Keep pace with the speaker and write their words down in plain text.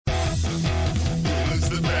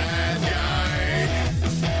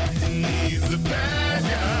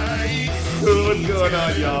What's going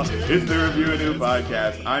on, y'all? It's the Review a New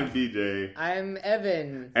Podcast. I'm DJ. I'm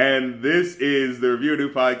Evan. And this is the Review a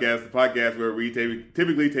New Podcast, the podcast where we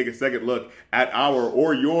typically take a second look at our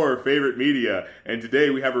or your favorite media. And today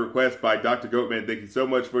we have a request by Dr. Goatman. Thank you so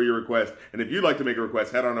much for your request. And if you'd like to make a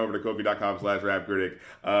request, head on over to Ko-fi.com/rapcritic,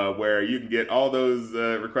 where you can get all those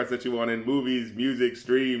requests that you want in movies, music,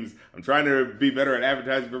 streams. I'm trying to be better at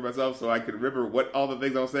advertising for myself so I can remember what all the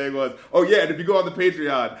things I was saying was. Oh yeah, and if you go on the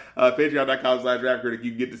Patreon, patreon.com/rapcritic,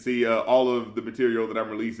 you get to see all of the material that I'm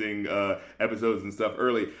releasing, episodes and stuff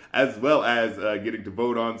early, as well as getting to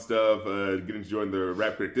vote on stuff, getting to join the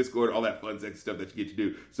Rap Critic Discord, all that fun sexy stuff that you get to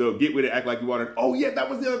do. So get with it, act like you want it. Oh yeah, that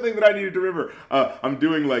was the other thing that I needed to remember. I'm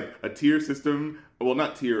doing like a tier system. Well,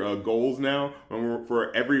 not tier, goals now.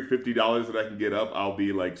 For every $50 that I can get up, I'll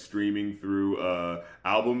be like streaming through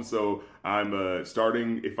albums. So I'm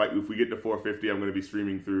starting, if we get to 450, I'm going to be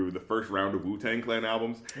streaming through the first round of Wu-Tang Clan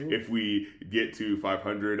albums. Ooh. If we get to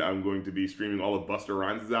 500, I'm going to be streaming all of Busta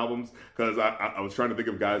Rhymes' albums. Because I was trying to think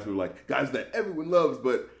of guys who are like, guys that everyone loves,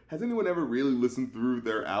 but has anyone ever really listened through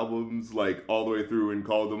their albums, like, all the way through and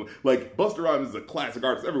called them, like, Busta Rhymes is a classic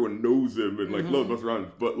artist, everyone knows him and, like, loves Busta Rhymes,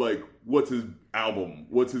 but, like, what's his album?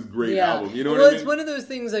 What's his great album? You know what I mean? Well, it's one of those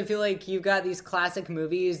things, I feel like you've got these classic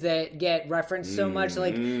movies that get referenced so much,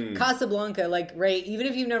 like, Casablanca, like, right, even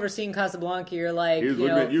if you've never seen Casablanca, you're like, here's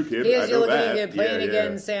looking at you, kid, here's you looking at you, playing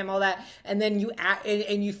again, Sam, all that, and then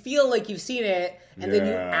and you feel like you've seen it, and then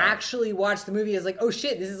you actually watch the movie, it's like, oh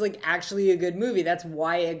shit, this is, like, actually a good movie. That's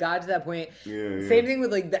why it got to that point. Same thing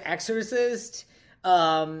with, like, The Exorcist.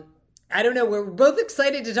 I don't know, we're both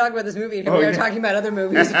excited to talk about this movie, and here we are talking about other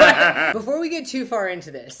movies, but before we get too far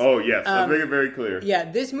into this. Oh, yes, let's make it very clear.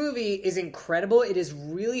 Yeah, this movie is incredible. It is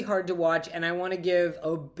really hard to watch, and I want to give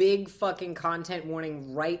a big fucking content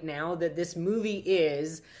warning right now that this movie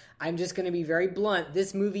is, I'm just going to be very blunt,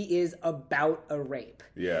 this movie is about a rape.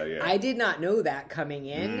 Yeah. I did not know that coming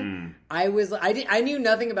in. I knew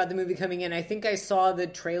nothing about the movie coming in. I think I saw the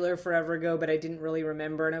trailer forever ago, but I didn't really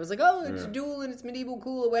remember. And I was like, oh, it's Duel and it's medieval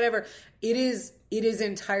cool or whatever. It is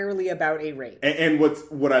entirely about a rape. And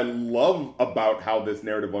what I love about how this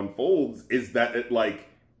narrative unfolds is that it, like,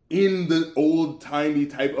 in the old-timey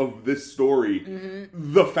type of this story,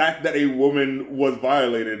 the fact that a woman was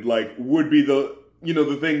violated, like, would be the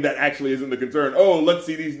thing that actually isn't the concern. Oh, let's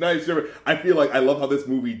see these nice. I feel like I love how this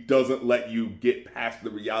movie doesn't let you get past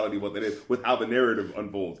the reality of what that is with how the narrative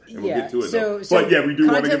unfolds. And we'll get to it. But yeah, we do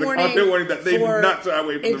want to give the content warning that they do not shy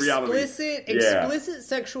away from the reality. Explicit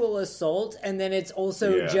sexual assault, and then it's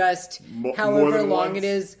also just however long it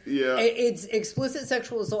is. Yeah. It's explicit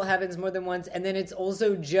sexual assault happens more than once, and then it's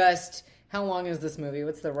also just... How long is this movie?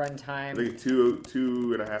 What's the runtime? Like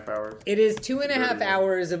 2.5 hours. It is 2.5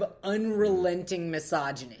 hours of unrelenting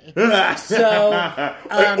misogyny. So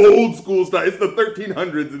like old school style. It's the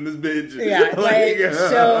 1300s in this bitch. Yeah,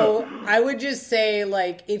 so I would just say,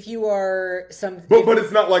 like, if you are but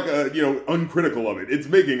it's not like uncritical of it. It's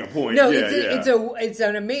making a point. No, it's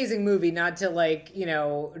an amazing movie. Not to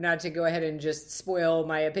not to go ahead and just spoil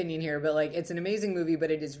my opinion here, but like it's an amazing movie.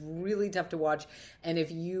 But it is really tough to watch, and if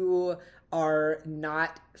you are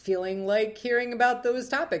not feeling like hearing about those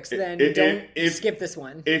topics, then don't skip this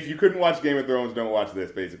one. If you couldn't watch Game of Thrones, don't watch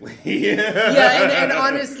this, basically. and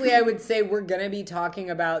honestly, I would say we're going to be talking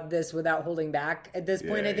about this without holding back at this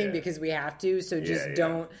point, I think, because we have to. So just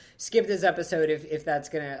don't skip this episode if that's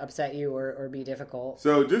going to upset you or be difficult.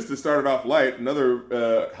 So just to start it off light,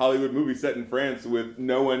 another Hollywood movie set in France with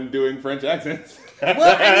no one doing French accents. Well,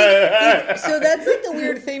 I mean, so that's like the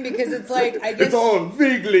weird thing, because it's like, I guess... It's all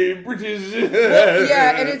vaguely British. Well,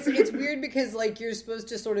 yeah, and it's weird because, like, you're supposed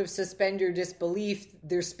to sort of suspend your disbelief.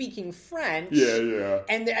 They're speaking French. Yeah.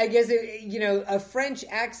 And I guess, a French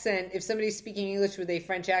accent, if somebody's speaking English with a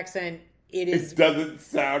French accent, it doesn't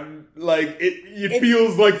sound like it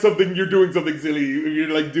feels like you're doing something silly. You're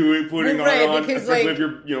like putting on, because especially like,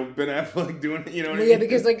 if you're Ben Affleck doing it. You know what I mean? Yeah,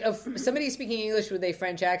 because like somebody speaking English with a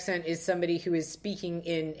French accent is somebody who is speaking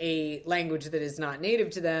in a language that is not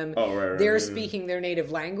native to them. Oh, right. They're speaking their native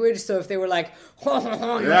language. So if they were like,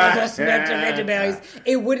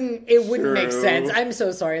 it wouldn't make sense. I'm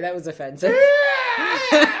so sorry, that was offensive.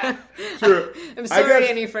 True. I'm sorry,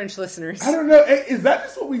 any French listeners. I don't know. Is that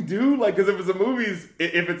just what we do? Like, because if it's a movies,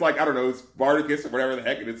 if it's like, I don't know, Spartacus or whatever the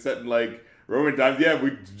heck, and it's set in like Roman times,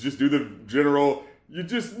 we just do the general. You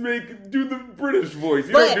just do the British voice.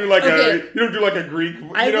 You don't do like a Greek. You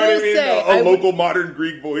know what I mean? A local modern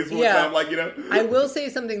Greek voice. I will say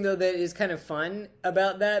something though that is kind of fun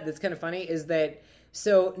about that. That's kind of funny is that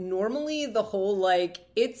So normally the whole, like,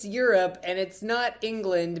 it's Europe and it's not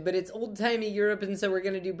England, but it's old-timey Europe, and so we're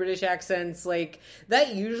going to do British accents, like,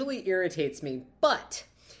 that usually irritates me. But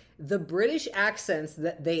the British accents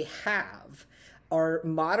that they have are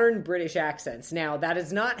modern British accents. Now, that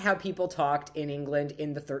is not how people talked in England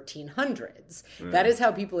in the 1300s. That is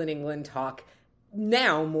how people in England talk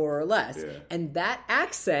now, more or less. Yeah. And that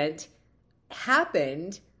accent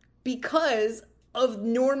happened because of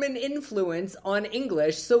Norman influence on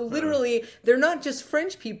English. So literally, they're not just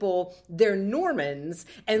French people, they're Normans.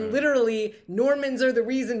 And literally, Normans are the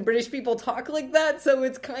reason British people talk like that. So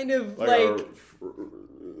it's kind of like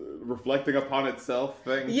reflecting upon itself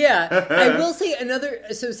thing. Yeah. I will say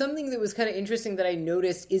something that was kind of interesting that I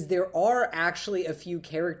noticed is there are actually a few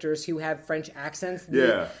characters who have French accents.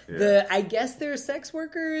 I guess they're sex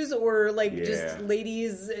workers or just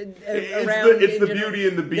ladies around. It's the Beauty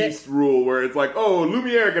and the Beast rule where it's like, oh,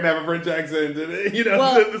 Lumiere can have a French accent, and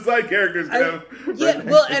the side characters can have. Yeah,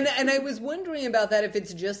 well, and I was wondering about that, if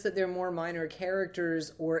it's just that they're more minor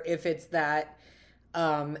characters or if it's that.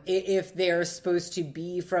 If they're supposed to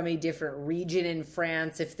be from a different region in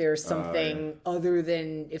France, if there's something other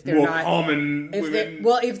than if they're more not common.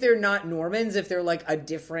 If they're not Normans, if they're like a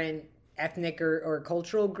different ethnic or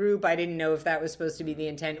cultural group. I didn't know if that was supposed to be the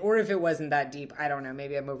intent or if it wasn't that deep. I don't know.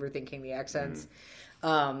 Maybe I'm overthinking the accents.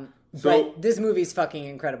 But this movie's fucking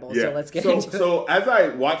incredible. Yeah. So let's get into it. So as I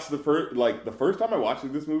watched the first time I watched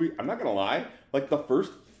this movie, I'm not gonna lie, like the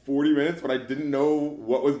first 40 minutes when I didn't know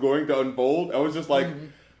what was going to unfold, I was just like,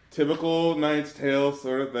 typical Knight's Tale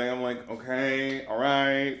sort of thing. I'm like, okay, all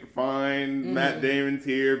right, fine. Matt Damon's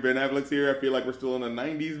here, Ben Affleck's here. I feel like we're still in a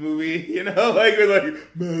 90s movie, like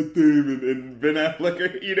Matt Damon and Ben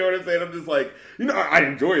Affleck, you know what I'm saying? I'm just like, I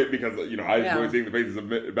enjoy it because, I enjoy seeing the faces of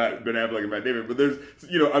Ben Affleck and Matt Damon, but there's,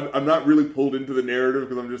 I'm not really pulled into the narrative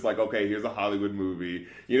because I'm just like, okay, here's a Hollywood movie,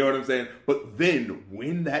 you know what I'm saying? But then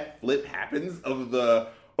when that flip happens of the,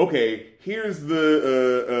 okay, here's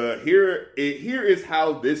here is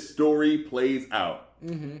how this story plays out,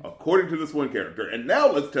 according to this one character. And now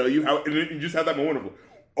let's tell you how, and then you just have that moment of,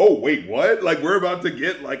 oh, wait, what? Like, we're about to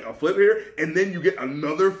get, like, a flip here, and then you get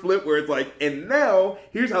another flip where it's like, and now,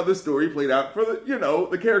 here's how this story played out for the,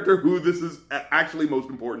 the character who this is actually most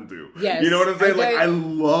important to. Yes. You know what I'm saying? I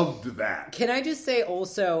loved that. Can I just say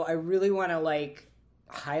also, I really want to,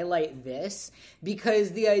 highlight this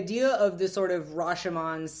because the idea of the sort of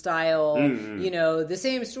Rashomon style, the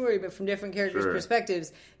same story but from different characters'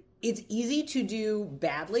 perspectives, it's easy to do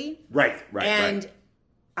badly. Right. And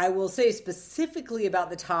I will say specifically about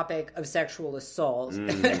the topic of sexual assault.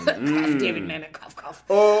 David Mamet, cough.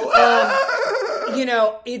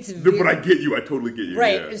 It's very, but I get you. I totally get you.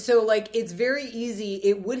 Right. Yeah. So it's very easy.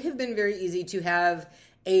 It would have been very easy to have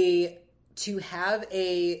a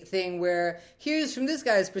thing where here's from this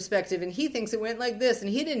guy's perspective and he thinks it went like this and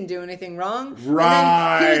he didn't do anything wrong.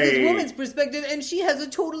 Right. And then here's this woman's perspective and she has a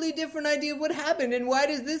totally different idea of what happened and why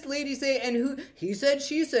does this lady say and who he said,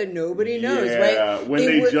 she said, nobody knows, right? Yeah, when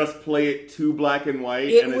they just play it too black and white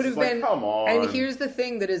and it's just like, come on. And here's the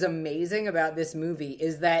thing that is amazing about this movie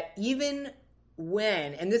is that even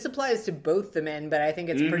when, and this applies to both the men, but I think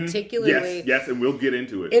it's particularly... Yes, and we'll get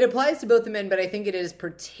into it. It applies to both the men, but I think it is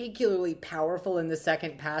particularly powerful in the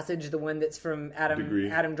second passage, the one that's from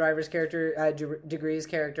Adam Driver's character, Degree's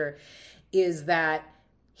character, is that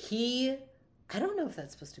he... I don't know if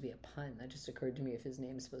that's supposed to be a pun. That just occurred to me if his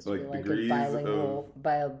name's supposed to be like a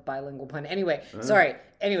bilingual pun. Anyway, sorry.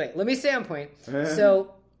 Anyway, let me stay on point.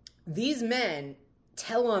 So, these men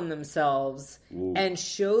tell on themselves and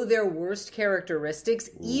show their worst characteristics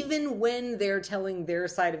even when they're telling their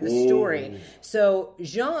side of the story. So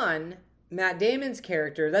Jean, Matt Damon's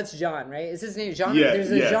character, that's Jean, right? Is his name Jean? Yeah, There's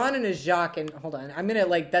a Jean and a Jacques, and hold on, I'm gonna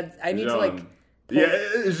I need Jean.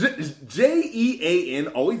 to Jean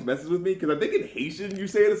always messes with me because I think in Haitian you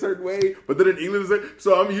say it a certain way, but then in English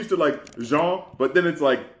so I'm used to Jean, but then it's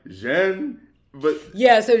Jean. But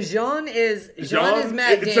so Jean is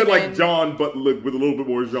Matt Damon. It said John, but with a little bit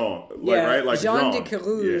more Jean. Right? Jean de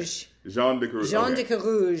Carouge. Yeah. Jean de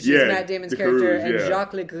Carouge is Matt Damon's character, and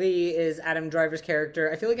Jacques Legris is Adam Driver's character.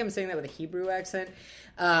 I feel like I'm saying that with a Hebrew accent.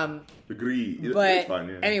 Legris. But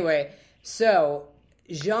fine, anyway, so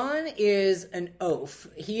Jean is an oaf.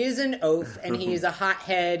 He is an oaf, and he is a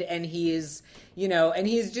hothead, and he is... and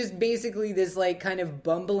he's just basically this, kind of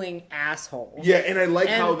bumbling asshole. Yeah, and I like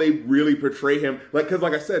how they really portray him. Because,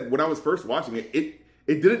 like I said, when I was first watching it,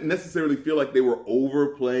 it didn't necessarily feel like they were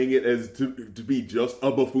overplaying it as to be just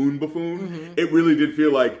a buffoon. It really did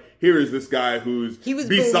feel like, here is this guy who's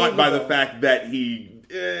besought by the fact that he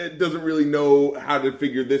doesn't really know how to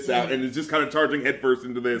figure this out, and is just kind of charging headfirst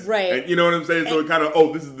into this. Right. And you know what I'm saying? So it kind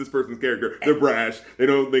of, this is this person's character. They're brash. They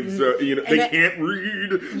don't think so. You know, they can't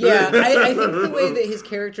read. Yeah, I think the way that his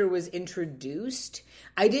character was introduced,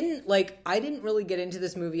 I didn't really get into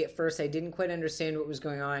this movie at first. I didn't quite understand what was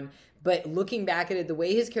going on. But looking back at it, the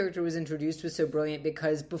way his character was introduced was so brilliant,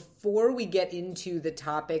 because before we get into the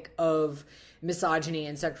topic of misogyny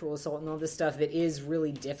and sexual assault and all this stuff that is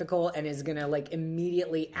really difficult and is going to like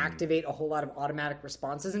immediately activate a whole lot of automatic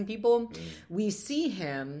responses in people, we see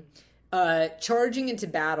him charging into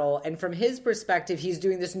battle, and from his perspective, he's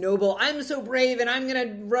doing this noble, I'm so brave and I'm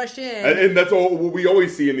gonna rush in. And that's all we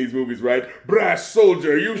always see in these movies, right? Brash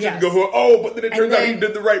soldier, you should go, but then it turns out he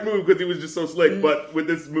did the right move because he was just so slick. But with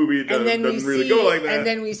this movie, it doesn't really go like that. And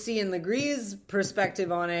then we see in Legree's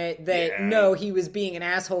perspective on it that, no, he was being an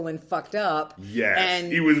asshole and fucked up. Yes,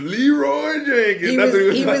 and he was Leroy Jenkins.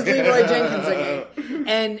 He was Leroy Jenkins.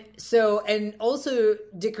 And so, and also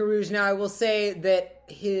Dick Carouge, now I will say that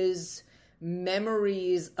his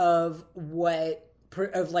memories of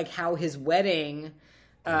how his wedding,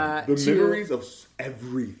 memories of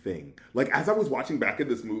everything. Like, as I was watching back at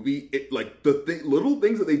this movie, it like the little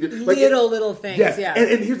things that they did, like little things, yeah.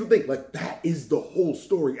 And here's the thing, like that is the whole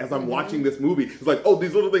story. As I'm watching this movie, it's like,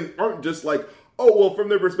 these little things aren't just like, from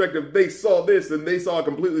their perspective, they saw this and they saw a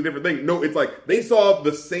completely different thing. No, it's like they saw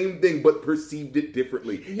the same thing but perceived it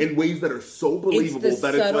differently in ways that are so believable it's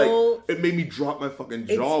like it made me drop my fucking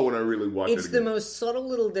jaw when I really watched it. It's the most subtle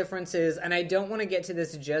little differences, and I don't want to get to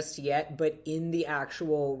this just yet, but in the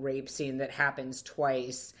actual rape scene that happens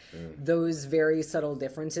twice, those very subtle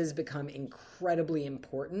differences become incredibly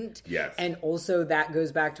important. Yes. And also that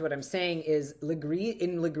goes back to what I'm saying is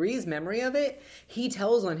in Legree's memory of it, he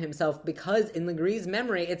tells on himself because in Legree's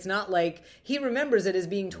memory, it's not like he remembers it as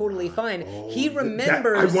being totally fine. He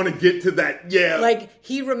remembers... I want to get to that, yeah. Like,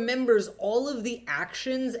 he remembers all of the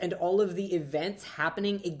actions and all of the events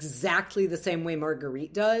happening exactly the same way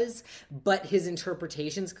Marguerite does, but his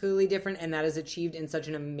interpretation's clearly different, and that is achieved in such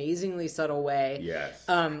an amazingly subtle way. Yes.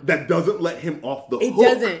 That doesn't let him off the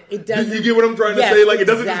hook. It doesn't. You get what I'm trying to say? Like, it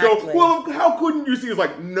doesn't just go, well, how couldn't you see? It's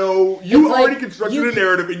like, no, you already constructed a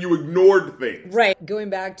narrative and you ignored things. Right. Going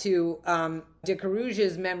back to de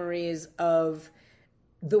Carouge's memories of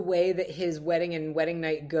the way that his wedding and wedding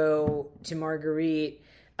night go to Marguerite,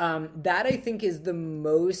 that I think is the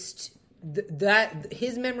most... that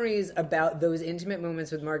his memories about those intimate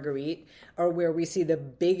moments with Marguerite are where we see the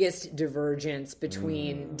biggest divergence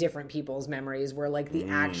between different people's memories, where like the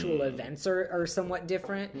actual events are somewhat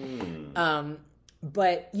different.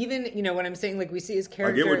 But even, when I'm saying, like, we see his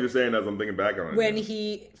character... I get what you're saying as I'm thinking back on it. When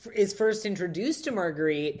he is first introduced to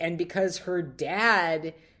Marguerite, and because her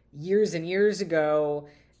dad, years and years ago,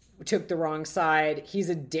 took the wrong side, he's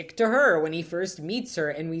a dick to her when he first meets her,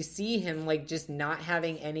 and we see him, like, just not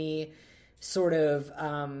having any sort of...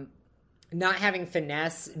 not having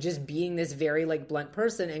finesse, just being this very, like, blunt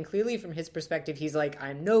person. And clearly from his perspective, he's like,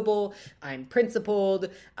 I'm noble, I'm principled,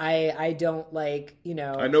 I don't, like, I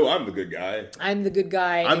know I'm the good guy. I'm the good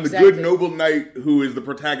guy. I'm the good noble knight who is the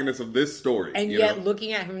protagonist of this story. And yet,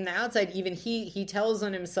 looking at him from the outside, even he tells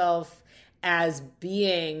on himself as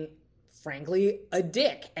being... frankly, a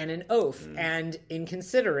dick and an oaf and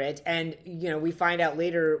inconsiderate. And, we find out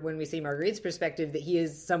later when we see Marguerite's perspective that he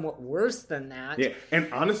is somewhat worse than that. Yeah,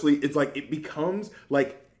 and honestly, it's like, it becomes,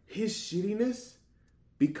 like, his shittiness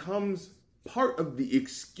becomes part of the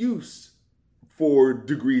excuse for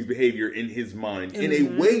Degree's behavior in his mind in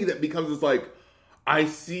a way that becomes, it's like, I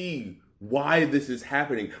see why this is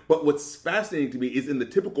happening. But what's fascinating to me is in the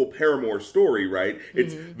typical Paramore story, right?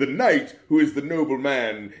 It's the knight who is the noble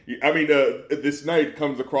man. I mean, this knight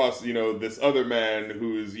comes across, this other man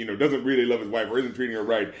who is, doesn't really love his wife or isn't treating her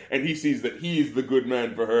right. And he sees that he's the good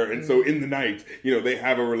man for her. And so in the night, they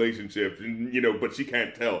have a relationship, and, but she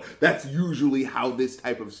can't tell. That's usually how this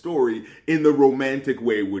type of story in the romantic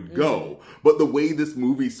way would go. But the way this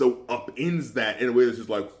movie so upends that in a way that's just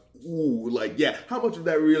like, ooh, like, yeah, how much of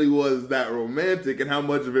that really was that romantic and how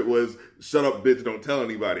much of it was shut up, bitch, don't tell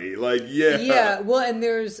anybody? Like, yeah. Yeah, well, and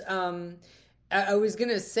there's, I was going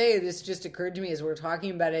to say, this just occurred to me as we're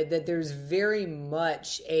talking about it, that there's very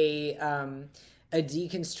much a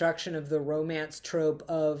deconstruction of the romance trope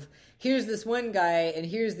of, here's this one guy and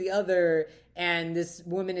here's the other, and this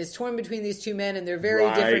woman is torn between these two men, and they're very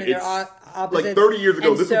different, and they're opposites. Like 30 years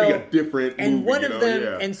ago, this would be a different movie. One of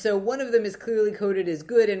them, and so one of them is clearly coded as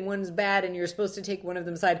good, and one's bad, and you're supposed to take one of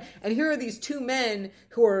them side. And here are these two men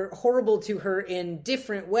who are horrible to her in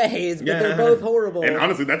different ways, but they're both horrible. And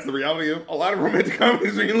honestly, that's the reality of a lot of romantic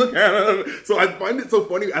comedies when you look at them. So I find it so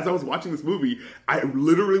funny, as I was watching this movie, I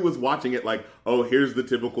literally was watching it like, oh, here's the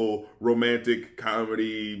typical romantic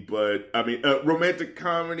comedy, but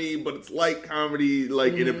it's light comedy,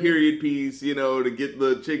 like in a period piece, you know, to get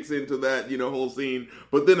the chicks into that, you know, whole scene.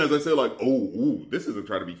 But then, as I said, like, this isn't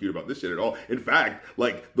trying to be cute about this shit at all. In fact,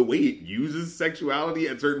 like, the way it uses sexuality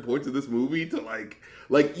at certain points of this movie to, like,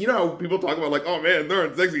 you know how people talk about, like, oh man, there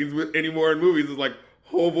aren't sex scenes anymore in movies. It's like,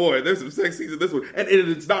 oh boy, there's some sex scenes in this one. And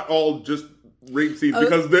it's not all just rape scenes,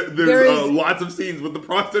 because there's lots of scenes with the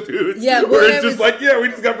prostitutes. Yeah, where it's just like, yeah, we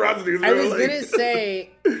just got prostitutes. I was going to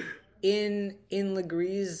say, in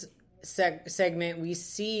Legree's segment, we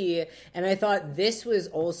see, and I thought this was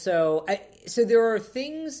also... so there are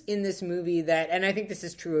things in this movie that, and I think this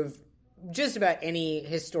is true of just about any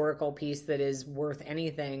historical piece that is worth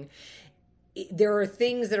anything, there are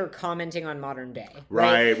things that are commenting on modern day.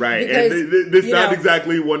 Right. Because, and it's not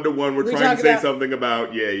exactly one-to-one. We're trying to say something about,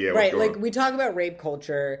 right, like we talk about rape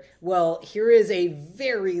culture. Well, here is a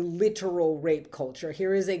very literal rape culture.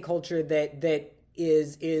 Here is a culture that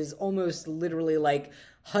is almost literally like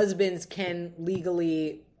husbands can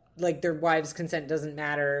legally... like their wives' consent doesn't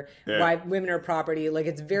matter. Yeah. Women are property. Like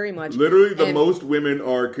it's very much literally the most women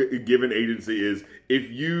are given agency is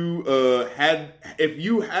if you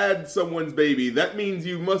had someone's baby, that means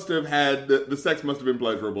you must have had the sex must have been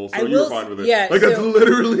pleasurable, so you're fine with it. Yeah, like that's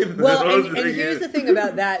literally and here's the thing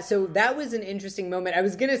about that. So that was an interesting moment. I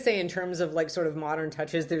was gonna say in terms of like sort of modern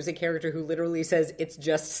touches, there's a character who literally says it's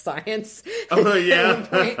just science. Oh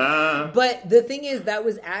yeah. But the thing is, that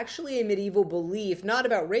was actually a medieval belief, not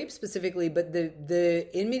about rape specifically, but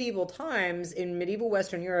in medieval times, in medieval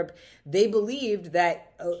Western Europe, they believed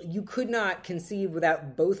that you could not conceive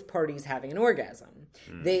without both parties having an orgasm.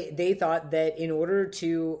 They thought that in order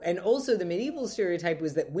to, and also the medieval stereotype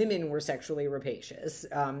was that women were sexually rapacious.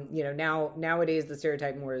 Nowadays the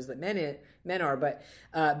stereotype more is that men are, but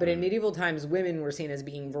in medieval times women were seen as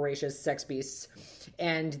being voracious sex beasts,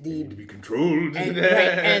 and they need to be controlled.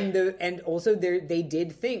 And also they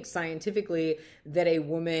did think scientifically that a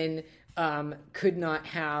woman could not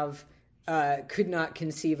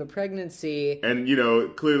conceive a pregnancy. And,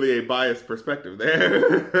 clearly a biased perspective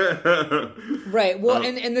there. Right. Well,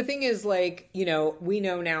 and the thing is, like, we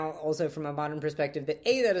know now also from a modern perspective that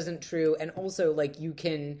that isn't true. And also, like, you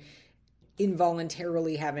can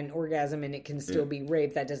involuntarily have an orgasm and it can still be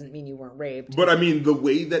rape. That doesn't mean you weren't raped. But I mean, the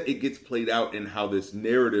way that it gets played out and how this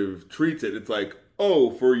narrative treats it, it's like,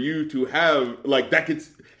 for you to have, like, that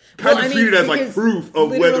gets... treated as like proof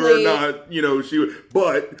of whether or not she would.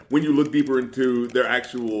 But when you look deeper into their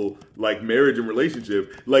actual like marriage and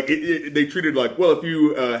relationship, like they treated like, well, if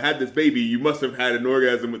you had this baby, you must have had an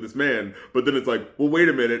orgasm with this man. But then it's like, well, wait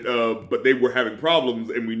a minute, but they were having problems,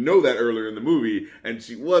 and we know that earlier in the movie, and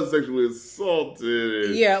she was sexually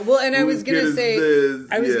assaulted. Yeah, well, and I was gonna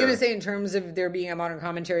say, in terms of there being a modern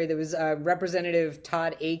commentary, there was Representative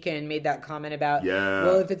Todd Aiken made that comment about,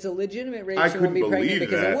 well, if it's a legitimate rape, she won't be pregnant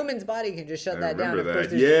because a woman's body can just shut that down. Of course,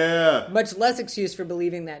 there's much less excuse for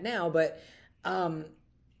believing that now, but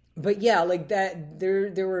yeah, like that,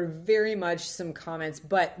 there were very much some comments.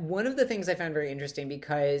 But one of the things I found very interesting,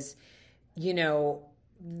 because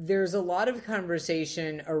there's a lot of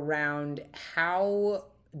conversation around how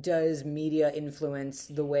does media influence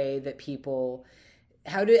the way that people,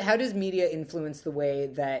 how does media influence the way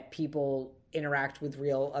that people interact with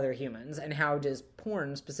real other humans, and how does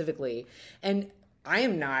porn specifically? And I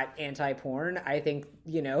am not anti-porn. I think,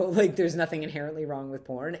 like there's nothing inherently wrong with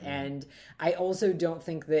porn. And I also don't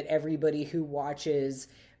think that everybody who watches,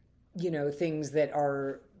 things that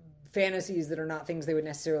are fantasies that are not things they would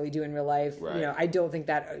necessarily do in real life, I don't think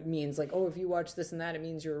that means like, if you watch this and that, it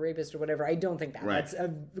means you're a rapist or whatever. I don't think that. Right. That's a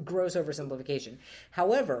gross oversimplification.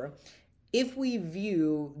 However, if we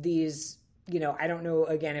view these, I don't know,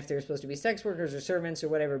 again, if they're supposed to be sex workers or servants or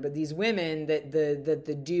whatever, but these women that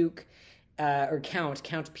the Duke... or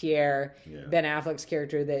Count Pierre, Ben Affleck's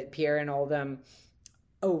character, that Pierre and all of them.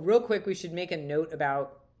 Oh, real quick, we should make a note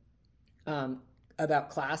about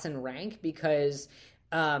class and rank, because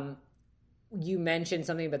you mentioned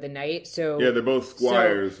something about the knight. So they're both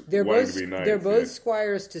squires. So they're both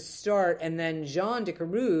squires to start, and then Jean de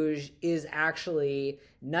Carouge is actually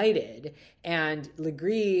knighted, and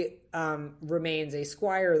Legree remains a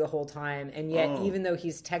squire the whole time, and yet even though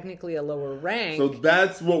he's technically a lower rank, so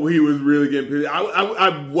that's what he was really getting.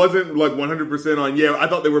 I wasn't like 100% on. I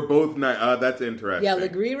thought they were both that's interesting. Yeah,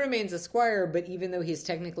 Legree remains a squire, but even though he's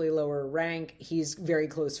technically lower rank, he's very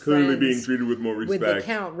close clearly friends being treated with more respect with the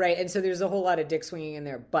count, right? And so there's a whole lot of dick swinging in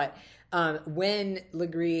there. But when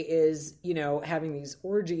Legree is having these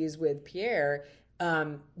orgies with Pierre,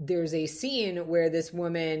 there's a scene where this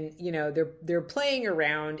woman, they're playing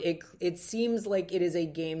around. It seems like it is a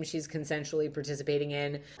game she's consensually participating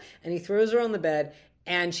in, and he throws her on the bed.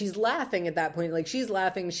 And she's laughing at that point. Like, she's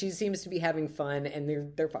laughing. She seems to be having fun,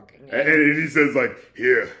 and they're fucking. And he says, like,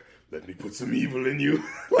 here, let me put some evil in you.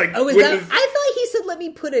 Like, oh, is that? I thought he said, let me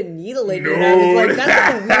put a needle in you. And I was like,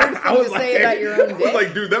 that's a weird thing to say about your own dick. I was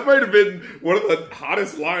like, dude, that might have been one of the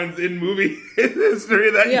hottest lines in movie history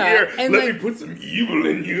that year. And let me put some evil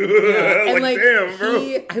in you. Yeah, and damn, bro.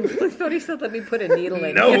 I really thought he said, let me put a needle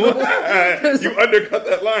in you. No, you undercut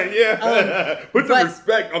that line, yeah. Put some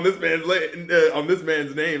respect on this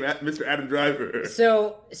man's name, Mr. Adam Driver.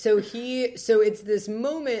 So it's this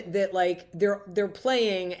moment that, like, they're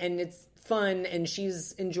playing, and it's fun, and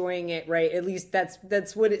she's enjoying it, right? At least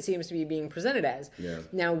that's what it seems to be being presented as. Yeah.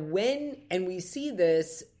 Now, and we see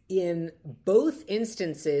this in both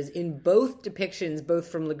instances, in both depictions, both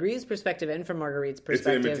from Legree's perspective and from Marguerite's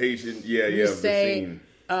perspective. It's an imitation, yeah, we of say, the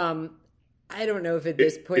scene. I don't know if at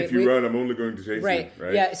this point... If you run, I'm only going to chase you, right?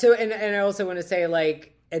 Yeah, so, and I also want to say,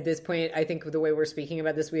 like, at this point, I think the way we're speaking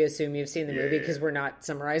about this, we assume you've seen the movie, because we're not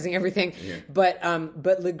summarizing everything. Yeah.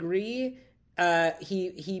 But Legree...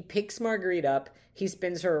 he picks Marguerite up, he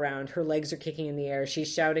spins her around, her legs are kicking in the air,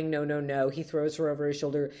 she's shouting no, no, no, he throws her over his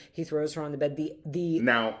shoulder, he throws her on the bed.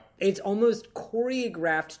 Now it's almost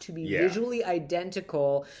choreographed to be visually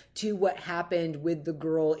identical to what happened with the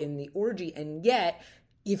girl in the orgy, and yet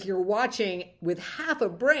if you're watching with half a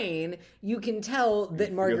brain, you can tell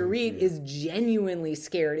that Marguerite is genuinely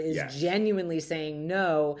scared, genuinely saying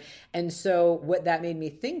no. And so what that made me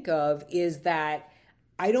think of is that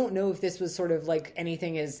I don't know if this was sort of like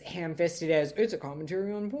anything as ham-fisted as it's a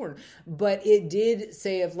commentary on porn, but it did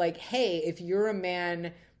say of like, hey, if you're a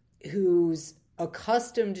man who's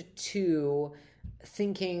accustomed to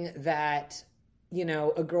thinking that,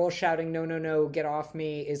 a girl shouting no, no, no, get off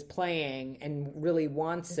me is playing and really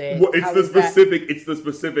wants it. Well, it's the specific,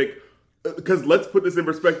 because let's put this in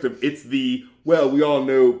perspective. It's we all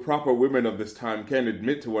know proper women of this time can't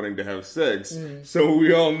admit to wanting to have sex. So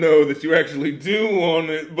we all know that you actually do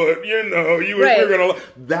want it, but we're gonna.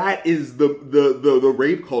 That is the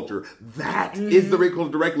rape culture. That is the rape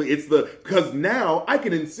culture directly. It's because now I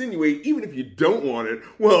can insinuate, even if you don't want it,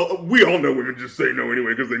 well, we all know women just say no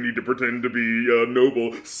anyway because they need to pretend to be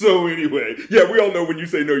noble. So anyway, we all know when you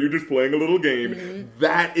say no, you're just playing a little game.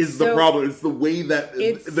 That is the problem. It's the way that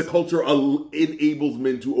the culture enables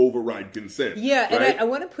men to override consent. Yeah, right? And I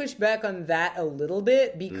want to push back on that a little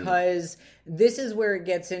bit, because this is where it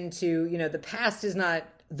gets into, the past is not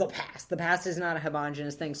the past. The past is not a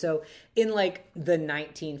homogenous thing. So in like the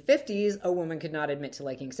 1950s, a woman could not admit to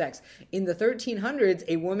liking sex. In the 1300s,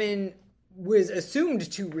 a woman was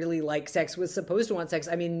assumed to really like sex, was supposed to want sex.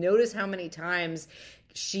 I mean, notice how many times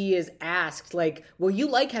she is asked, like, well, you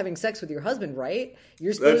like having sex with your husband, right?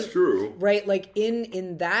 You're supposed, that's true, right? Like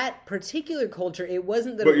in that particular culture, it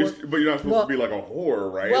wasn't that. But you're not supposed to be like a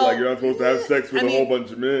whore, right? Well, like you're not supposed to have sex with a whole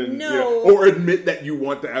bunch of men, no, or admit that you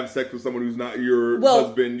want to have sex with someone who's not your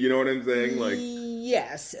husband. You know what I'm saying? Like,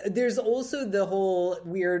 yes, there's also the whole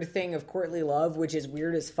weird thing of courtly love, which is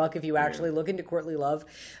weird as fuck if you actually look into courtly love,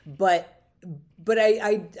 but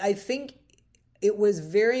I think it was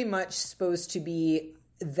very much supposed to be.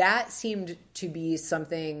 That seemed to be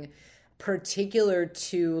something particular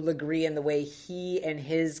to Legree and the way he and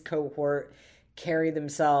his cohort carry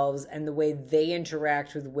themselves and the way they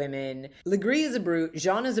interact with women. Legree is a brute.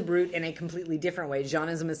 Jean is a brute in a completely different way. Jean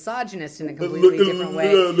is a misogynist in a completely different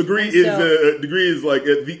way. Legree is like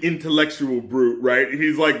the intellectual brute, right?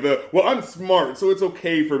 He's like I'm smart, so it's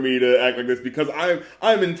okay for me to act like this because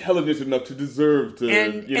I'm intelligent enough to deserve to.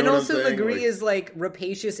 And also Legree is like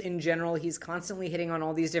rapacious in general. He's constantly hitting on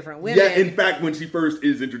all these different women. Yeah, in fact, when she first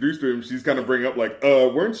is introduced to him, she's kind of bringing up like,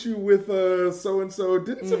 weren't you with so and so?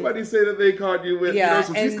 Didn't somebody say that they caught you with?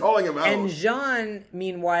 So she's calling him out. And Jean,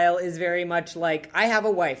 meanwhile, is very much like, I have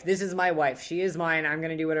a wife. This is my wife. She is mine. I'm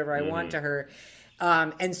going to do whatever I want to her.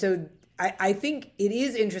 And so I think it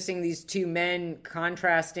is interesting, these two men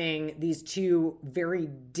contrasting these two very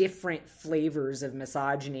different flavors of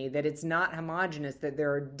misogyny, that it's not homogenous, that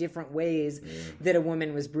there are different ways that a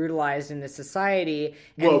woman was brutalized in this society.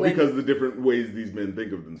 And because the different ways these men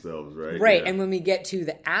think of themselves, right? Right. Yeah. And when we get to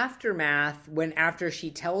the aftermath, after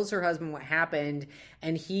she tells her husband what happened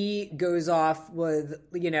and he goes off with,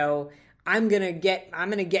 I'm gonna get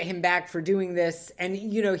him back for doing this, and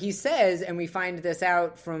he says, and we find this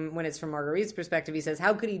out from when it's from Marguerite's perspective. He says,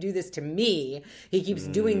 "How could he do this to me? He keeps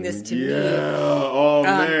doing this to me." Yeah. Oh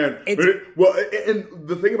man. And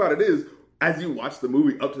the thing about it is, as you watch the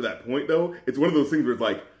movie up to that point, though, it's one of those things where it's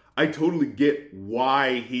like, I totally get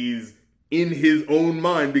why he's in his own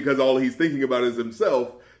mind, because all he's thinking about is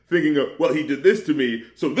himself, thinking of, well, he did this to me,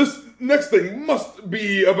 so this next thing must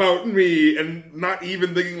be about me, and not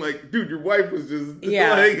even thinking like, dude, your wife was just like...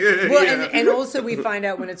 Well, and also we find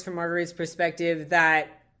out when it's from Marguerite's perspective that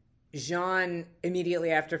Jean,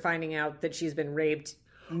 immediately after finding out that she's been raped,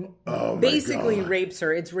 basically rapes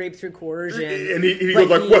her. It's rape through coercion. And he goes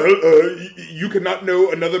like, well, you cannot know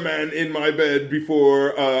another man in my bed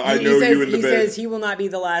before I know you in the bed. He says he will not be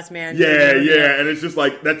the last man. Yeah. And it's just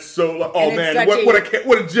like, that's so, man,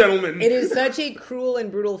 what a gentleman. It is such a cruel and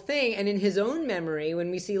brutal thing. And in his own memory, when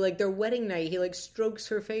we see like their wedding night, he like strokes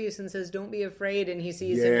her face and says, don't be afraid. And he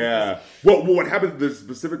sees him. Yeah. Well, what happens, there's a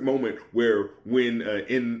specific moment where when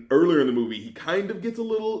earlier in the movie, he kind of gets a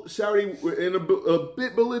little shouty and a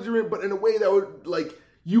bit belligerent, but in a way that would, like,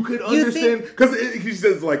 you could understand, because he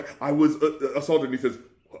says, like, I was assaulted, and he says,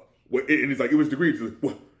 what? And he's like, it was degrees. He's like,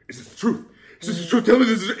 what? Is this the truth? Is this the truth? Tell me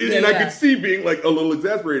this is... And I could see being, like, a little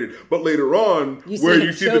exasperated. But later on, where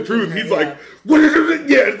you see the truth, he's like, what is it?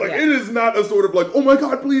 Yeah, it's like, it is not a sort of, like, oh my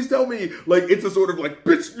God, please tell me. Like, it's a sort of, like,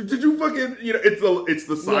 bitch, did you fucking... You know, it's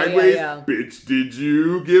the sideways, bitch, did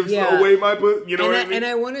you give away my... You know what I mean? And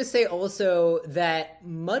I want to say also that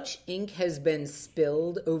much ink has been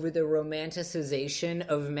spilled over the romanticization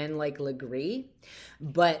of men like Legree,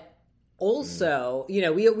 but... Also, you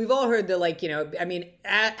know, we've all heard that, like, you know, I mean,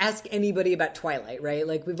 ask anybody about Twilight, right?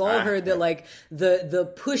 Like, we've all heard that, like,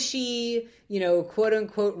 the pushy, you know, quote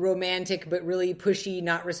unquote romantic, but really pushy,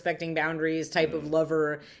 not respecting boundaries type of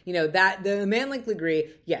lover, you know, that the man like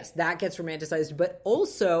Legree, yes, that gets romanticized. But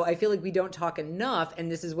also, I feel like we don't talk enough,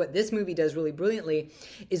 and this is what this movie does really brilliantly,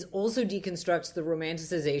 is also deconstructs the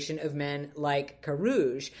romanticization of men like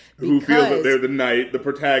Carouge. Who feel that they're the knight, the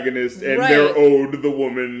protagonist, and they're owed the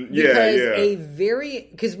woman.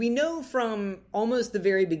 Because we know from almost the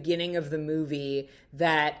very beginning of the movie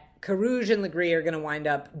that Carouge and Legree are going to wind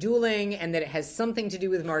up dueling, and that it has something to do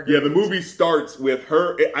with Marguerite. Yeah, the movie starts with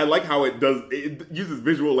her. I like how it uses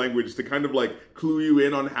visual language to kind of like clue you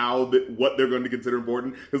in on what they're going to consider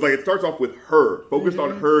important. Because like it starts off with her, focused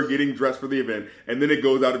on her getting dressed for the event, and then it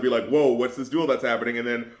goes out to be like, whoa, what's this duel that's happening? And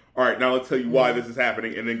then, all right, now let's tell you why this is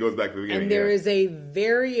happening, and then goes back to the beginning. And there is a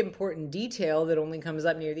very important detail that only comes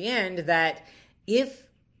up near the end, that if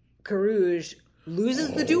Carouge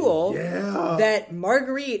loses the duel, that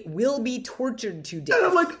Marguerite will be tortured to death. And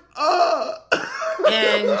I'm like,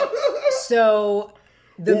 And so...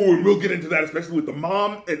 and we'll get into that, especially with the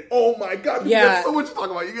mom, and oh my God, we have so much to talk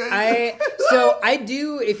about, you guys. I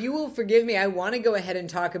do, if you will forgive me, I want to go ahead and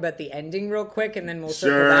talk about the ending real quick, and then we'll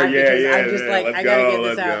circle back, because I'm just like, I gotta get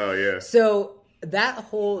this out. So,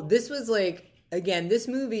 this was like, again, this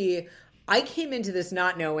movie, I came into this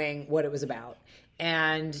not knowing what it was about,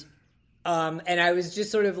 and I was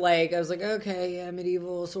just sort of like, I was like, okay, yeah,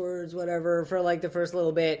 medieval swords, whatever, for like the first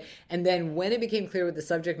little bit. And then when it became clear what the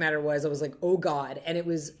subject matter was, I was like, oh God. And it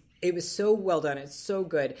was so well done. It's so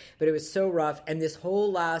good, but it was so rough. And this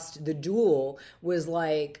whole the duel was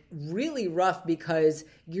like really rough, because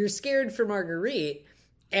you're scared for Marguerite,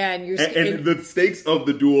 and you're and the stakes of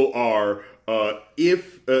the duel are,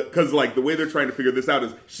 because like the way they're trying to figure this out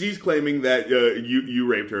is she's claiming that you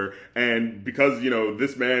raped her, and because, you know,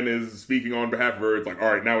 this man is speaking on behalf of her, it's like,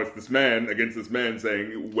 all right, now it's this man against this man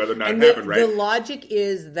saying whether or not it happened, right? The logic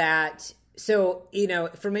is that, so, you know,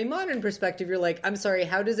 from a modern perspective, you're like, I'm sorry,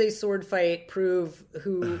 how does a sword fight prove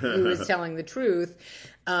who is telling the truth?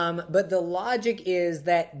 But the logic is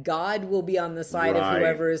that God will be on the side of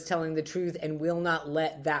whoever is telling the truth and will not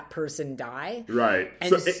let that person die. Right.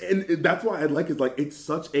 And that's why I like it. Like, it's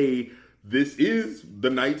such a, this is the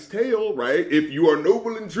knight's tale, right? If you are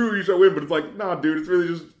noble and true, you shall win. But it's like, nah, dude, it's really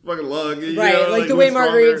just fucking luck. Right. Know, like the way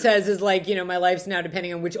Marguerite says is like, you know, my life's now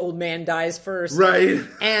depending on which old man dies first. Right.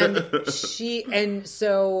 And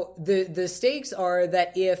so the stakes are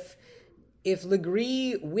that if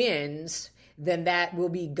Legree wins, then that will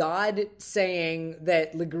be God saying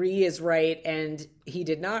that Legree is right and he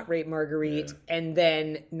did not rape Marguerite, and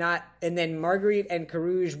then Marguerite and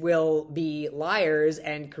Carouge will be liars,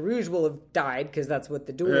 and Carouge will have died, because that's what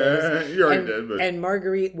the duel is. You're already dead, but... And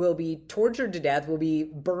Marguerite will be tortured to death, will be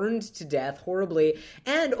burned to death horribly,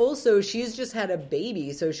 and also she's just had a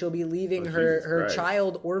baby, so she'll be leaving her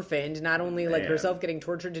child orphaned, not only like herself getting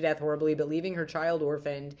tortured to death horribly, but leaving her child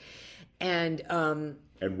orphaned.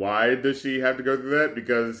 And why does she have to go through that?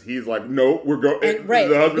 Because he's like, no, we're going.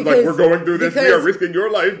 The husband's like, we're going through this. We are risking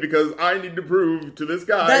your life because I need to prove to this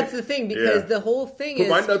guy. That's the thing, because the whole thing is,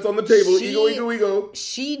 put my nuts on the table. Ego.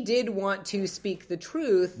 She did want to speak the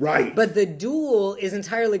truth, right? But the duel is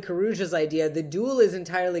entirely Carouge's idea. The duel is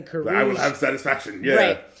entirely Carouge. I will have satisfaction. Yeah,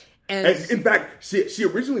 right. And in fact, she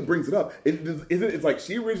originally brings it up. It's like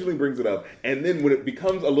she originally brings it up, and then when it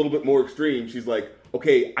becomes a little bit more extreme, she's like,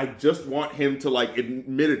 okay, I just want him to like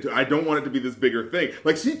admit it to. I don't want it to be this bigger thing.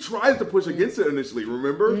 Like she tries to push against it initially.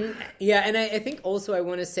 Remember? Yeah, and I think also I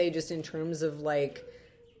want to say just in terms of like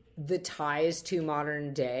the ties to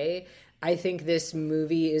modern day, I think this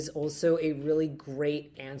movie is also a really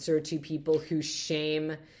great answer to people who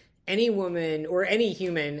shame any woman or any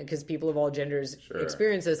human, because people of all genders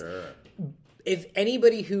experience this. Sure. If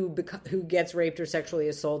anybody who gets raped or sexually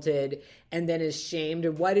assaulted and then is shamed,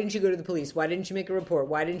 why didn't you go to the police? Why didn't you make a report?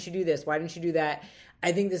 Why didn't you do this? Why didn't you do that?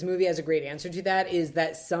 I think this movie has a great answer to that, is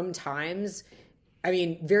that sometimes, I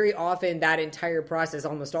mean, very often that entire process,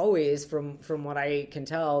 almost always from what I can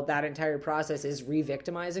tell, that entire process is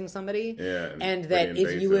re-victimizing somebody. Yeah, and that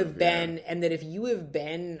if you have been, and that if you have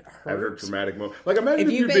been hurt, at a traumatic moment, like imagine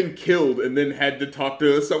if you've been killed and then had to talk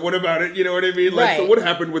to someone about it. You know what I mean? Like, right. So what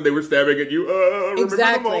happened when they were stabbing at you?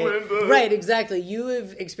 Exactly. Remember the moment? Right. Exactly. You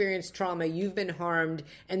have experienced trauma. You've been harmed,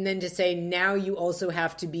 and then to say now you also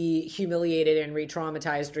have to be humiliated and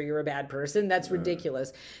re-traumatized, or you're a bad person. That's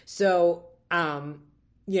ridiculous. So.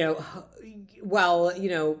 While,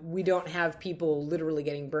 we don't have people literally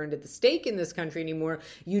getting burned at the stake in this country anymore,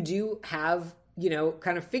 you do have,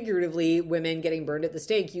 kind of figuratively women getting burned at the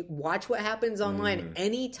stake. You watch what happens online.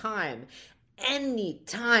 Anytime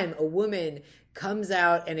a woman comes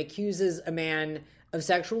out and accuses a man of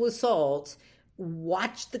sexual assault,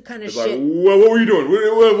 watch the kind of shit. Like, what were you doing?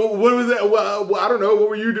 What was that? Well, I don't know. What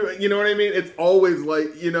were you doing? You know what I mean? It's always like,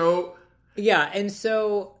 Yeah, and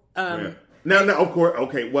so... Now, of course,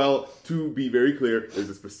 okay, well, to be very clear, there's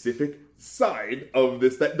a specific side of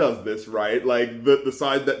this that does this, right? Like, the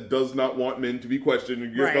side that does not want men to be questioned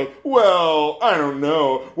and just goes, well, I don't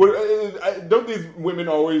know. Don't these women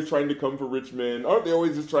always trying to come for rich men? Aren't they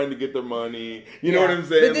always just trying to get their money? You know what I'm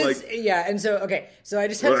saying? And so, okay, so I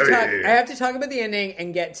just have to talk, I have to talk about the ending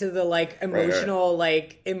and get to the,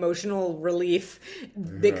 emotional relief,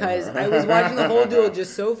 because I was watching the whole duel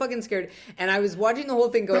just so fucking scared, and I was watching the whole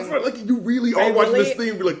thing going... That's right, like, you really are watching this thing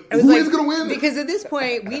and be like, who is going to win? Because at this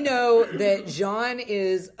point, we know that Jean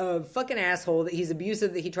is a fucking asshole, that he's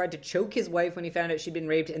abusive, that he tried to choke his wife when he found out she'd been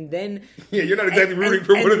raped, and then... Yeah, you're not exactly rooting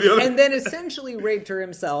for one or the other. And then essentially raped her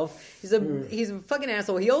himself. He's a fucking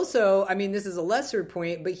asshole. He also, I mean, this is a lesser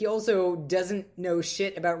point, but he also doesn't know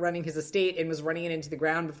shit about running his estate and was running it into the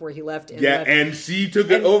ground before he left. And she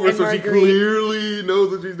took it over, so she clearly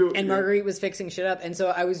knows what she's doing. And Marguerite was fixing shit up. And so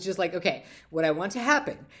I was just like, okay, what I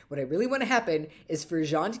really want to happen is for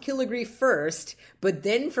Jean to kill Legris first, but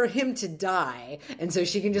then for him to die, and so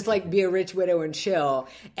she can just like be a rich widow and chill.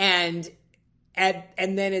 And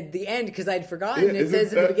then at the end, because I'd forgotten, it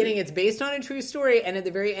says in the beginning it's based on a true story, and at the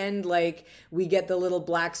very end, like, we get the little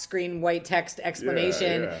black screen white text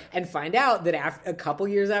explanation and find out that a couple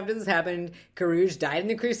years after this happened, Carouge died in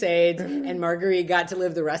the Crusades, and Marguerite got to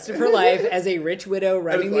live the rest of her life as a rich widow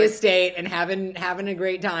running the estate and having a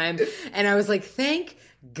great time. And I was like, thank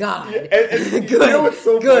God. Yeah, and good. You know what's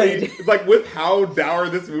so funny? It's like, with how dour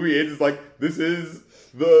this movie is, it's like, this is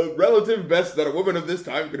the relative best that a woman of this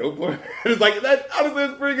time could hope for. It's like, that, honestly,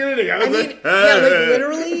 that's pretty good.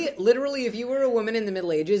 Literally, if you were a woman in the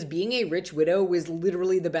Middle Ages, being a rich widow was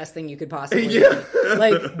literally the best thing you could possibly do.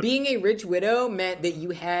 Like, being a rich widow meant that you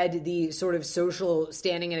had the sort of social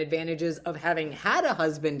standing and advantages of having had a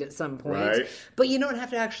husband at some point, but you don't have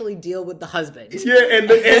to actually deal with the husband. Yeah, and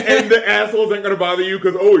the assholes aren't going to bother you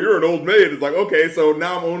because, you're an old maid. It's like, okay, so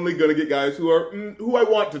now I'm only going to get guys who are who I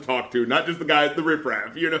want to talk to, not just the guys, the riffraff.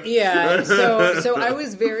 Yeah, so I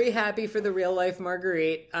was very happy for the real life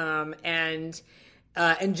Marguerite, and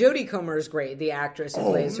Jodie Comer is great. The actress who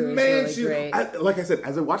plays her is really great. Like I said,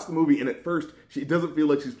 as I watched the movie, and at first she doesn't feel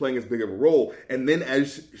like she's playing as big of a role, and then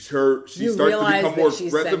as she starts to become more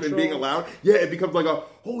expressive and being allowed, it becomes like a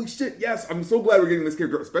holy shit. Yes, I'm so glad we're getting this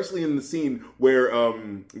character, especially in the scene where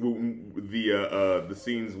the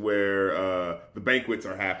scenes where the banquets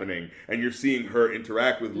are happening, and you're seeing her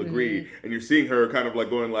interact with Legris, and you're seeing her kind of like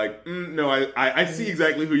going like, no, I see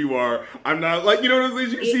exactly who you are. I'm not like, you know what I'm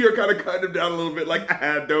saying? You can see her kind of cut him down a little bit, like,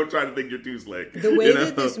 don't try to think you're too slick. The way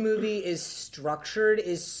that this movie is structured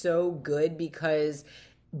is so good, because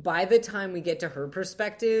by the time we get to her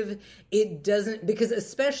perspective, it doesn't, because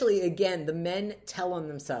especially, again, the men tell on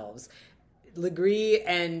themselves. Legris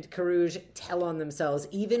and Carouge tell on themselves.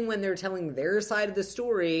 Even when they're telling their side of the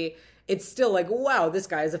story, it's still like, wow, this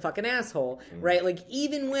guy is a fucking asshole, right? Like,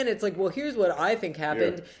 even when it's like, well, here's what I think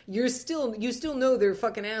happened, you still know they're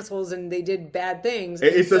fucking assholes and they did bad things.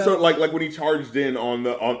 It's the sort of like when he charged in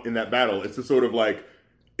in that battle. It's the sort of like,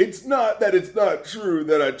 it's not that it's not true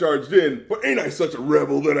that I charged in, but ain't I such a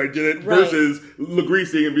rebel that I did it? Right. Versus Legree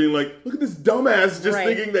seeing and being like, look at this dumbass just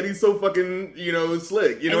thinking that he's so fucking,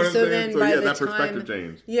 slick. You know what I'm saying? So that perspective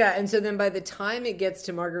change. Yeah, and so then by the time it gets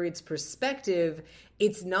to Marguerite's perspective,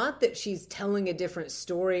 it's not that she's telling a different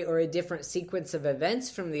story or a different sequence of events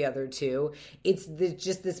from the other two. It's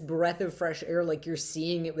just this breath of fresh air, like you're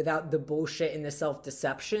seeing it without the bullshit and the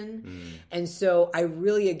self-deception. And so I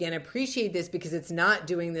really, again, appreciate this because it's not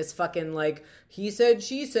doing this fucking like, he said,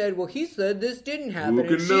 she said, well, he said this didn't happen.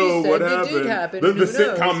 Who can know what happened? Did happen. The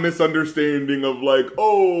sitcom misunderstanding of like,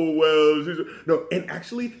 oh, well, no. And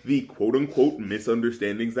actually, the quote-unquote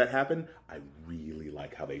misunderstandings that happen, I really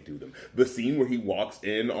like how they do them. The scene where he walks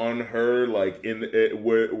in on her, like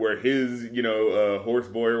where his horse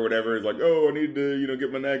boy or whatever is like, oh, I need to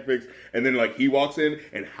get my nag fixed, and then like he walks in,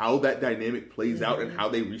 and how that dynamic plays out and how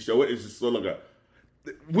they re-show it is just sort of like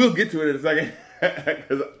we'll get to it in a second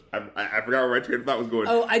because I forgot where my train of thought was going.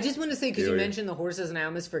 Oh, I just want to say because you mentioned the horses and I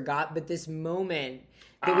almost forgot, but this moment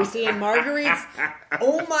that we see in Marguerite's,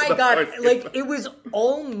 oh my god, like it was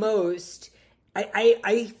almost.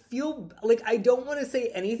 I feel like I don't want to say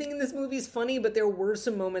anything in this movie is funny, but there were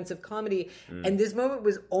some moments of comedy, and this moment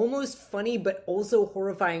was almost funny but also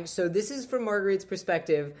horrifying. So this is from Marguerite's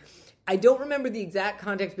perspective. I don't remember the exact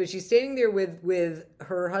context, but she's standing there with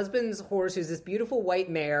her husband's horse, who's this beautiful white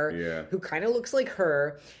mare, who kind of looks like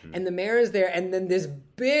her, and the mare is there, and then this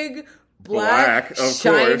big black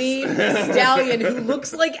shiny stallion who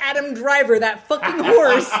looks like Adam Driver. That fucking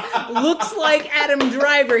horse looks like Adam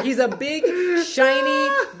Driver. He's a big, shiny,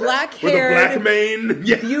 black-haired, with a black mane,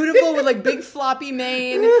 beautiful with like big floppy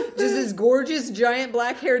mane. Just this gorgeous, giant,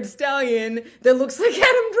 black-haired stallion that looks like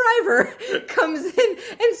Adam Driver comes in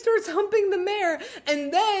and starts humping the mare,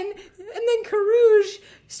 and then Carouge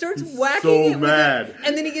starts whacking it mad.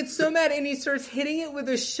 And then he gets so mad and he starts hitting it with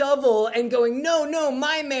a shovel and going, no,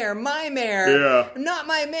 my mare, not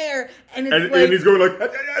my mare. And he's going like,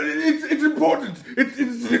 it's important. It's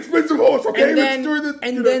an expensive horse, okay?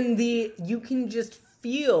 Then you can just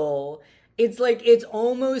feel, it's like, it's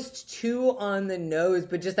almost too on the nose,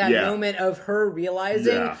 but just that moment of her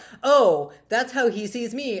realizing, oh, that's how he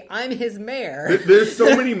sees me. I'm his mare. There's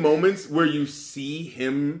so many moments where you see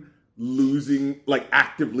him losing, like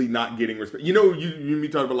actively not getting respect. You me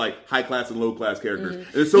talking about like high class and low class characters. And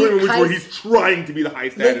there's so many moments where he's trying to be the high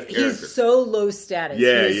status character. He's so low status.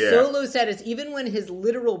 He's so low status, even when his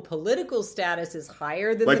literal political status is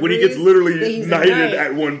higher than like when he gets literally knighted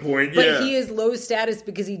at one point. But he is low status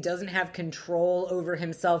because he doesn't have control over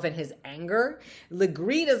himself and his anger.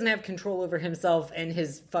 Legree doesn't have control over himself and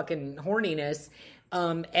his fucking horniness.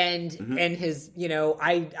 And his,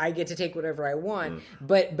 I get to take whatever I want,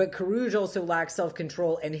 but Carouge also lacks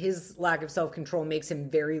self-control, and his lack of self-control makes him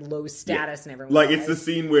very low status in everyone's eyes. It's the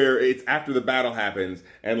scene where it's after the battle happens,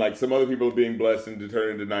 and like some other people are being blessed and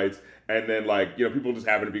turned into knights, and then like, people just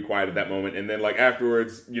happen to be quiet at that moment, and then like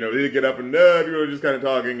afterwards, they get up and people are just kind of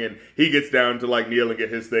talking, and he gets down to like kneel and get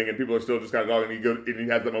his thing, and people are still just kind of talking, and he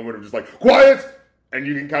has that moment of just like, quiet! And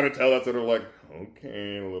you can kind of tell that's sort of like,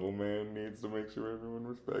 okay, little man needs to make sure everyone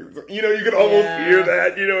respects him. You can almost hear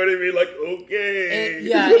that. You know what I mean? Like, okay.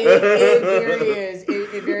 It very is.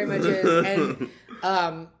 It very much is.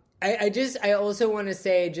 And I also want to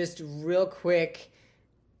say just real quick,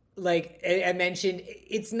 like I mentioned,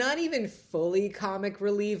 it's not even fully comic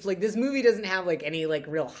relief. Like this movie doesn't have like any like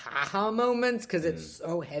real haha moments because it's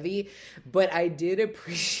so heavy. But I did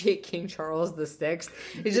appreciate King Charles VI.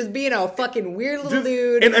 It's just being a fucking weird little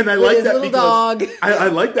dude, and I like his that little because dog. I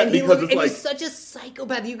like that because it's like he's such a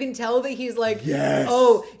psychopath. You can tell that he's like, yes.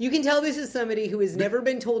 Oh, you can tell this is somebody who has never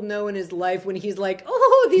been told no in his life. When he's like,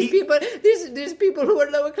 oh, these people, there's people who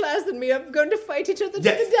are lower class than me. I'm going to fight each other to the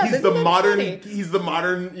death. He's the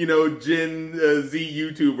modern, Gen Z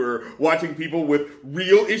YouTuber watching people with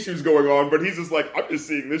real issues going on, but he's just like, I'm just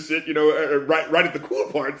seeing this shit, right at the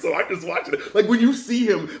cool part, so I'm just watching it. Like when you see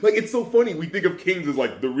him, like it's so funny. We think of kings as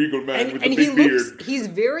like the regal man with the big beard. He's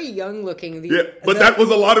very young looking. That was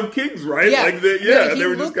a lot of kings, right? Yeah, they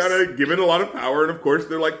were just kind of given a lot of power, and of course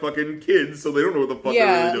they're like fucking kids, so they don't know what the fuck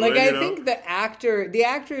they're really doing. I think the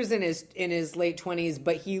actor's in his late 20s,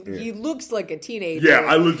 but he looks like a teenager. Yeah,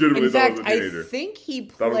 I legitimately thought he was a I teenager. think he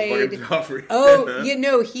played.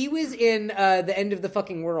 Oh, he was in The End of the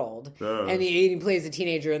Fucking World, and he plays a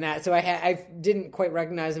teenager in that. So I didn't quite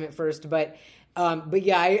recognize him at first, but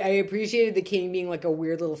I appreciated the king being like a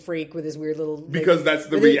weird little freak with his weird little because that's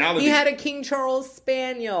the reality. He had a King Charles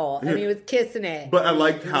Spaniel and he was kissing it. But I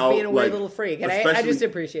liked how being a weird little freak, and I just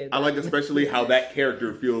appreciated that. I like especially how that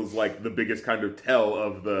character feels like the biggest kind of tell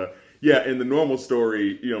of the yeah, in the normal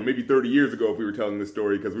story, maybe 30 years ago if we were telling this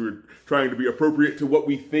story, because we were trying to be appropriate to what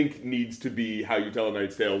we think needs to be how you tell a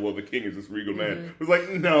knight's tale, well, the king is this regal man. It was like,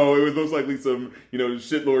 no, it was most likely some,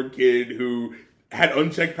 shitlord kid who had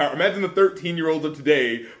unchecked power. Imagine the 13-year-olds of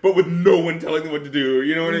today, but with no one telling them what to do.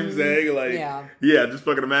 You know what I'm saying? Like, yeah, just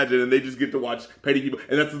fucking imagine. And they just get to watch petty people.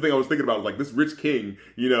 And that's the thing I was thinking about. Like, this rich king,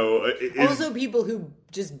 also, people who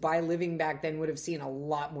just by living back then would have seen a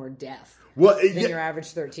lot more death than your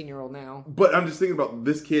average 13-year-old now. But I'm just thinking about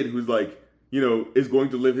this kid who's like, is going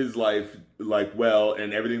to live his life like well,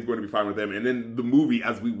 and everything's going to be fine with him. And then the movie,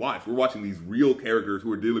 as we're watching these real characters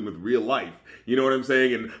who are dealing with real life. You know what I'm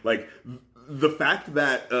saying? And like, the fact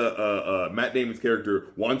that Matt Damon's character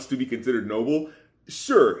wants to be considered noble,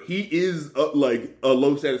 sure, he is like a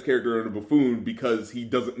low status character and a buffoon because he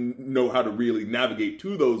doesn't know how to really navigate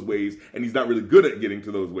to those ways, and he's not really good at getting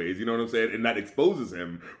to those ways. You know what I'm saying? And that exposes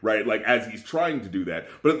him, right? Like, as he's trying to do that.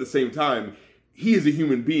 But at the same time, he is a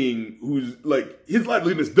human being who's like, his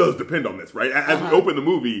liveliness does depend on this, right? As we open the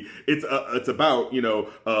movie, it's about,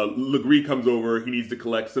 Legree comes over, he needs to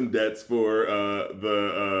collect some debts for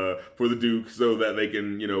the Duke so that they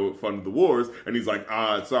can, fund the wars, and he's like,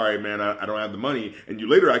 sorry, man, I don't have the money. And you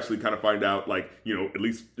later actually kind of find out, like, at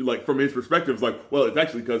least like from his perspective, it's like, well, it's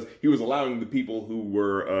actually because he was allowing the people who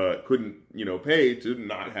were couldn't, pay to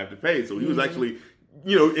not have to pay. So he was actually,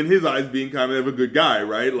 in his eyes, being kind of a good guy,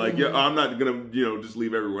 right? Like, I'm not gonna, just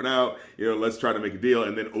leave everyone out. Let's try to make a deal.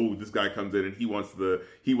 And then, this guy comes in and he wants the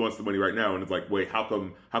money right now. And it's like, wait, how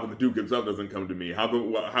come the Duke himself doesn't come to me?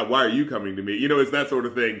 Why are you coming to me? It's that sort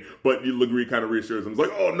of thing. But Legree kind of reassures him. It's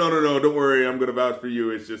like, oh, no, don't worry, I'm gonna vouch for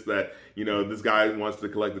you. It's just that, this guy wants to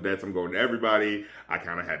collect the debts. I'm going to everybody. I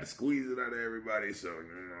kind of had to squeeze it out of everybody, so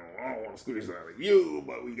I don't want to squeeze it out of you,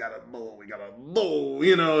 but we got a bull.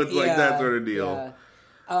 It's like that sort of deal.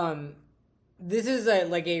 Yeah. This is a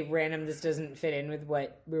random, this doesn't fit in with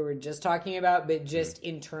what we were just talking about, but just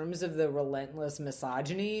in terms of the relentless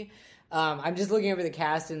misogyny, I'm just looking over the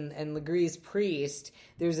cast and Legree's priest.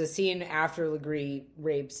 There's a scene after Legree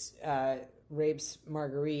rapes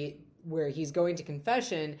Marguerite where he's going to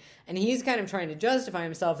confession and he's kind of trying to justify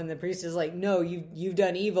himself, and the priest is like, no, you've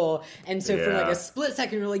done evil. And so for like a split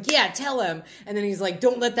second you're like, yeah, tell him, and then he's like,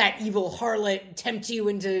 don't let that evil harlot tempt you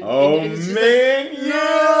into man, like,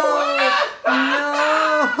 no.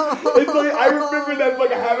 It's like, I remember that like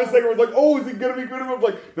a half a second where it's like, oh, is he gonna be good? I was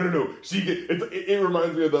like, no. It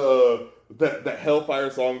reminds me of the that Hellfire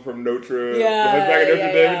song from Notre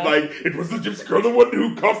Dame. Like, it was the gypsy girl, the one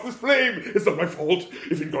who caused this flame. It's not my fault.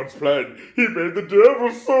 If in God's plan, he made the devil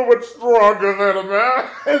so much stronger than a man.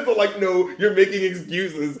 And so, like, no, you're making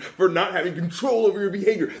excuses for not having control over your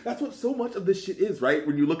behavior. That's what so much of this shit is, right?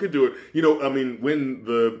 When you look into it, when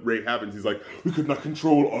the rape happens, he's like, we could not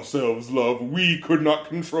control ourselves, love. We could not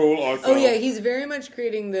control ourselves. Oh, yeah, he's very much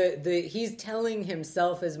creating he's telling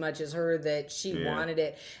himself as much as her that she wanted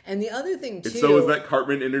it. And the other thing, too... And so is that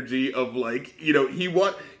Cartman energy of, like,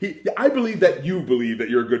 I believe that you believe that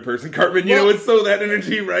you're a good person, Cartman. It's so that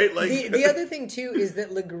energy, right? Like the other thing, too, is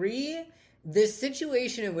that Legree, the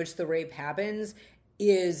situation in which the rape happens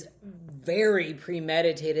is very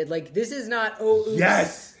premeditated. Like, this is not,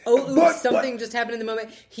 something just happened in the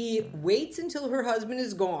moment. He waits until her husband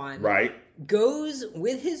is gone. Right. Goes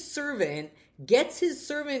with his servant, gets his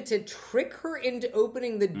servant to trick her into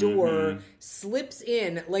opening the door, slips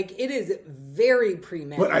in. Like, it is very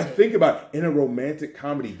premeditated. But I think about, in a romantic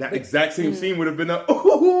comedy, that exact same scene would have been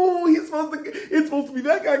it's supposed to be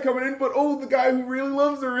that guy coming in, but the guy who really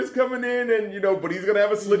loves her is coming in, and but he's gonna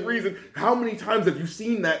have a slick reason. How many times have you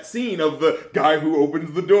seen that scene of the guy who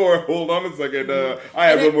opens the door? Hold on a second, I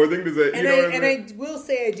have one more thing to say. I will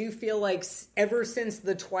say, I do feel like ever since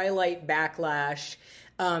the Twilight backlash,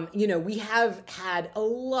 we have had a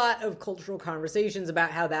lot of cultural conversations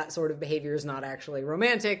about how that sort of behavior is not actually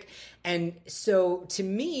romantic. And so, to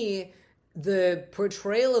me, the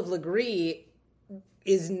portrayal of Legree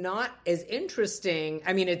is not as interesting.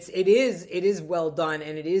 I mean, it is well done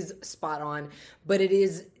and it is spot on, but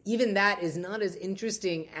even that is not as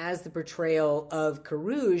interesting as the portrayal of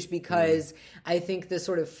Carouge, because I think the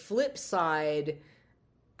sort of flip side...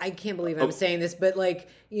 I can't believe I'm saying this, but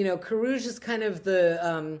Carouge is kind of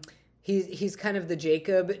the he's kind of the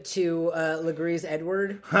Jacob to Legree's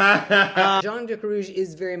Edward. Jean de Carouge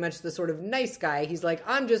is very much the sort of nice guy. He's like,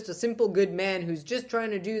 I'm just a simple good man who's just trying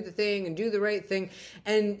to do the thing and do the right thing,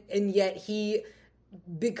 and yet he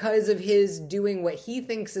because of his doing what he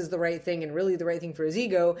thinks is the right thing and really the right thing for his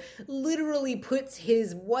ego, literally puts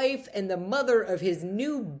his wife and the mother of his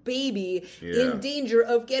new baby in danger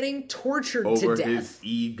of getting tortured over to death. His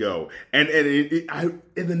ego. And in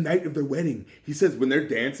the night of their wedding, he says when they're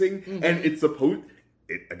dancing, and it's supposed...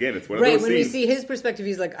 Again, it's one of those scenes. Right, when we see his perspective,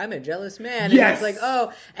 he's like, I'm a jealous man. Yes! And it's like,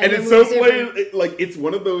 oh... And it's so played, like, it's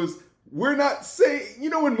one of those... We're not saying,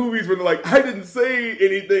 in movies when they're like, I didn't say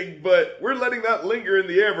anything, but we're letting that linger in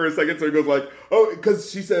the air for a second. So he goes like, oh,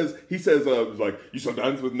 because he says, like, you shall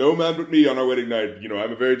dance with no man but me on our wedding night.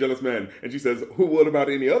 I'm a very jealous man. And she says, what about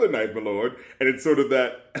any other night, my lord? And it's sort of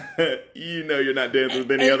that, you're not dancing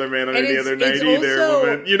with any other man on any other night either,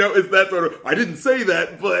 woman. It's that sort of, I didn't say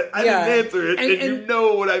that, but I didn't answer it. And you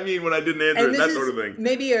know what I mean when I didn't answer it, that sort of thing.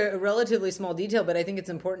 Maybe a relatively small detail, but I think it's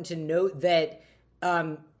important to note that,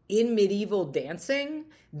 in medieval dancing,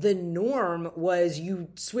 the norm was you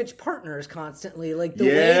switch partners constantly. Like the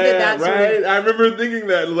way that's right. I remember thinking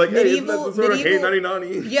that. Like, hey, isn't that the sort of hey, nanny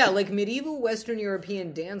nanny? Yeah, like medieval Western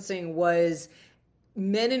European dancing was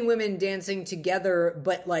men and women dancing together,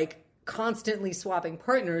 but like constantly swapping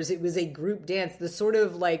partners. It was a group dance. The sort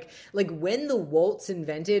of like when the waltz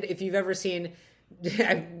invented, if you've ever seen...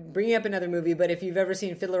 I'm bringing up another movie, but if you've ever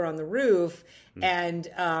seen Fiddler on the Roof and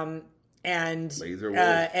Laser Wolf.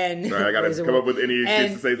 Sorry, I gotta come up with any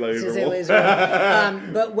excuse to say Laser Wolf.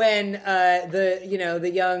 But when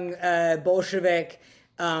the young Bolshevik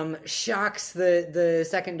shocks the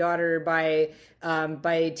second daughter by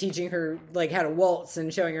teaching her like how to waltz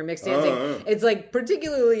and showing her mixed dancing, it's like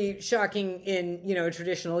particularly shocking in a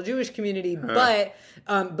traditional Jewish community, but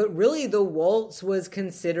really the waltz was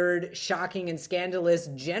considered shocking and scandalous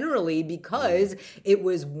generally because it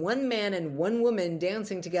was one man and one woman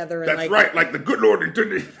dancing together. And That's right, like the good Lord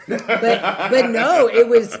intended. but no, it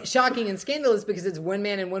was shocking and scandalous because it's one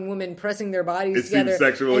man and one woman pressing their bodies together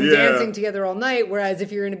and dancing together all night. Whereas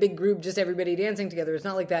if you're in a big group, just everybody dancing together, it's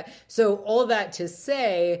not like that. So all that to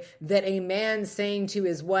say that a man saying to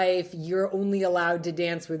his wife, "You're only allowed to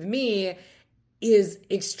dance with me," is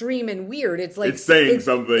extreme and weird. It's like saying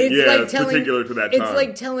something. It's particular to that time. It's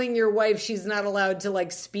like telling your wife she's not allowed to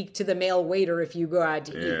like speak to the male waiter if you go out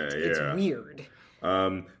to eat. It's weird.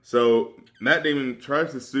 So Matt Damon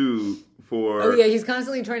tries to sue for... Oh yeah, he's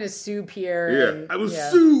constantly trying to sue Pierre. Yeah, I will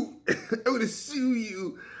sue. I would sue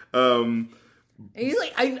you. And he's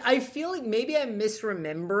like, I feel like maybe I'm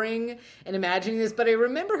misremembering and imagining this, but I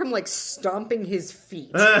remember him like stomping his feet.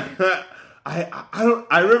 I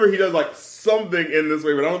remember he does like something in this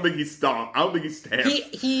way, but I don't think he stomps. I don't think he stamps.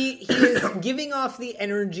 He is giving off the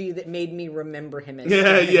energy that made me remember him as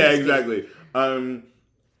exactly.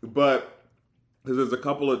 But because there's a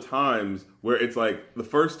couple of times where it's like the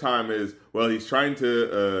first time is he's trying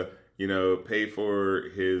to pay for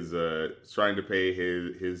his trying to pay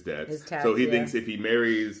his debts. His tax, so he thinks if he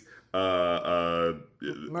marries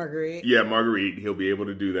Marguerite. Yeah, Marguerite, he'll be able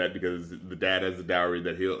to do that because the dad has a dowry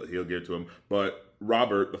that he'll give to him. But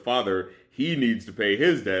Robert, the father, he needs to pay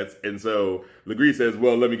his debts, and so Legree says,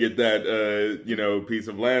 "Well, let me get that piece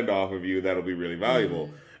of land off of you. That'll be really valuable."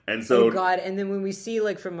 And so, oh God! And then when we see,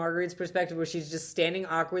 like, from Marguerite's perspective, where she's just standing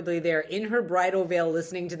awkwardly there in her bridal veil,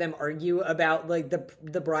 listening to them argue about like the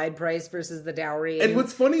bride price versus the dowry. And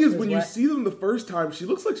what's funny is when you see them the first time, she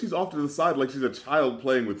looks like she's off to the side, like she's a child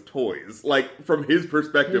playing with toys. Like from his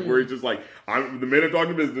perspective, where he's just like, the men are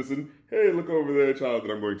talking business, and hey, look over there, child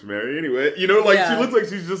that I'm going to marry anyway. She looks like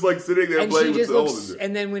she's just like sitting there and playing with toys.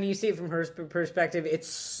 And then when you see it from her perspective, it's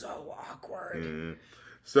so awkward. Mm.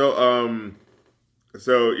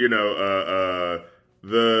 The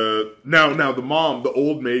mom, the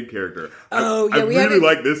old maid character. I really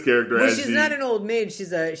like this character. Well, she's not an old maid.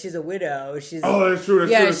 She's a widow. That's true.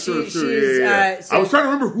 That's true. I was trying to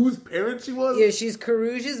remember whose parent she was. Yeah, she's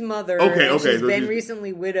Carouge's mother. Okay. She's been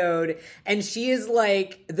recently widowed, and she is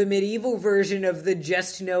like the medieval version of the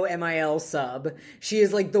Just No MIL sub. She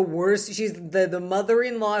is like the worst. She's the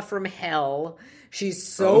mother-in-law from hell. She's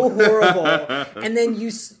so horrible. And then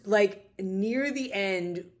near the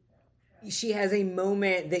end, she has a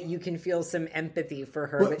moment that you can feel some empathy for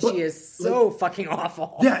her, but she is so fucking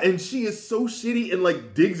awful. Yeah, and she is so shitty and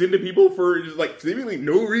like digs into people for just like seemingly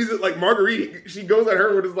no reason. Like Marguerite, she goes at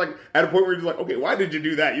her with just like at a point where you're just like, okay, why did you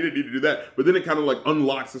do that? You didn't need to do that. But then it kind of like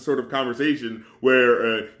unlocks a sort of conversation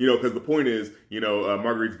where because the point is,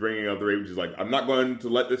 Marguerite's bringing up the rape. She's like, I'm not going to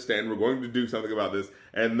let this stand. We're going to do something about this.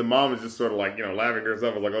 And the mom is just sort of like, laughing to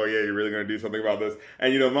herself. Like, oh yeah, you're really going to do something about this.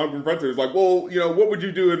 And the mom confronts her. Is like, well, what would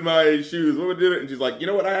you do in my shoes, what would do it? And she's like, you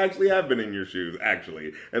know what? I actually have been in your shoes,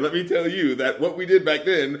 actually. And let me tell you that what we did back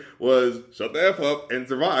then was shut the F up and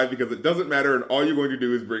survive, because it doesn't matter, and all you're going to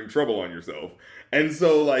do is bring trouble on yourself. And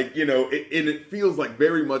so, like, you know, it feels like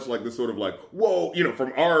very much like this sort of like, whoa, you know,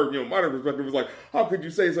 from our, you know, modern perspective, it's like, how could you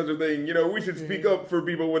say such a thing? You know, we should speak up for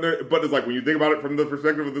people when they're, but it's like, when you think about it from the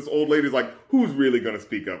perspective of this old lady, it's like, who's really going to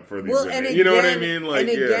speak up for these women? And again, you know what I mean? Like, and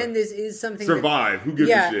again, this is something survive. Who gives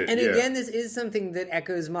a shit? And again, this is something that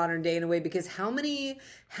echoes modern day in a way, because how many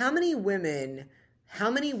women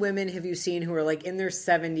have you seen who are like in their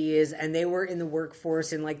 70s and they were in the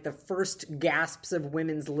workforce in like the first gasps of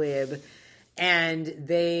women's lib, and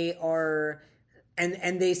they are,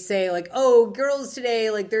 and they say like, oh, girls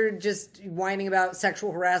today, like they're just whining about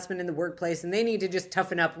sexual harassment in the workplace and they need to just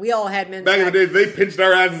toughen up. We all had men's back in the day, they pinched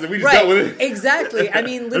our asses and we just dealt with it. Exactly. I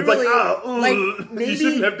mean, literally, like maybe, you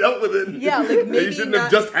shouldn't have dealt with it. Yeah, like maybe you shouldn't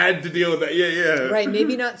have just had to deal with that. Yeah. Right.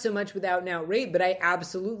 Maybe not so much without an out rape, but I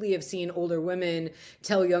absolutely have seen older women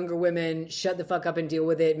tell younger women, shut the fuck up and deal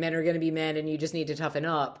with it. Men are going to be men and you just need to toughen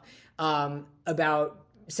up, about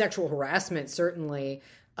sexual harassment, certainly,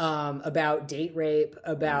 about date rape,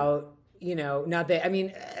 about, you know, not that, I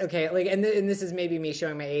mean, okay, like, and this is maybe me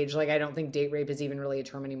showing my age, like, I don't think date rape is even really a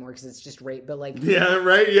term anymore because it's just rape, but like... Yeah,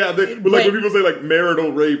 right? Yeah, but like when people say, like,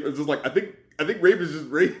 marital rape, it's just like, I think rape is just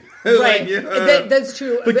rape. Right. Like, that's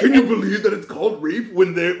true. But can you believe that it's called rape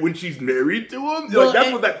when she's married to him? Well, like,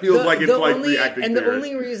 that's what that feels like. It's like reacting and to the it.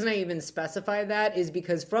 only reason I even specify that is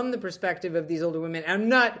because from the perspective of these older women, I'm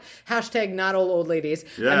not, hashtag not all old ladies.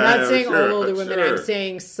 Yeah, I'm not saying sure, all older women. sure. I'm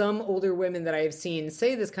saying some older women that I have seen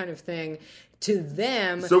say this kind of thing. To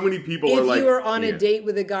them, so many people are like, if you are on a date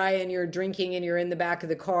with a guy and you're drinking and you're in the back of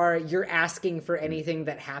the car, you're asking for anything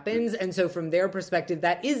that happens. And so from their perspective,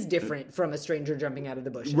 that is different from a stranger jumping out of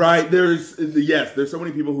the bushes. Right. There's so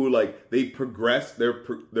many people who like, they progress, their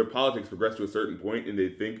politics progress to a certain point and they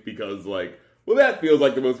think because like, well, that feels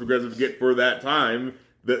like the most progressive to get for that time.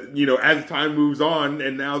 That, you know, as time moves on,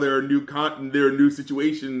 and now there are new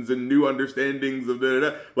situations and new understandings of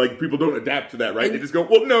like people don't adapt to that, right? They just go,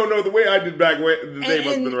 well, no, the way I did back the day must have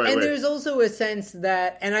been the right way. And there's also a sense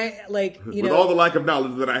that, and I like, you with know, all the lack of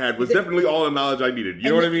knowledge that I had was definitely all the knowledge I needed.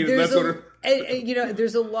 You know what I mean? There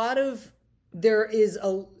is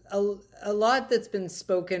a lot that's been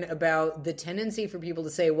spoken about the tendency for people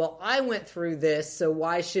to say, well, I went through this, so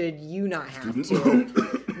why should you not have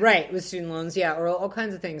to? Right, with student loans, yeah, or all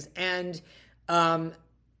kinds of things. And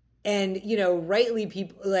you know,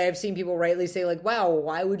 rightly, I've seen people rightly say, like, wow,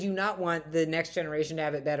 why would you not want the next generation to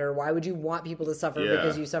have it better? Why would you want people to suffer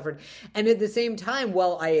because you suffered? And at the same time,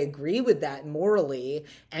 while I agree with that morally,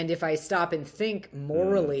 and if I stop and think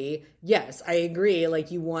morally, yes, I agree,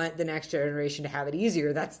 like, you want the next generation to have it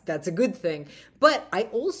easier. That's a good thing. But I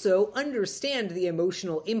also understand the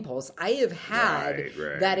emotional impulse. I have had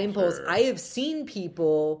that impulse. Sure. I have seen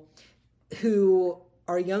people who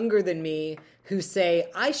are younger than me who say,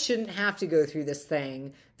 I shouldn't have to go through this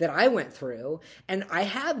thing that I went through. And I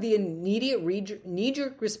have the immediate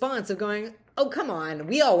knee-jerk response of going, oh, come on,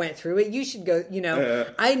 we all went through it. You should go, you know.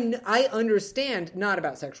 I understand, not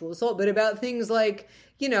about sexual assault, but about things like,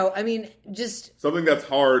 you know, I mean, just... something that's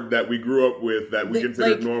hard that we grew up with that we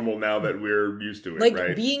consider normal now that we're used to it, like, right?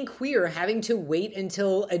 Like being queer, having to wait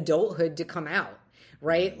until adulthood to come out.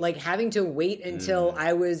 Right? Like having to wait until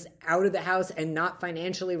I was out of the house and not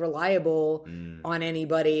financially reliable on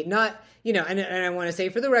anybody. Not, you know, and I want to say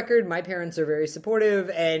for the record, my parents are very supportive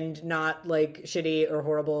and not like shitty or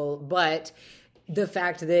horrible. But the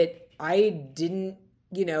fact that I didn't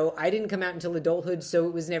come out until adulthood, so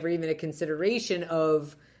it was never even a consideration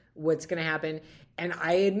of what's going to happen. And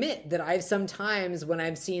I admit that I've sometimes, when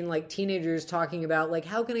I've seen like teenagers talking about like,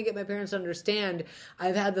 how can I get my parents to understand?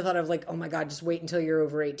 I've had the thought of like, oh my God, just wait until you're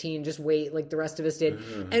over 18. Just wait like the rest of us did.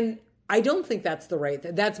 And I don't think that's the right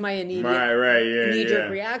thing. That's my immediate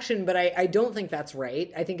knee-jerk reaction, but I don't think that's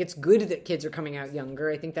right. I think it's good that kids are coming out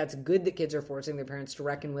younger. I think that's good that kids are forcing their parents to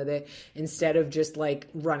reckon with it instead of just like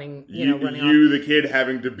running off. The kid,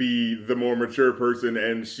 having to be the more mature person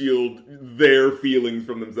and shield their feelings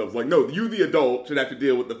from themselves. Like, no, you, the adult, should have to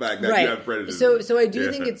deal with the fact that you have prejudice. So I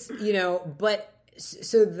do think it's, you know, but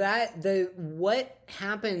so that what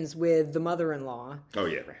happens with the mother-in-law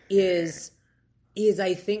is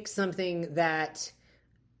I think something that,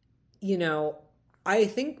 you know, I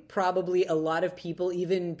think probably a lot of people,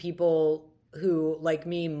 even people who, like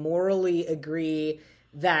me, morally agree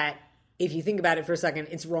that if you think about it for a second,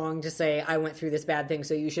 it's wrong to say, I went through this bad thing,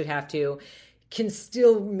 so you should have to. can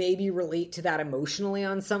still maybe relate to that emotionally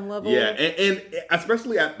on some level. Yeah, and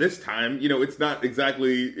especially at this time, it's not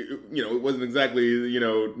exactly, it wasn't exactly,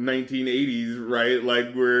 1980s, right?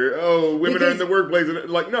 Like where, women are in the workplace, and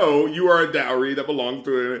like, no, you are a dowry that belongs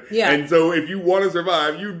to it. Yeah. And so if you want to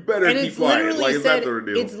survive, you better keep quiet. Like, it's that sort of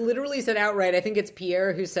deal. It's literally said outright. I think it's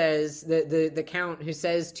Pierre who says, the Count who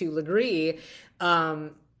says to Legree,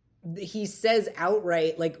 he says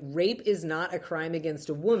outright, like, rape is not a crime against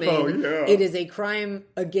a woman. Oh, yeah. It is a crime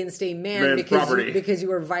against a man because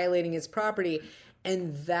you are violating his property.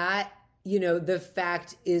 And that, the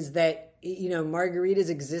fact is that, Marguerite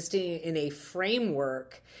is existing in a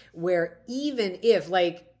framework where even if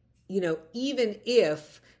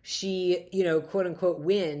she, quote unquote,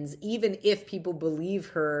 wins, even if people believe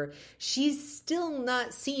her, she's still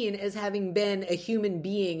not seen as having been a human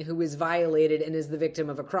being who is violated and is the victim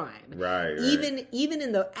of a crime. Right. Even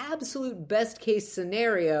in the absolute best case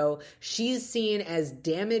scenario, she's seen as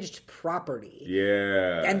damaged property.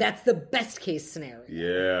 Yeah. And that's the best case scenario.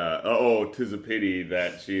 Yeah. Oh, 'tis a pity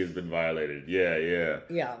that she has been violated. Yeah, yeah.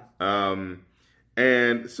 Yeah.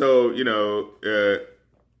 And so,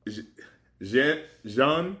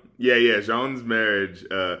 Jean's marriage,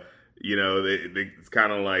 it's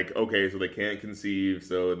kind of like, okay, so they can't conceive,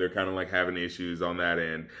 so they're kind of like having issues on that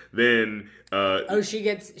end. Then, she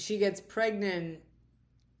gets pregnant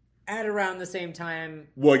at around the same time.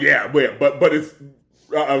 Well, yeah, but it's,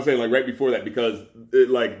 I was saying, like, right before that, because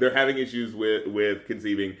they're having issues with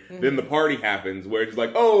conceiving. Mm-hmm. Then the party happens where it's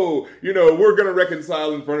like, we're gonna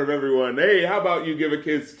reconcile in front of everyone. Hey, how about you give a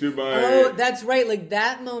kiss to my? Oh, that's right. Like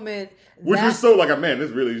that moment. Which was so like, man,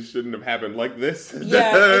 this really shouldn't have happened like this.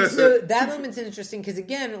 Yeah, and so that moment's interesting because,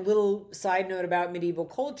 again, a little side note about medieval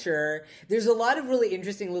culture. There's a lot of really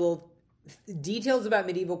interesting little details about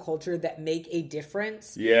medieval culture that make a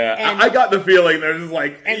difference. Yeah, and I got the feeling they're just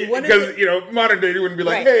like, because modern day you wouldn't be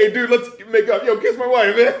like, hey, dude, let's make up, kiss my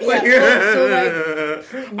wife.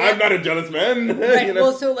 I'm not a jealous man. Right.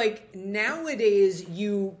 Well, so like nowadays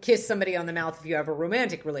you kiss somebody on the mouth if you have a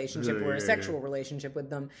romantic relationship or a sexual relationship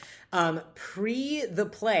with them. Pre the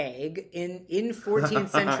plague in 14th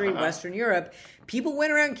century Western Europe, people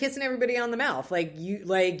went around kissing everybody on the mouth. Like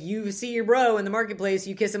you see your bro in the marketplace,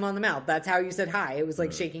 you kiss him on the mouth. That's how you said hi. It was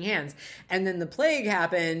like shaking hands. And then the plague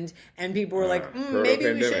happened, and people were like,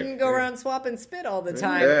 maybe we shouldn't go around swapping spit all the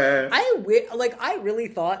time. Yeah. I really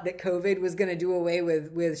thought that COVID was going to do away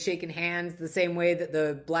with shaking hands the same way that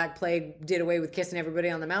the Black Plague did away with kissing everybody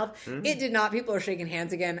on the mouth. Mm-hmm. It did not. People are shaking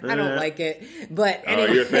hands again. I don't like it. But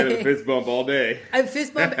anyway. You're a fan of the fist bump all day. A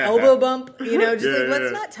fist bump, elbow bump,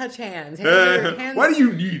 let's not touch hands. Hands. Why do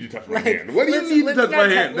you need to touch my hand? Why do you need to touch my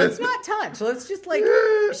hand? Let's not touch. Let's just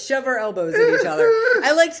shove our elbows at each other.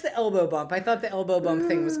 I liked the elbow bump. I thought the elbow bump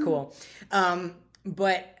thing was cool.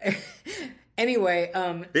 But anyway,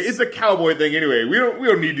 it's a cowboy thing anyway. We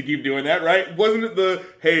don't need to keep doing that, right? Wasn't it the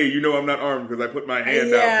hey, I'm not armed because I put my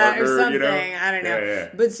hand out, partner, or something? I don't know. Yeah.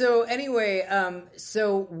 But so anyway,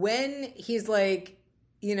 so when he's like,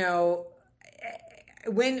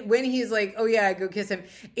 when he's like, oh yeah, go kiss him,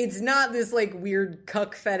 it's not this like weird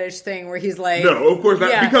cuck fetish thing where he's like, no, of course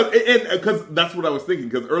not, because that's what I was thinking,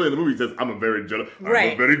 because early in the movie he says, I'm a very jealous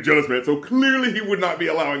man, so clearly he would not be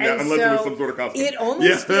allowing that unless it was some sort of costume. It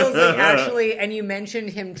almost feels like, actually, and you mentioned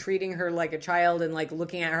him treating her like a child and like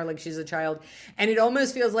looking at her like she's a child, and it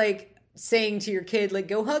almost feels like saying to your kid, like,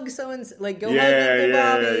 go hug so-and-so, like, go hug Uncle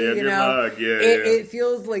Bobby, hug. It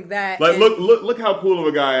feels like that. Like, look how cool of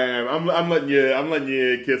a guy I am. I'm letting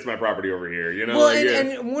you kiss my property over here, Well,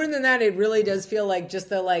 and more than that, it really does feel like just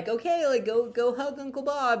the, like, okay, like, go hug Uncle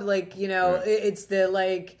Bob, like, it's the,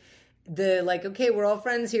 like, okay, we're all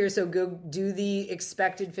friends here, so go do the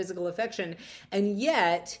expected physical affection. And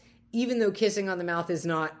yet, even though kissing on the mouth is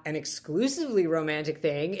not an exclusively romantic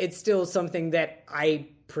thing, it's still something that I'm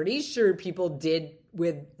pretty sure people did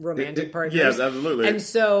with romantic partners. Yes, absolutely. And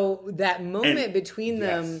so that moment between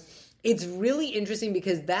them, it's really interesting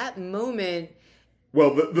because that moment...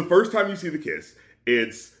 Well, the first time you see the kiss,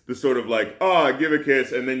 it's the sort of like, give a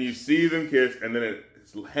kiss, and then you see them kiss, and then it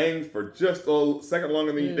hangs for just a second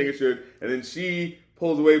longer than you think it should, and then she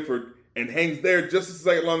pulls away and hangs there just a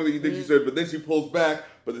second longer than you think she should, but then she pulls back,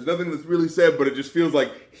 but there's nothing that's really said, but it just feels like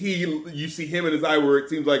you see him in his eye where it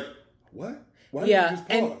seems like, what? Why did you just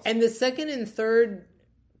pause? And the second and third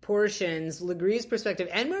portions, Legree's perspective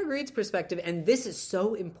and Marguerite's perspective, and this is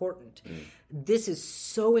so important. This is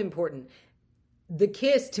so important. The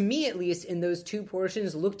kiss, to me at least, in those two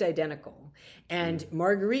portions looked identical. And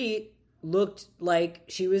Marguerite looked like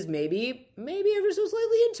she was maybe ever so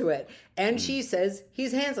slightly into it. And she says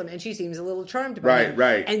he's handsome, and she seems a little charmed by him.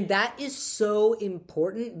 Right. And that is so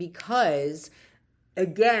important because,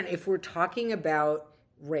 again, if we're talking about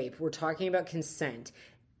rape, we're talking about consent,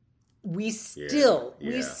 we still,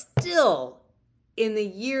 in the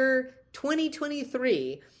year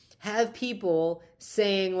 2023, have people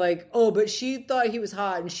saying like, oh, but she thought he was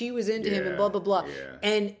hot and she was into him and blah, blah, blah. Yeah.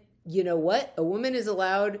 And you know what? A woman is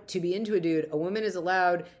allowed to be into a dude. A woman is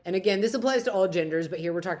allowed, and again, this applies to all genders, but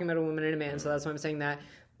here we're talking about a woman and a man, so that's why I'm saying that.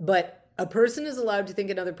 But a person is allowed to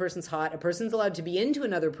think another person's hot. A person's allowed to be into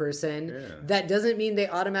another person. Yeah. That doesn't mean they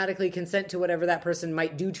automatically consent to whatever that person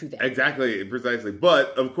might do to them. Exactly, precisely.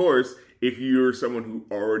 But, of course, if you're someone who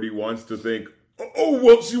already wants to think, oh,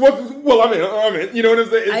 well, she wants. Well, I'm in. You know what I'm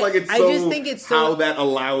saying? I just think it's how that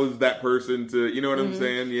allows that person to. You know what I'm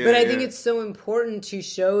saying? Yeah. But I think it's so important to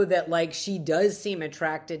show that, like, she does seem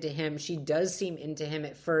attracted to him. She does seem into him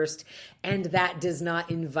at first, and that does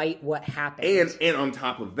not invite what happened. And on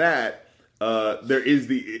top of that, there is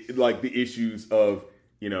the issues of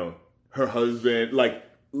her husband. Like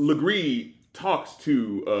Legree talks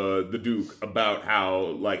to the Duke about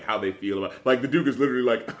how they feel about, like, the Duke is literally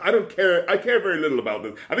like, I care very little about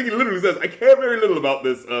this. I think he literally says, I care very little about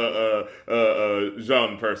this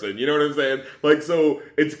Jean person. You know what I'm saying? Like, so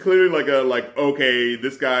it's clearly okay,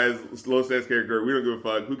 this guy's low status character, we don't give a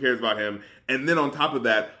fuck, who cares about him? And then on top of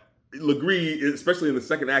that, Legree, especially in the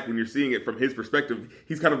second act, when you're seeing it from his perspective,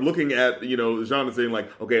 he's kind of looking at, Jean and saying, like,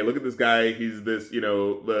 okay, look at this guy. He's this,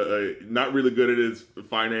 not really good at his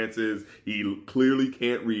finances. He clearly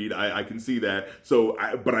can't read. I can see that.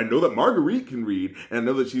 But I know that Marguerite can read, and I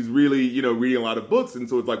know that she's really, reading a lot of books. And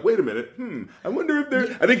so it's like, wait a minute. I wonder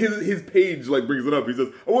if I think his page, brings it up. He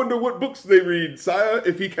says, I wonder what books they read, sire,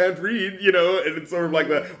 if he can't read, and it's sort of like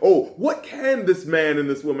that. Oh, what can this man and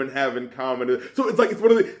this woman have in common? So it's like, it's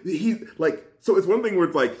one of the, so it's one thing where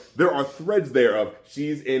it's like, there are threads there of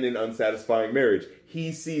she's in an unsatisfying marriage.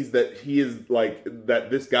 He sees that he is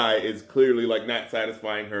that this guy is clearly not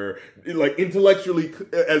satisfying her, intellectually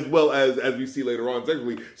as well as we see later on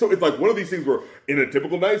sexually. So it's one of these things where in a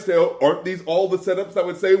typical Knight's Tale, aren't these all the setups that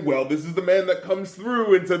would say, well, this is the man that comes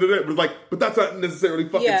through and said it was but that's not necessarily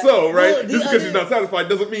fucking so, right? Well, just because she's not satisfied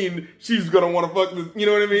doesn't mean she's gonna want to fuck this. You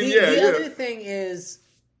know what I mean? The other thing is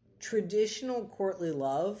traditional courtly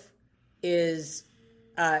love is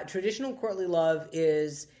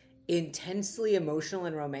intensely emotional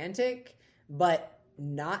and romantic, but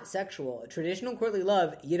not sexual. Traditional courtly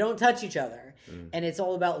love, you don't touch each other, and it's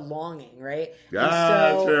all about longing, right?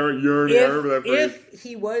 If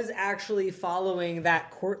he was actually following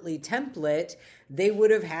that courtly template, they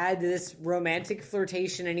would have had this romantic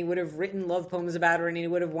flirtation, and he would have written love poems about her, and he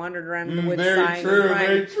would have wandered around in the woods.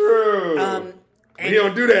 Very true. We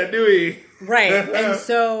don't do that, do we? Right. And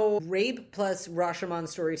so rape plus Rashomon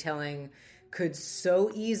storytelling could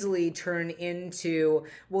so easily turn into,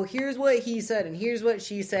 well, here's what he said and here's what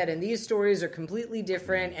she said, and these stories are completely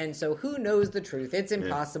different, and so who knows the truth? It's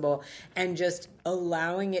impossible. Yeah. And just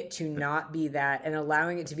allowing it to not be that, and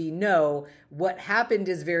allowing it to be, no, what happened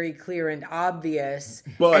is very clear and obvious.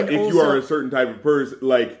 But if you are a certain type of person,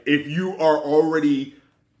 if you are already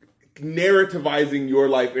narrativizing your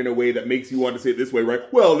life in a way that makes you want to say it this way, right?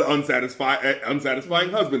 Well, the unsatisfying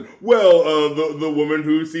husband. Well, the woman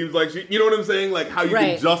who seems like she, you know what I'm saying? How you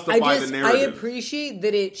can justify the narrative. I appreciate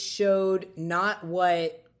that it showed not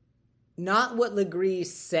what Legree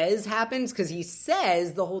says happens, because he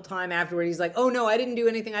says the whole time afterward, he's like, oh no, I didn't do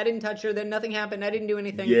anything, I didn't touch her, then nothing happened, I didn't do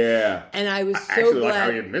anything. Yeah. And I was so actually glad.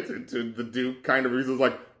 How he admits it to the Duke, kind of reasons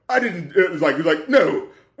I didn't, it was he's like, no.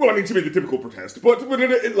 Well, I mean, she made the typical protest, but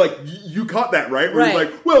you caught that, right? Where he's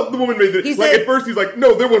like, well, the woman made the, at first he's like,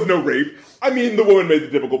 no, there was no rape. I mean, the woman made the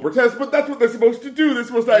typical protest, but that's what they're supposed to do. They're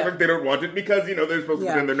supposed to act like they don't want it because, they're supposed to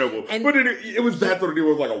pretend they're noble. But it was that sort of deal.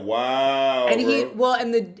 It was like, wow.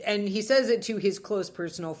 And he says it to his close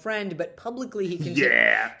personal friend, but publicly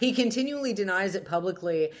he continually denies it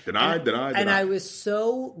publicly. Denied. And I was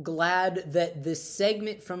so glad that the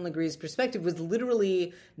segment from Legree's perspective was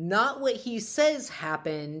literally not what he says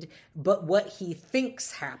happened, but what he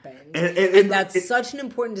thinks happened. And that's such an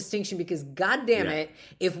important distinction, because goddamn it,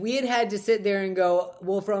 if we had to sit there and go,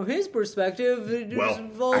 well, from his perspective, it was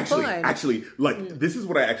all fine. Actually, this is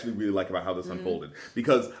what I actually really like about how this unfolded,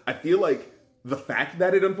 because I feel like the fact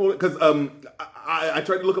that it unfolded, because I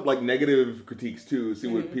tried to look up negative critiques too, see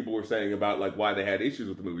what people were saying about why they had issues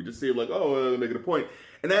with the movie, just see make it a point.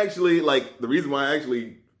 And actually, the reason why I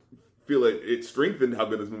actually feel it strengthened how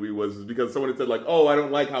good this movie was is because someone had said like, oh, I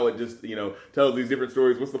don't like how it just, tells these different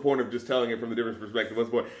stories. What's the point of just telling it from the different perspective? What's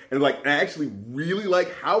the point? And like, I actually really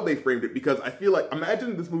like how they framed it because I feel like,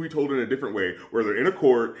 imagine this movie told in a different way where they're in a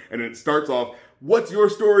court and it starts off, what's your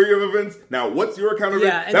story of events? Now, what's your account of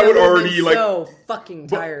events? That would already like so fucking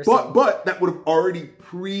tiresome. But that would have already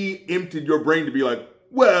preempted your brain to be like,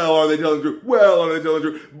 well, are they telling the truth? Well, are they telling the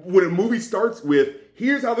truth? When a movie starts with,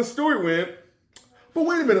 here's how the story went, but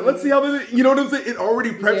wait a minute, let's see how you know what I'm saying? It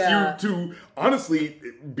already preps you to honestly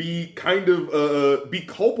be kind of be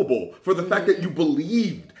culpable for the fact that you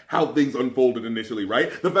believed how things unfolded initially, right?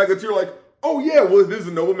 The fact that you're like, oh yeah, well, this is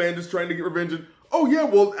a noble man just trying to get revenge. And, oh yeah,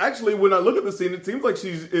 well, actually, when I look at the scene, it seems like he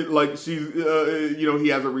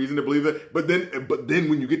has a reason to believe it. But then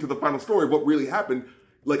when you get to the final story, what really happened?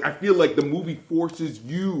 Like, I feel like the movie forces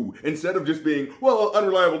you, instead of just being, well,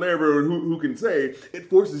 unreliable narrator, who can say,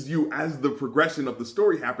 it forces you, as the progression of the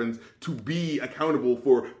story happens, to be accountable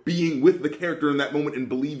for being with the character in that moment and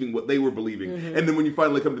believing what they were believing. Mm-hmm. And then when you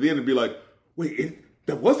finally come to the end and be like, wait,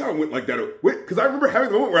 that was how it went like that. Wait, because I remember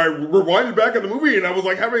having the moment where I rewinded back on the movie and I was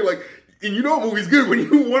like having like, and you know a movie's good when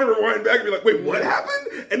you want to rewind back and be like, wait, what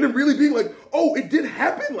happened? And then really being like, oh, it did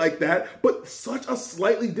happen like that, but such a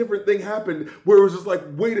slightly different thing happened where it was just like,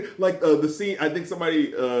 wait, like the scene, I think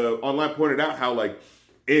somebody online pointed out how like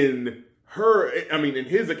in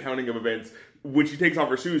his accounting of events, when she takes off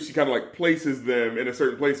her shoes, she kind of like places them in a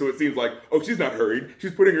certain place. So it seems like, oh, she's not hurried.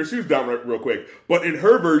 She's putting her shoes down real quick. But in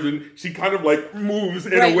her version, she kind of like moves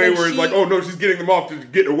in a way where it's like, oh no, she's getting them off to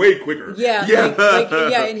get away quicker. Yeah.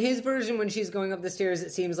 Yeah. In his version, when she's going up the stairs,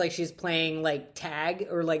 it seems like she's playing like tag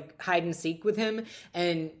or like hide and seek with him.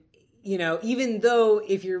 And even though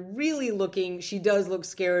if you're really looking, she does look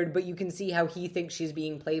scared, but you can see how he thinks she's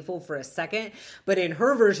being playful for a second. But in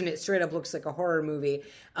her version, it straight up looks like a horror movie.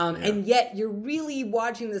 And yet you're really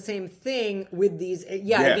watching the same thing with these,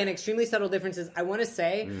 again, extremely subtle differences. I want to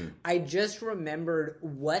say, I just remembered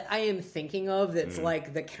what I am thinking of that's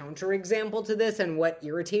like the counterexample to this and what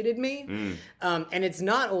irritated me. And it's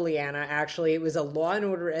not Oleana, actually. It was a Law &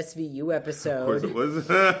 Order SVU episode. Of course it was.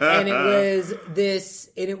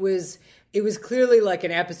 And it was clearly like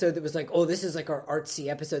an episode that was like, oh, this is like our artsy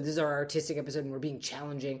episode. This is our artistic episode, and we're being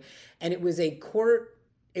challenging. And it was a court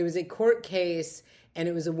case, and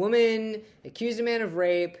it was a woman accused a man of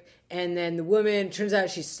rape, and then the woman, turns out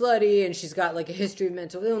she's slutty, and she's got like a history of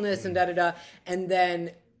mental illness, and da-da-da. And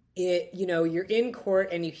then you're in court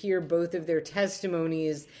and you hear both of their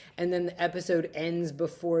testimonies, and then the episode ends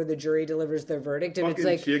before the jury delivers their verdict. And fucking it's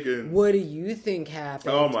like, chickens. What do you think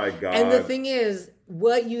happened? Oh my God. And the thing is,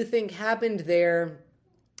 what you think happened there,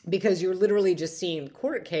 because you're literally just seeing the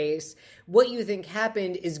court case, what you think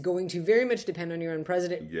happened is going to very much depend on your own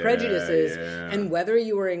prejudices and whether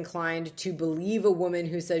you are inclined to believe a woman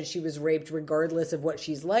who says she was raped regardless of what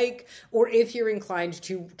she's like, or if you're inclined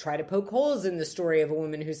to try to poke holes in the story of a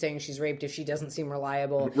woman who's saying she's raped if she doesn't seem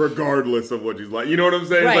reliable. Regardless of what she's like. You know what I'm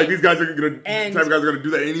saying? Right. Like, these guys are going to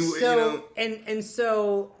do that anyway. So, and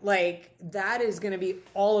so, like, that is going to be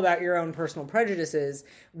all about your own personal prejudices.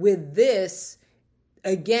 With this,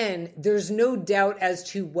 again, there's no doubt as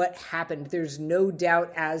to what happened. There's no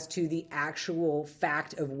doubt as to the actual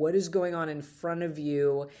fact of what is going on in front of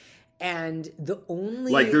you. And the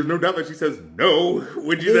only... Like, there's no doubt that she says no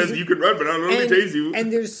when she says you can run, but I don't know chase you.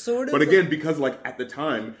 And there's sort of... But again, because, like, at the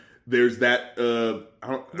time, there's that...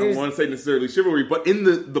 I don't want to say necessarily chivalry, but in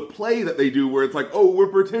the play that they do where it's like, oh, we're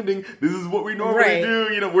pretending this is what we normally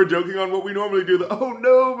do. We're joking on what we normally do. Oh,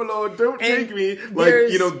 no, my Lord, don't take me. Like,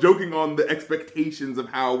 joking on the expectations of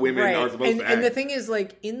how women are supposed to act. And the thing is,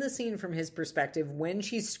 like, in the scene from his perspective, when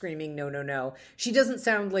she's screaming, no, no, no, she doesn't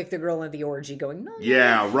sound like the girl at the orgy going, no, no.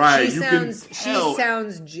 Yeah, right. She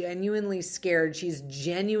sounds genuinely scared. She's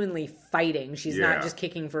genuinely fighting. She's not just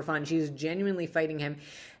kicking for fun. She's genuinely fighting him.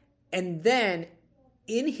 And then...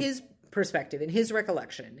 in his perspective, in his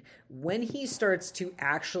recollection, when he starts to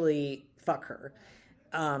actually fuck her,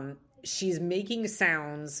 she's making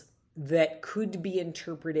sounds that could be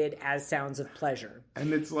interpreted as sounds of pleasure.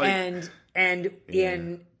 And it's like... And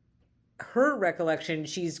in her recollection,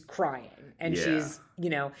 she's crying. And she's,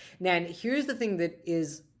 Now, here's the thing that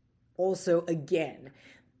is also, again...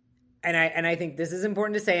 And I think this is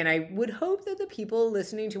important to say, and I would hope that the people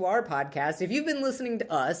listening to our podcast, if you've been listening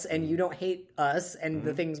to us and you don't hate us and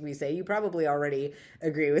the things we say, you probably already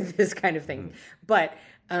agree with this kind of thing. But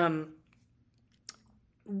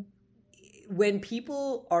when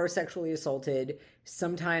people are sexually assaulted,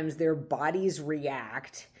 sometimes their bodies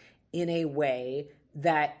react in a way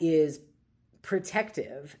that is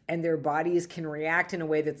protective, and their bodies can react in a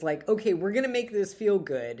way that's like, okay, we're going to make this feel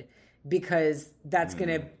good because that's going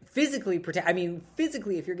to physically protect. I mean,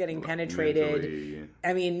 physically, if you're getting penetrated, mentally.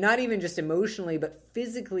 I mean, not even just emotionally, but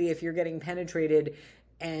physically, if you're getting penetrated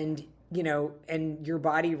and, you know, and your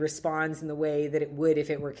body responds in the way that it would if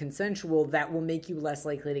it were consensual, that will make you less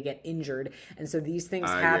likely to get injured. And so these things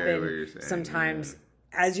happen sometimes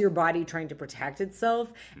as your body trying to protect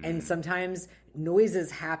itself, and sometimes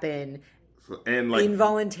noises happen and like,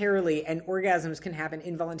 involuntarily, and orgasms can happen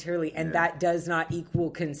involuntarily, and that does not equal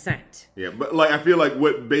consent. Yeah, but like I feel like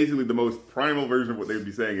what basically the most primal version of what they would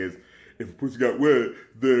be saying is, if a pussy got wet,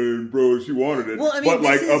 then bro, she wanted it. Well, I mean, but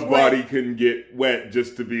like a body can get wet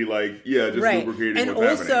just to be like, just lubricating and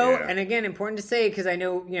what's also, happening. And again, important to say, because I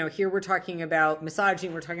know, you know, here we're talking about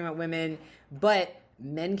misogyny, we're talking about women, but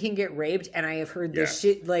men can get raped, and I have heard this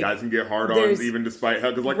shit, like... Guys can get hard on even despite how...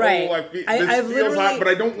 Because like, I feel, this feels hot, but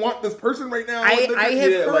I don't want this person right now. I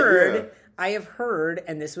have heard,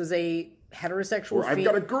 and this was a heterosexual... Or I've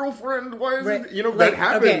got a girlfriend, why is it... You know, that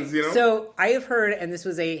happens, you know? So, I have heard, and this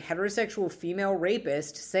was a heterosexual female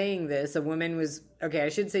rapist saying this. A woman was... Okay, I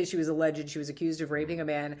should say she was alleged. She was accused of raping a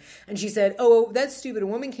man. And she said, oh, that's stupid. A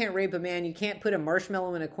woman can't rape a man. You can't put a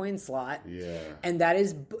marshmallow in a coin slot. Yeah. And that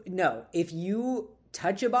is... No. If you...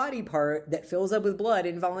 touch a body part that fills up with blood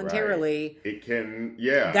involuntarily, it can,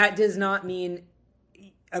 that does not mean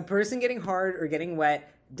a person getting hard or getting wet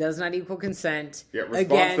does not equal consent. Yeah,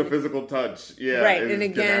 response to physical touch. Yeah, right. And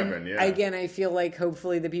again, I feel like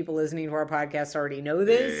hopefully the people listening to our podcast already know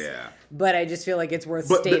this. Yeah. But I just feel like it's worth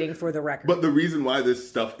stating for the record. But the reason why this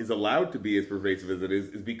stuff is allowed to be as pervasive as it is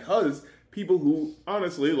because people who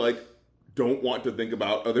honestly like don't want to think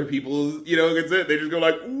about other people's, you know, consent. They just go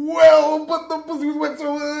like, well, but the pussy was wet,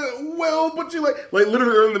 so, well, but you like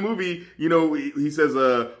literally early in the movie, you know, he says,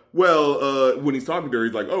 when he's talking to her,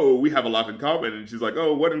 he's like, oh, we have a lot in common. And she's like,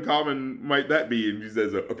 oh, what in common might that be? And he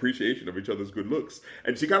says, appreciation of each other's good looks.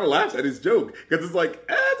 And she kind of laughs at his joke because it's like,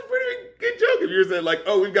 it's a pretty good joke. If you're saying like,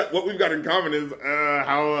 oh, what we've got in common is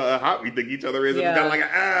how hot we think each other is. Yeah. And it's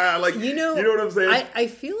kind of like, you know what I'm saying? I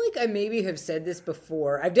feel like I maybe have said this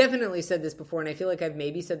before. I've definitely said this before, and I feel like I've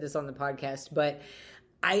maybe said this on the podcast, but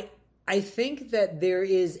I think that there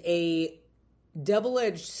is a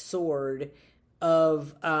double-edged sword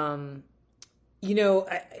of,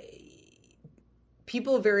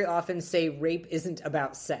 people very often say rape isn't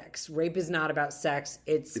about sex. Rape is not about sex.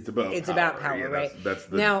 It's about power, right? That's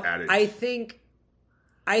the now, adage. I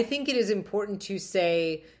think it is important to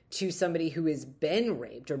say to somebody who has been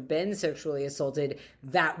raped or been sexually assaulted,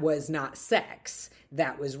 that was not sex.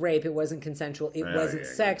 That was rape. It wasn't consensual. It wasn't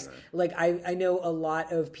sex. Like I know a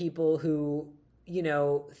lot of people who,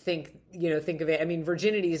 think of it. I mean,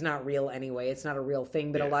 virginity is not real anyway. It's not a real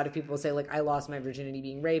thing, but a lot of people say like, I lost my virginity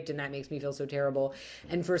being raped and that makes me feel so terrible.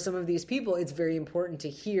 And for some of these people, it's very important to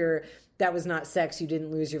hear that was not sex. You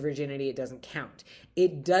didn't lose your virginity. It doesn't count.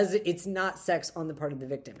 It's not sex on the part of the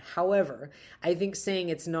victim. However, I think saying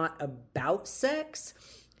it's not about sex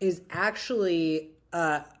is actually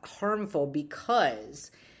harmful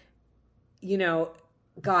because,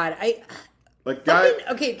 God,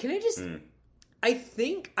 okay, can I just... I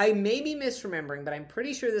think I may be misremembering, but I'm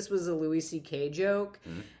pretty sure this was a Louis C.K. joke.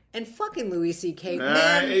 And fucking Louis C.K.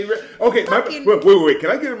 Man. Okay, wait. Can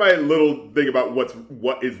I get my little thing about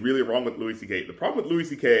what is really wrong with Louis C.K.? The problem with Louis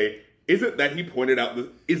C.K. is not that he pointed out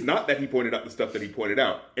the stuff that he pointed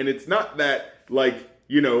out, and it's not that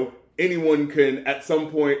anyone can at some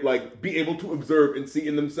point be able to observe and see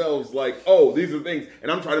in themselves oh, these are things,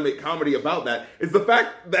 and I'm trying to make comedy about that. It's the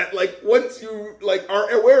fact that once you are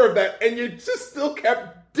aware of that and you just still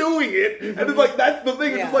kept doing it, and it's that's the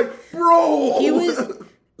thing. Yeah. It's bro.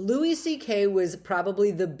 Louis C.K. was probably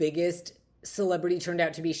the biggest celebrity turned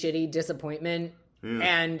out to be shitty disappointment.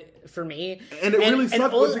 And for me, and it really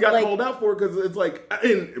sucks once you got called out for it, because it's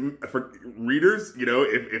for readers,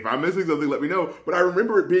 if I'm missing something, let me know. But I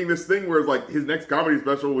remember it being this thing where it's his next comedy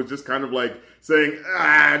special was just kind of saying,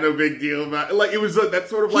 no big deal about it. It was that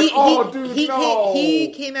sort of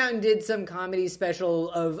he came out and did some comedy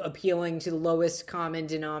special of appealing to the lowest common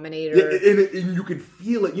denominator. And you can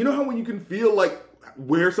feel it. You know how when you can feel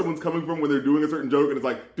where someone's coming from when they're doing a certain joke, and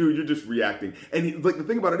it's dude, you're just reacting. And the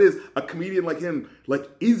thing about it is, a comedian like him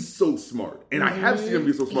is so smart, and I have seen him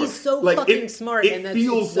be so smart. He's so fucking smart. It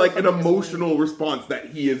feels like an emotional response that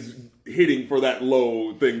he is hitting for that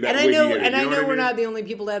low thing. I know we're not the only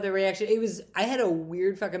people to have the reaction. I had a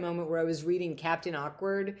weird fucking moment where I was reading Captain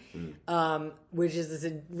Awkward, which is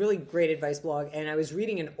this really great advice blog, and I was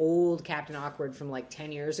reading an old Captain Awkward from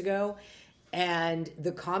 10 years ago. And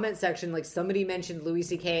the comment section, like somebody mentioned Louis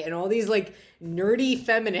C.K. and all these like nerdy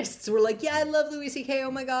feminists were like, yeah, I love Louis C.K.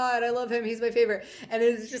 Oh my God, I love him. He's my favorite. And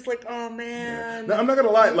it's just like, oh man. No, I'm not going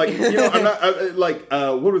to lie. Like, I'm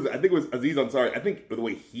not, what was it? I think it was Aziz Ansari. I think the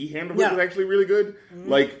way he handled it was actually really good.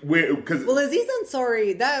 Like, well, Aziz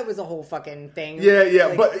Ansari, that was a whole fucking thing. Yeah.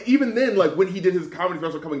 Like, but even then, like, when he did his comedy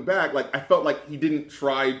special coming back, like, I felt like he didn't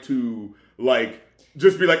try to, like,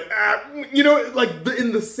 just be like,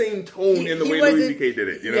 in the same tone in the way Louis C.K. did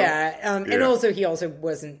it, Yeah, and also he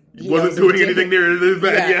wasn't doing anything near as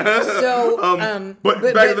bad. Yeah. So, but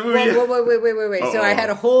back to the movie. Wait. So I had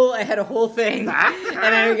a whole thing, and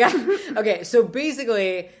I got okay. So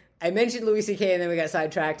basically, I mentioned Louis C.K. and then we got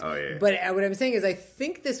sidetracked. Oh yeah. But what I'm saying is, I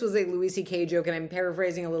think this was a Louis C.K. joke, and I'm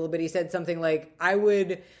paraphrasing a little bit. He said something like, I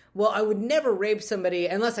would never rape somebody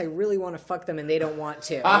unless I really want to fuck them and they don't want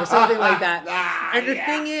to, or something like that. And the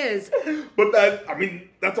thing is... But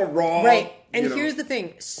that's a raw... Right. And here's the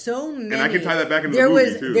thing. So many... And I can tie that back into the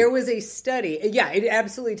movie, too. There was a study. Yeah, it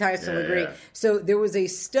absolutely ties to the degree. Yeah. So there was a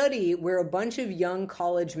study where a bunch of young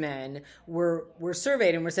college men were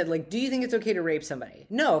surveyed and were said, like, do you think it's okay to rape somebody?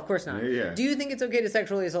 No, of course not. Yeah. Do you think it's okay to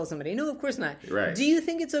sexually assault somebody? No, of course not. Right. Do you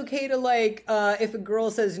think it's okay to, like, if a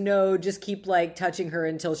girl says no, just keep, like, touching her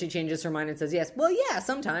until she changes her mind and says yes? Well, yeah,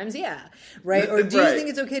 sometimes, yeah. Right? Or do you think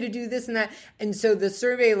it's okay to do this and that? And so the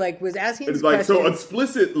survey, like, was asking these questions. So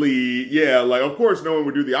explicitly, like, of course, no one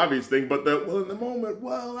would do the obvious thing, but in the moment,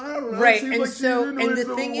 I don't know. Right, and so, and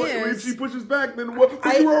the thing is... If she pushes back, then what?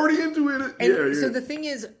 But you were already into it. So the thing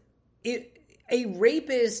is, a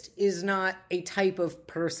rapist is not a type of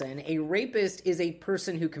person. A rapist is a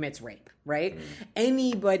person who commits rape, right?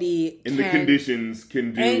 Anybody in the conditions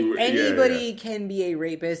can do... Anybody can be a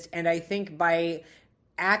rapist, and I think by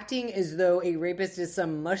acting as though a rapist is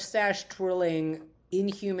some mustache-twirling...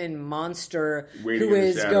 inhuman monster who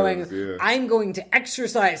is going, I'm going to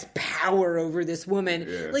exercise power over this woman.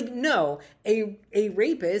 Yeah. Like, no, a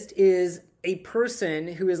rapist is a person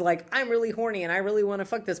who is like, I'm really horny and I really want to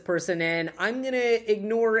fuck this person and I'm going to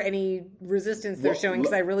ignore any resistance they're showing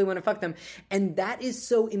because I really want to fuck them. And that is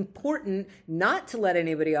so important not to let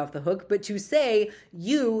anybody off the hook, but to say,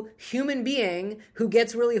 you, human being who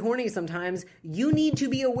gets really horny sometimes, you need to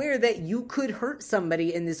be aware that you could hurt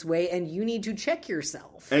somebody in this way and you need to check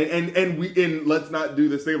yourself. And let's not do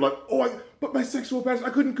this thing of like, but my sexual passion, I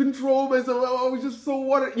couldn't control myself. I was just so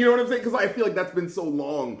what, you know what I'm saying? Because I feel like that's been so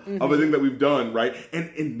long of a thing that we've done, right? And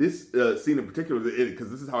in this scene in particular, because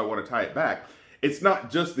this is how I want to tie it back, it's not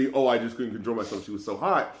just I just couldn't control myself. She was so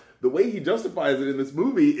hot. The way he justifies it in this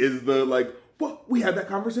movie is we had that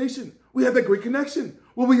conversation. We had that great connection.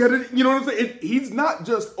 Well, we had it, you know what I'm saying? He's not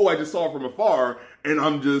just, I just saw her from afar and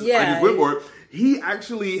I just went for it. He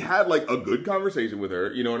actually had like a good conversation with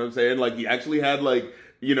her. You know what I'm saying? Like he actually had like,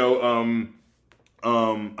 damn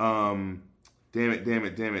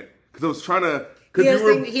it. Because I was trying to...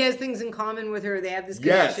 He has things in common with her. They have this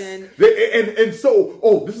connection. Yes. And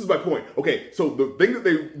so, this is my point. Okay, so the thing that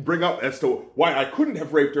they bring up as to why I couldn't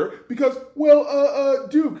have raped her, because,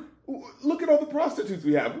 Duke, look at all the prostitutes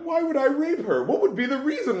we have. Why would I rape her? What would be the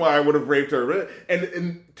reason why I would have raped her?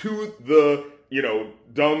 And to the,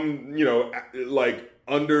 dumb, like,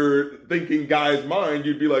 under-thinking guy's mind,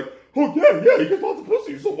 you'd be like, oh, yeah, he gets lots of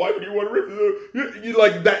pussy, so why would you want to rape her? You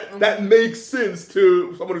like, that makes sense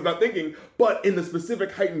to someone who's not thinking, but in the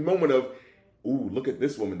specific heightened moment of, ooh, look at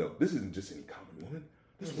this woman, though. This isn't just any common woman.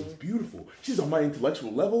 This woman's beautiful. She's on my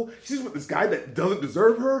intellectual level. She's with this guy that doesn't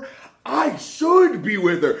deserve her. I should be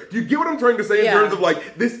with her. Do you get what I'm trying to say in terms of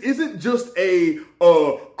like, this isn't just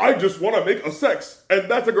I just want to make a sex and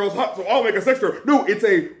that's a girl's hot, so I'll make a sex to her. No, it's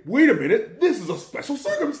wait a minute, this is a special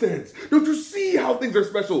circumstance. Don't you see how things are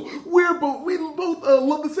special? We both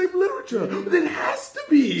love the same literature. It has to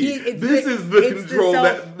be. This is the control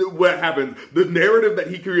what happens. The narrative that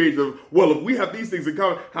he creates of, if we have these things in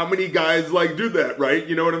common, how many guys like do that, right?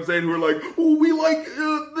 You know what I'm saying? Who are like, we like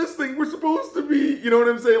this thing we're supposed to be. You know what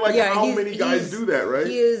I'm saying? Like, how many guys do that, right?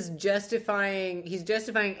 He is justifying,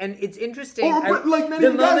 and it's interesting. But like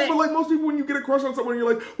most people, when you get a crush on someone,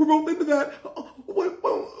 you're like, we're both into that.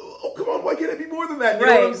 Come on, why can't it be more than that? You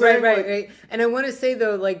know what I'm saying? Right. And I want to say,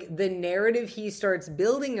 though, like, the narrative he starts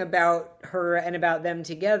building about her and about them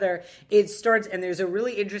together, it starts, and there's a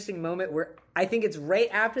really interesting moment where I think it's right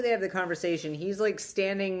after they have the conversation. He's, like,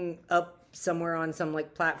 standing up somewhere on some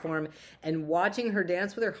like platform and watching her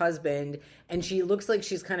dance with her husband, and she looks like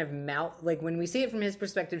she's kind of like when we see it from his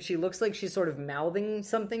perspective, she looks like she's sort of mouthing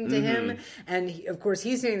something to him, and of course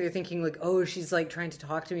he's sitting there thinking like, she's like trying to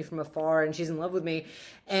talk to me from afar and she's in love with me.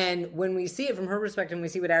 And when we see it from her perspective and we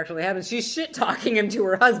see what actually happens, she's shit talking him to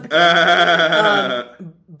her husband.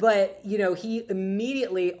 But, he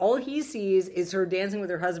immediately, all he sees is her dancing with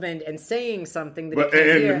her husband and saying something that he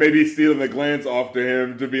can't hear. Maybe stealing a glance off to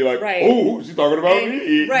him to be like, right. oh, she's talking about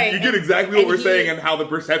me. Right. You get exactly what we're saying and how the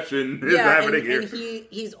perception is happening here. And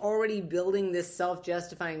he's already building this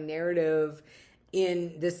self-justifying narrative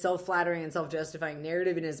in this self-flattering and self-justifying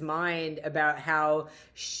narrative in his mind about how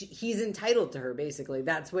he's entitled to her, basically.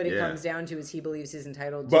 That's what it comes down to, is he believes he's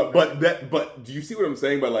entitled to her. But do you see what I'm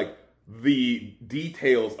saying by, like, the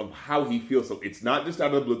details of how he feels? So it's not just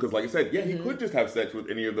out of the blue, because like I said, he could just have sex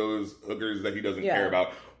with any of those hookers that he doesn't care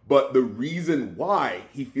about. But the reason why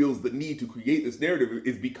he feels the need to create this narrative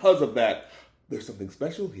is because of that. There's something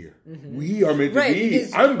special here. Mm-hmm. We are meant to be.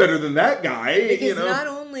 I'm better than that guy. Because not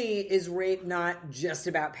only is rape not just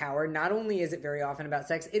about power, not only is it very often about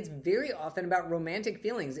sex, it's very often about romantic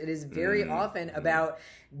feelings. It is very often about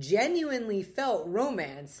genuinely felt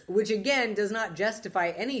romance, which again does not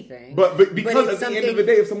justify anything. But because at the end of the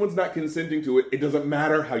day, if someone's not consenting to it, it doesn't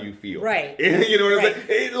matter how you feel. Right. You know what I'm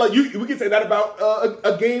saying? Like we can say that about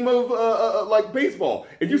a game of like baseball.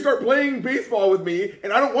 If you start playing baseball with me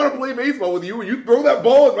and I don't want to play baseball with you, and you throw that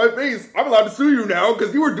ball in my face, I'm allowed to sue you now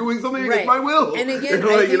because you were doing something against my will. And again,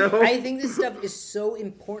 I think this stuff is so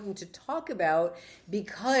important to talk about,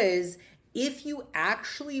 because if you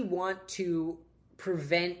actually want to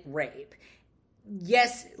prevent rape,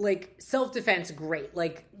 yes, like self-defense, great.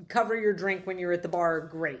 Like cover your drink when you're at the bar,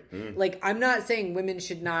 great. Like I'm not saying women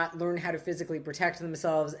should not learn how to physically protect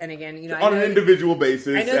themselves. And again, on an individual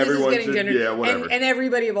basis, I know everyone this is getting should, whatever. And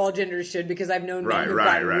everybody of all genders should, because I've known men who've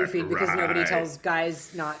gotten roofied because nobody tells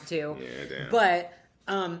guys not to. Yeah, damn. But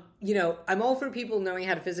I'm all for people knowing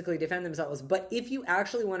how to physically defend themselves. But if you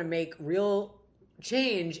actually want to make real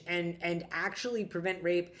change and actually prevent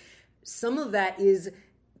rape, some of that is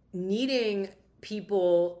needing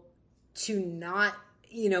people to not,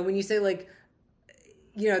 when you say like,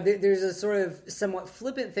 there's a sort of somewhat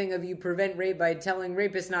flippant thing of you prevent rape by telling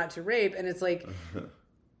rapists not to rape. And it's like,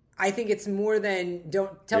 I think it's more than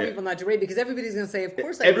don't tell people not to rape, because everybody's going to say, of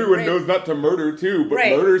course I everyone knows not to murder too, but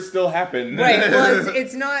murders still happen. Right. Well,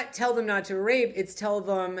 it's not tell them not to rape. It's tell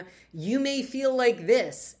them you may feel like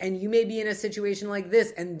this and you may be in a situation like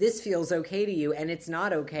this and this feels okay to you and it's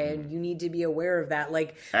not okay and you need to be aware of that.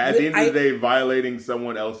 Like at the end of the day, violating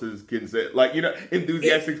someone else's consent, like,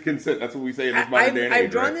 enthusiastic consent. That's what we say in this modern day and age.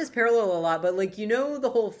 I've drawn this parallel a lot, but like,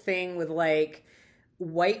 the whole thing with like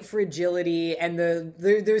white fragility, and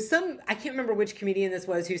there's some, I can't remember which comedian this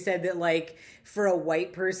was, who said that like for a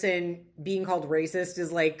white person being called racist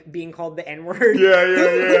is like being called the N-word.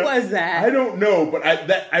 Who was that? I don't know, but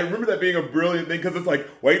I remember that being a brilliant thing, because it's like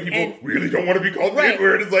white people really don't want to be called the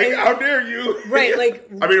N-word. It's like, how dare you? Right, like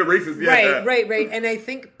I mean, a racist. Yeah. Right. And I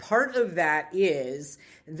think part of that is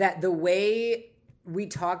that the way we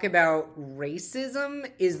talk about racism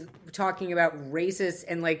is talking about racists,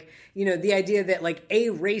 and like, the idea that like a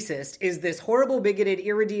racist is this horrible, bigoted,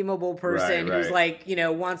 irredeemable person who's like,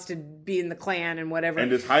 wants to be in the Klan and whatever.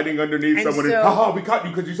 And is hiding underneath someone we caught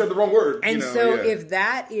you because you said the wrong word. And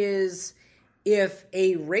if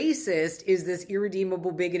a racist is this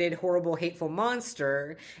irredeemable, bigoted, horrible, hateful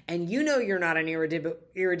monster, and you're not an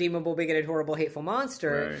irredeemable, bigoted, horrible, hateful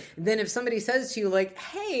monster, then if somebody says to you, like,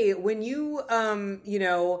 hey, when you,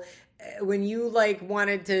 when you, like,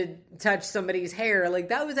 wanted to touch somebody's hair, like,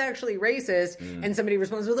 that was actually racist, and somebody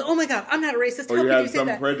responds with, oh my God, I'm not a racist, how could you say that? Or you have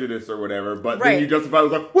some prejudice or whatever, but then you justify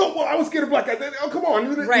it like, well, I was scared of black guys, oh, come on,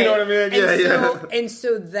 you know what I mean? And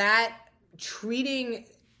so that treating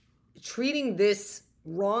this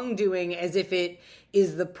wrongdoing as if it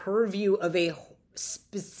is the purview of a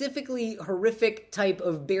specifically horrific type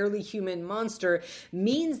of barely human monster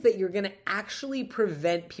means that you're going to actually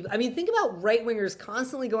prevent people. I mean, think about right-wingers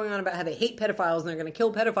constantly going on about how they hate pedophiles and they're going to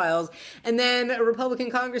kill pedophiles, and then a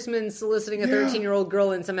Republican congressman soliciting a 13-year-old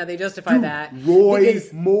girl, and somehow they justify that. Roy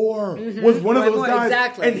Moore was one of those guys.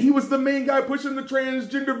 Exactly. And he was the main guy pushing the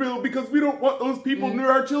transgender bill because we don't want those people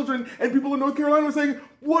near our children. And people in North Carolina were saying,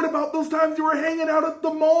 what about those times you were hanging out at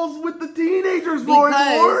the malls with the teenagers, Roy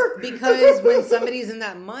Moore? Because when somebody's in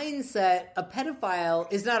that mindset, a pedophile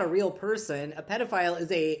is not a real person. A pedophile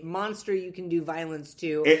is a monster you can do violence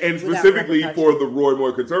to. And specifically for the Roy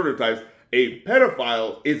Moore conservative types, a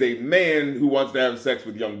pedophile is a man who wants to have sex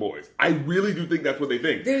with young boys. I really do think that's what they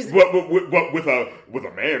think. But with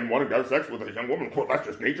a man wanting to have sex with a young woman, of course, that's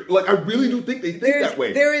just nature. Like, I really do think they think that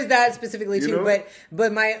way. There is that specifically too.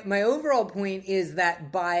 But my overall point is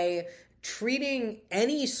that by treating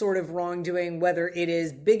any sort of wrongdoing, whether it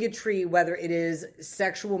is bigotry, whether it is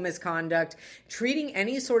sexual misconduct, treating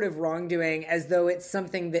any sort of wrongdoing as though it's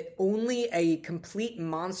something that only a complete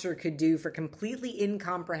monster could do for completely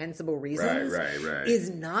incomprehensible reasons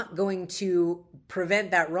is not going to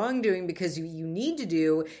prevent that wrongdoing, because you need to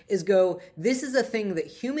do is go, this is a thing that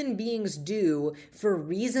human beings do for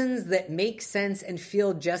reasons that make sense and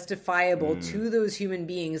feel justifiable to those human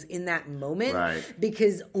beings in that moment,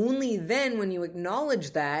 because only then, when you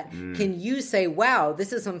acknowledge that, can you say, wow,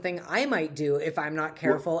 this is something I might do if I'm not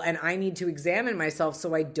careful, and I need to examine myself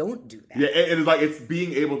so I don't do that. Yeah, and it's like, it's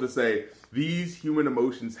being able to say, these human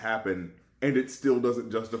emotions happen, and it still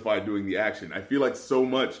doesn't justify doing the action. I feel like so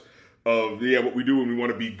much of, what we do when we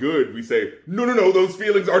want to be good, we say, no, those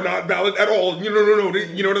feelings are not valid at all. No,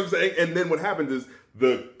 you know what I'm saying? And then what happens is,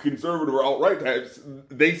 the conservative or alt-right types,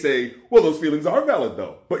 they say, well, those feelings are valid,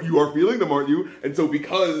 though. But you are feeling them, aren't you? And so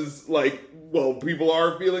because, people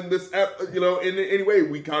are feeling this, in any way,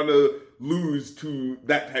 we kind of lose to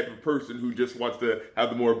that type of person who just wants to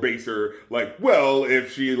have the more baser,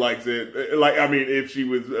 if she likes it, if she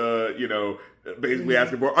was, basically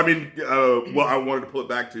asking for, I wanted to pull it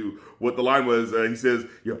back to what the line was. He says,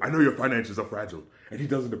 I know your finances are fragile, and he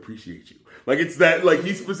doesn't appreciate you. It's that,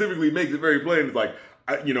 he specifically makes it very plain. It's like,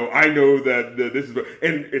 I know that this is,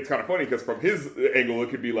 and it's kind of funny because from his angle, it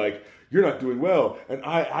could be like, you're not doing well, and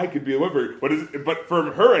I could be a winner. But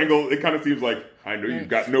from her angle, it kind of seems like, I know you've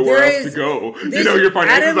got nowhere else to go. Your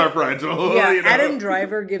finances are fragile. Yeah, Adam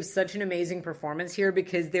Driver gives such an amazing performance here,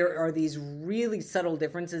 because there are these really subtle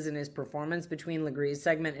differences in his performance between Legree's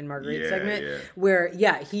segment and Marguerite's segment, where,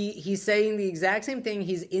 he's saying the exact same thing.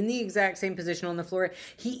 He's in the exact same position on the floor.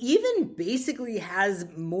 He even basically has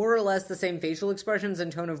more or less the same facial expressions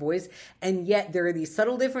and tone of voice, and yet there are these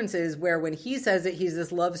subtle differences where when he says it, he's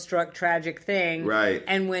this love-struck, tragic thing, right?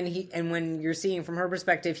 And when you're seeing from her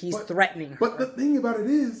perspective, he's threatening her. But the thing about it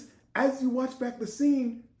is, as you watch back the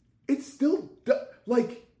scene, it's still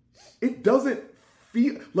it doesn't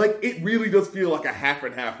feel like, it really does feel like a half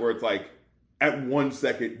and half, where it's like, at 1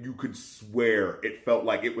 second you could swear it felt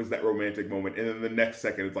like it was that romantic moment, and then the next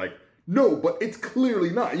second it's like, no, but it's clearly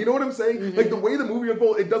not. You know what I'm saying? Mm-hmm. The way the movie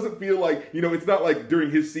unfolds, it doesn't feel like, it's not like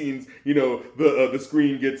during his scenes, the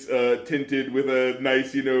screen gets tinted with a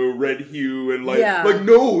nice, red hue, and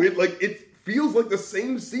no, it feels like the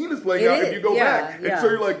same scene is playing out if you go back. And so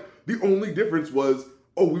you're like, the only difference was,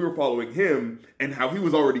 we were following him and how he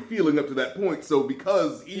was already feeling up to that point. So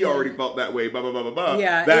because he already felt that way, blah, blah, blah, blah, blah,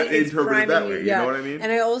 that interpreted that way. You know what I mean?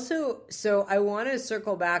 And I also, I want to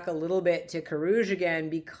circle back a little bit to Carouge again,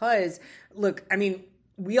 because, look,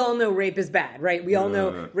 we all know rape is bad, right? We all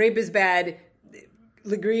know rape is bad.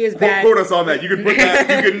 Legree is bad. Quote us on that. You can put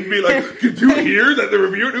that. You can be like, did you hear that the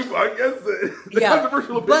Review New Podcast? The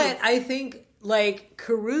controversial opinion. But I think,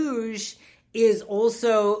 Carouge is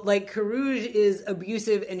also, Carouge is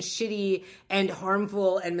abusive and shitty and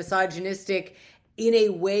harmful and misogynistic in a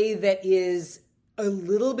way that is a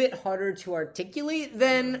little bit harder to articulate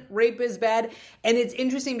than rape is bad. And it's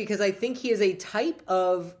interesting because I think he's a type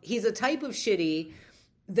of shitty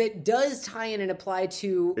that does tie in and apply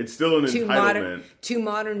to, it's still an entitlement to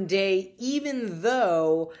modern day, even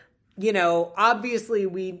though, obviously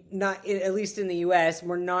at least in the US,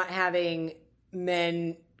 we're not having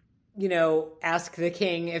men, ask the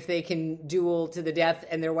king if they can duel to the death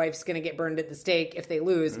and their wife's going to get burned at the stake if they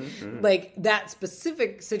lose. Mm-hmm. That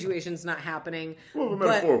specific situation's not happening. Well, a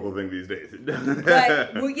metaphorical thing these days.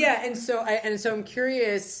 And so I'm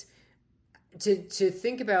curious to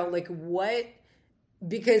think about what,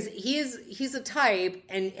 because he's a type,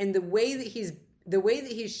 and the way that he's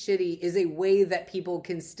shitty is a way that people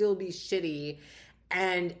can still be shitty,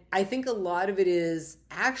 and I think a lot of it is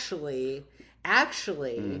actually.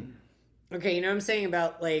 Okay, you know what I'm saying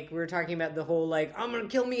about, we were talking about the whole, I'm gonna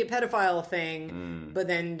kill me a pedophile thing, but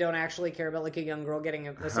then don't actually care about, a young girl getting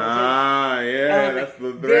assaulted. That's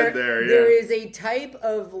the thread there, yeah. There is a type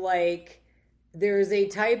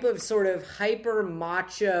of sort of hyper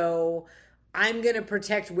macho, I'm gonna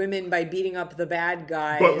protect women by beating up the bad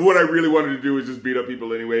guys. But what I really wanted to do was just beat up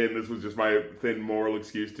people anyway, and this was just my thin moral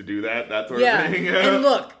excuse to do that sort of thing. And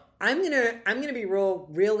look, I'm gonna be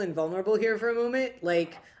real and vulnerable here for a moment.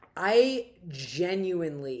 I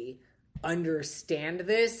genuinely understand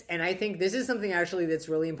this, and I think this is something actually that's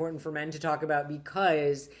really important for men to talk about,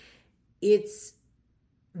 because it's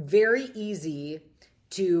very easy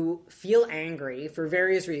to feel angry for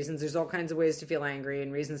various reasons. There's all kinds of ways to feel angry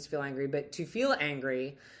and reasons to feel angry, but to feel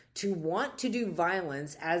angry, to want to do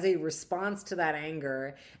violence as a response to that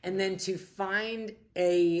anger, and then to find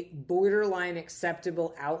a borderline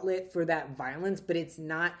acceptable outlet for that violence, but it's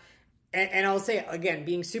not and I'll say, again,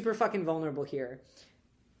 being super fucking vulnerable here,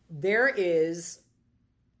 there is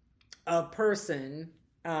a person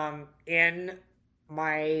in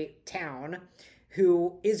my town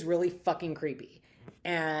who is really fucking creepy.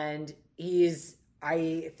 And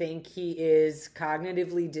I think he is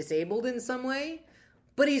cognitively disabled in some way,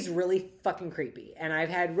 but he's really fucking creepy. And I've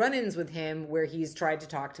had run-ins with him where he's tried to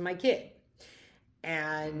talk to my kid.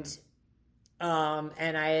 And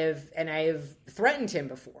I have threatened him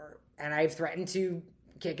before. And I've threatened to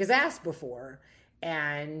kick his ass before.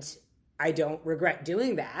 And I don't regret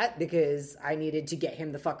doing that because I needed to get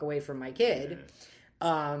him the fuck away from my kid.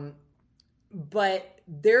 But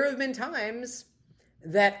there have been times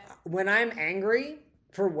that when I'm angry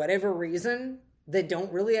for whatever reason that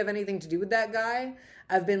don't really have anything to do with that guy,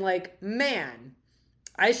 I've been like, man,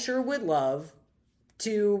 I sure would love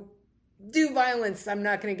to do violence. I'm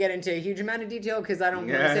not going to get into a huge amount of detail because I don't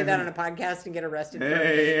want to say that on a podcast and get arrested for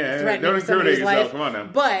threatening somebody's life. Come on now.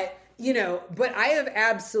 But I have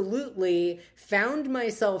absolutely found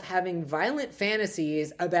myself having violent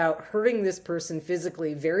fantasies about hurting this person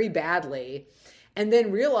physically very badly, and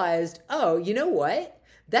then realized, oh, you know what?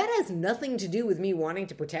 That has nothing to do with me wanting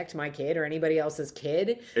to protect my kid or anybody else's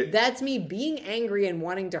kid. That's me being angry and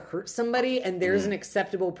wanting to hurt somebody, and there's an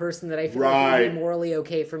acceptable person that I feel like would be morally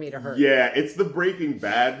okay for me to hurt. Yeah, it's the Breaking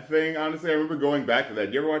Bad thing, honestly. I remember going back to that.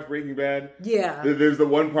 Did you ever watch Breaking Bad? Yeah. There's the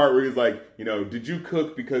one part where he's like, did you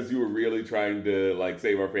cook because you were really trying to, like,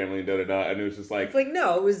 save our family and da-da-da? And it was just like... It's like,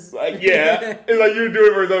 no, it was... Like, yeah. It's like, you were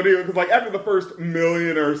doing it for his own deal. Because, like, after the first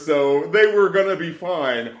million or so, they were going to be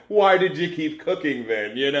fine. Why did you keep cooking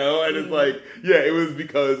then, And it's like, yeah, it was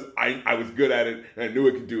because I was good at it, and I knew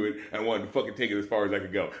I could do it, and I wanted to fucking take it as far as I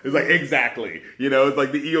could go. It's like, exactly. It's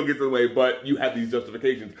like the ego gets in the way, but you have these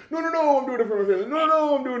justifications. No, I'm doing it for my family.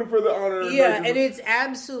 No, I'm doing it for the honor. Yeah, and it's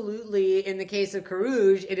absolutely, in the case of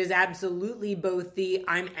Carouge, it is absolutely both the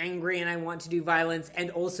I'm angry and I want to do violence, and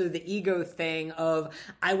also the ego thing of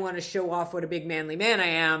I want to show off what a big manly man I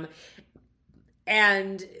am.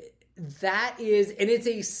 And that is, and it's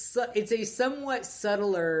a somewhat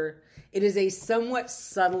subtler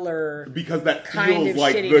because that kind feels of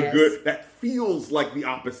like shittiness. the good. That feels like the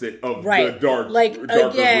opposite of the darker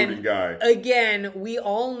brooding guy. Again, we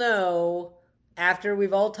all know. After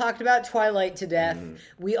we've all talked about Twilight to death,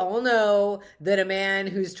 we all know that a man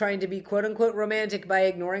who's trying to be quote-unquote romantic by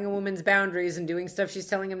ignoring a woman's boundaries and doing stuff she's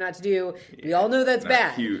telling him not to do, we all know that's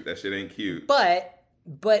bad. Cute. That shit ain't cute. But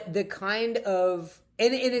the kind of...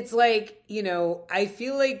 And it's like, I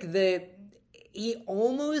feel like he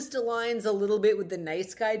almost aligns a little bit with the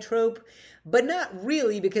nice guy trope, but not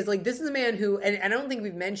really, because, like, this is a man who... And I don't think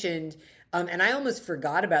we've mentioned... and I almost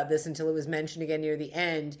forgot about this until it was mentioned again near the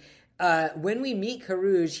end... when we meet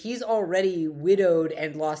Carouge, he's already widowed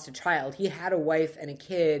and lost a child. He had a wife and a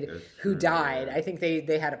kid who died. I think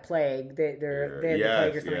they had a plague. They had the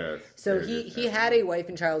plague or something. Yes. So he had a wife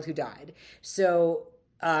and child who died. So,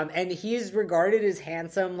 and he's regarded as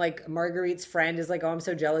handsome. Like, Marguerite's friend is like, oh, I'm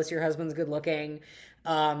so jealous your husband's good looking.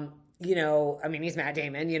 He's Matt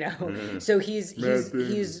Damon, So he's he's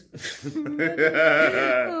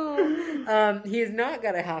not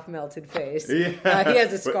got a half melted face. Yeah. He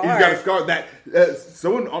has a scar. He's got a scar that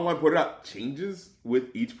someone online pointed out changes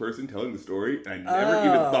with each person telling the story. And I never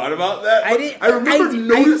even thought about that. I remember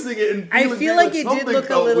noticing it and I feel like it did look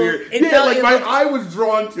a little weird. My eye was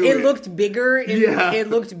drawn to it. It looked bigger. It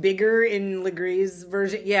looked bigger in Legree's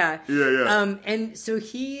version. Yeah. Yeah. And so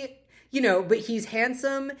he. But he's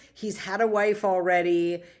handsome. He's had a wife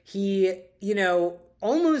already. He,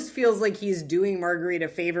 almost feels like he's doing Marguerite a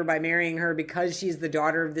favor by marrying her because she's the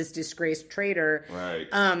daughter of this disgraced traitor. Right.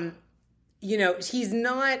 He's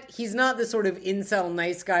not the sort of incel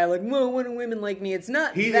nice guy like, well, when women like me, it's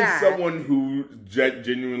not He that. is someone who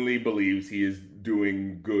genuinely believes he is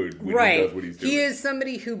doing good when he does what he's doing. He is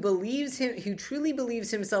somebody who truly believes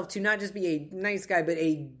himself to not just be a nice guy, but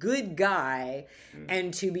a good guy,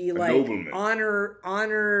 and to be like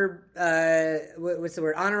honorable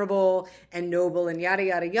and noble and yada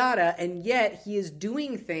yada yada, and yet he is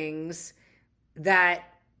doing things that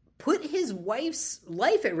put his wife's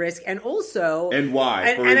life at risk, and also why?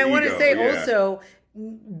 And I want to say also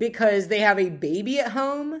because they have a baby at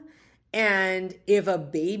home. And if a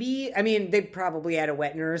baby, they probably had a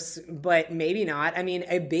wet nurse, but maybe not.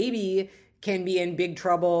 A baby can be in big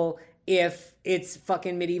trouble if it's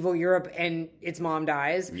fucking medieval Europe and its mom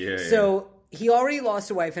dies. So he already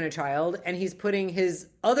lost a wife and a child, and he's putting his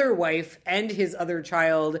other wife and his other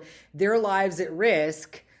child, their lives at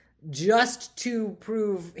risk, just to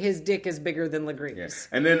prove his dick is bigger than Legree's.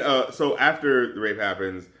 And then, so after the rape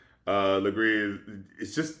happens, Legree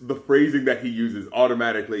it's just the phrasing that he uses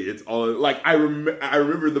automatically. It's all like I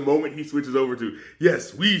remember the moment he switches over to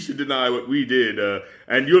yes, we should deny what we did,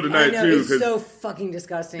 and you'll deny it too. It's so fucking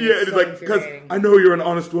disgusting. Yeah, it's so like because I know you're an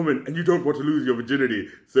honest woman and you don't want to lose your virginity.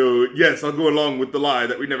 So yes, I'll go along with the lie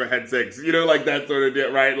that we never had sex. Like that sort of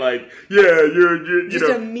deal, right? Like you're just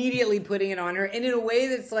immediately putting it on her, and in a way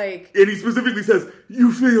that's like. And he specifically says,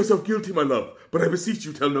 "You feel yourself guilty, my love, but I beseech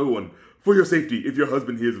you, tell no one. For your safety, if your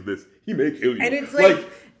husband hears of this, he may kill you." And it's like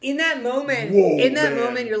in that moment,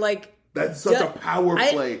 moment, you're like, that's such a power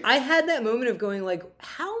play. I had that moment of going like,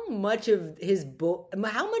 how much of his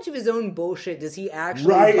own bullshit does he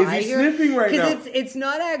actually buy is he here? sniffing right now? Because it's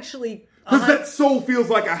not actually. Because that soul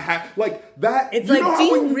feels like like that. It's like, do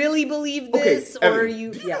you really believe this, or are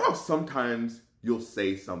you? Do you know how sometimes you'll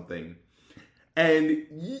say something, and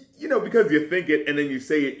because you think it and then you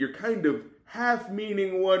say it, you're kind of half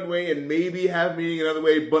meaning one way and maybe half meaning another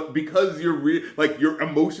way, but because you're you're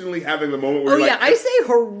emotionally having the moment where I say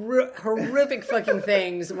horrific fucking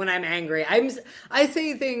things when I'm angry. I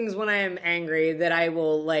say things when I am angry that I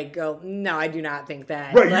will go, no, I do not think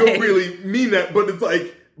that. Right, you don't really mean that, but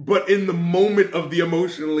it's but in the moment of the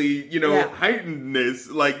emotionally, heightenedness,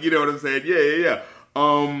 you know what I'm saying? Yeah.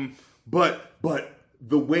 But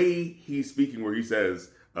the way he's speaking, where he says,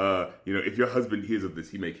 if your husband hears of this,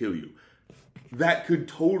 he may kill you. That could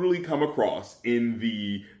totally come across in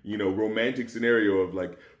the, romantic scenario of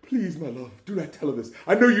please, my love, do not tell her this.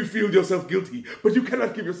 I know you feel yourself guilty, but you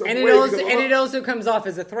cannot give yourself away. It also comes off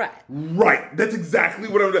as a threat. Right. That's exactly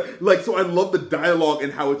what I'm so I love the dialogue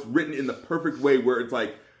and how it's written in the perfect way where it's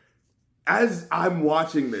as I'm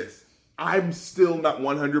watching this, I'm still not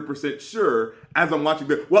 100% sure as I'm watching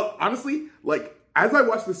this. Well, honestly, as I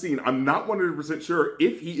watch the scene, I'm not 100% sure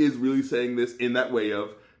if he is really saying this in that way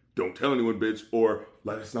of, don't tell anyone, bitch, or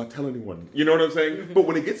let us not tell anyone. You know what I'm saying? Mm-hmm. But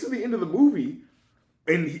when it gets to the end of the movie,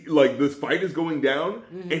 and this fight is going down,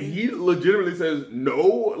 and he legitimately says,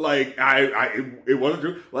 no, it wasn't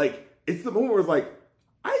true. It's the moment where it's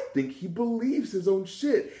I think he believes his own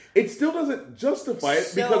shit. It still doesn't justify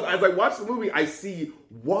it, because as I watch the movie, I see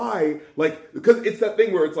why, because it's that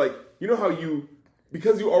thing where it's how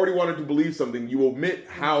because you already wanted to believe something, you omit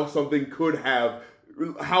how something could have,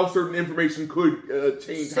 how certain information could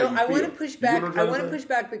change how you feel. So I want to push back. I want to push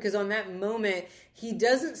back because on that moment, he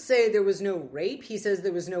doesn't say there was no rape. He says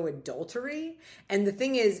there was no adultery. And the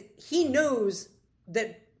thing is, he knows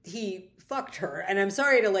that he fucked her. And I'm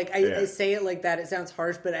sorry to I say it like that. It sounds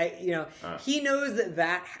harsh, but he knows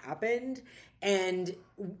that happened. And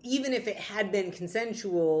even if it had been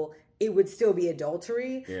consensual, it would still be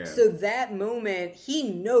adultery. Yeah. So that moment, he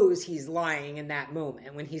knows he's lying in that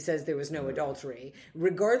moment when he says there was no adultery.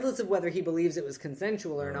 Regardless of whether he believes it was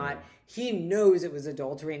consensual or not, he knows it was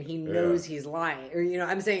adultery and he knows he's lying. Or,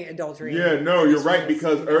 I'm saying adultery. Yeah, no, you're right,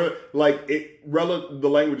 because the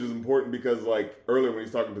language is important because, earlier when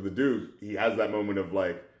he's talking to the dude, he has that moment of,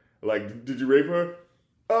 did you rape her?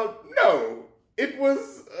 No. It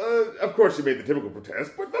was, of course she made the typical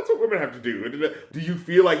protest, but that's what women have to do. Do you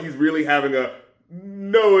feel like he's really having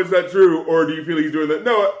no, it's not true, or do you feel he's doing that?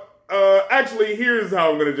 No, actually, here's how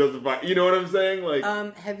I'm going to justify. You know what I'm saying?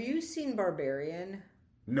 Have you seen Barbarian?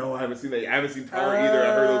 No, I haven't seen that. I haven't seen Tar either.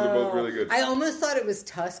 I heard those are both really good. I almost thought it was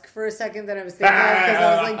Tusk for a second that I was thinking of, because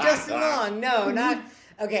I was Justin Long. No, not...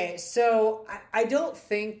 Okay, so I don't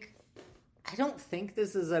think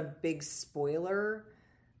this is a big spoiler.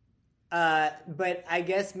 But I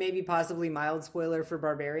guess maybe possibly mild spoiler for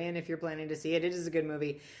Barbarian if you're planning to see it. It is a good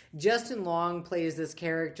movie. Justin Long plays this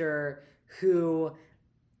character who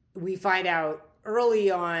we find out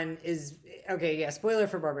early on is... Okay, yeah, spoiler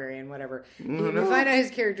for Barbarian, whatever. Mm-hmm. We find out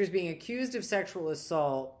his character is being accused of sexual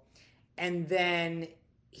assault, and then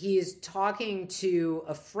he is talking to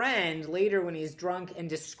a friend later when he's drunk and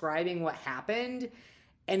describing what happened.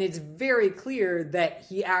 And it's very clear that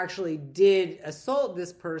he actually did assault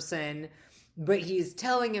this person, but he's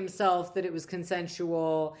telling himself that it was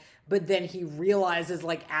consensual, but then he realizes,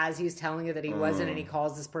 as he's telling it that he wasn't, and he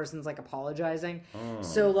calls this person's, apologizing.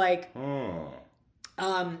 So,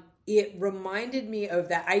 it reminded me of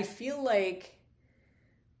that. I feel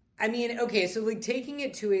so, taking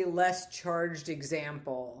it to a less charged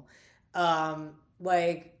example,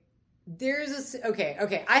 there's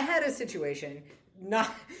I had a situation...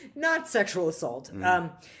 Not sexual assault.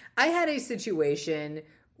 I had a situation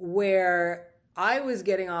where I was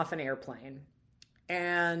getting off an airplane,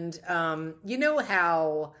 and you know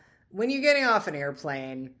how when you're getting off an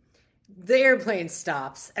airplane, the airplane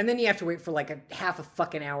stops, and then you have to wait for half a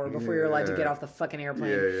fucking hour before you're allowed to get off the fucking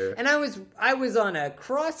airplane. Yeah. And I was on a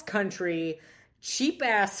cross country cheap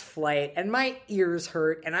ass flight, and my ears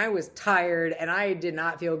hurt, and I was tired, and I did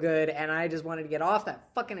not feel good, and I just wanted to get off that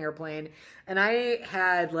fucking airplane. And I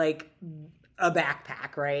had like a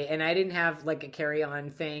backpack, right? And I didn't have like a carry-on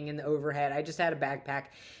thing in the overhead. I just had a backpack,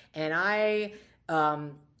 and I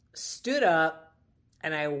stood up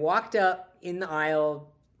and I walked up in the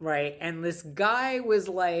aisle, right? And this guy was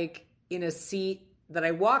like in a seat that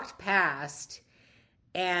I walked past,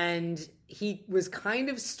 and he was kind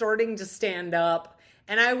of starting to stand up,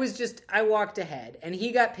 and I walked ahead, and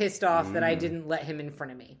he got pissed off that I didn't let him in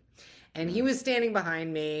front of me. And he was standing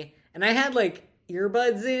behind me, and I had like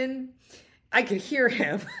earbuds in. I could hear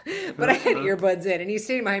him, but I had earbuds in, and he's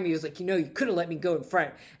standing behind me. He was like, you could have let me go in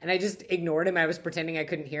front. And I just ignored him. I was pretending I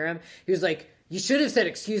couldn't hear him. He was like, you should have said,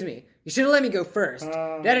 excuse me. You should have let me go first.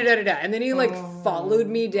 Da-da-da-da-da. And then he like followed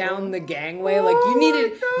me down the gangway. Like,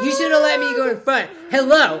 you should have let me go in front.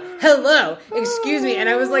 Hello, excuse me. And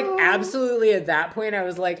I was like, absolutely at that point, I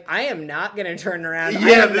was like, I am not going to turn around. I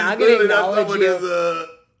am not going to acknowledge you.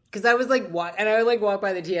 Because I was like, and I would like walk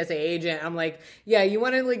by the TSA agent. I'm like, yeah, you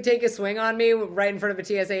want to like take a swing on me right in front of a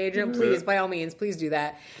TSA agent? Please, by all means, please do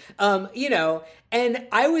that. And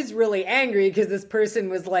I was really angry because this person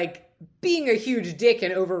was like being a huge dick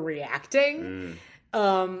and overreacting.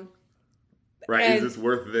 Right, is this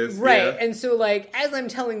worth this? Right, yeah. And so, like, as I'm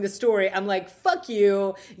telling the story, I'm like, fuck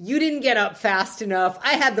you. You didn't get up fast enough.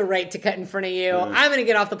 I had the right to cut in front of you. I'm going to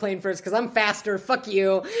get off the plane first because I'm faster. Fuck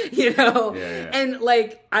you. Yeah. And,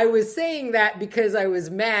 like, I was saying that because I was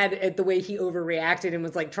mad at the way he overreacted and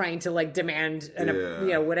was, like, trying to, like, demand,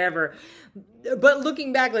 whatever. But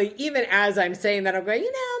looking back, like, even as I'm saying that, I'm going,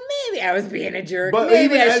 maybe I was being a jerk. But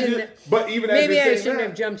maybe I shouldn't. Maybe I shouldn't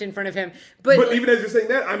have jumped in front of him. But even as you're saying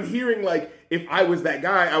that, I'm hearing like, if I was that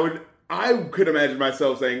guy, I could imagine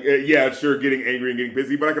myself saying, yeah, sure, getting angry and getting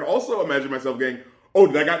pissy. But I could also imagine myself going, oh,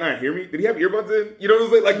 did that guy not hear me? Did he have earbuds in? You know what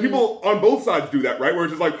I'm saying? Like, people on both sides do that, right? Where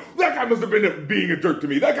it's just like, that guy must have been being a jerk to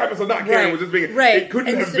me. That guy must have not cared. Was just being It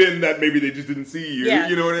couldn't have been that maybe they just didn't see you. Yeah.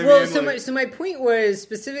 You know what I mean? Well, so my point was,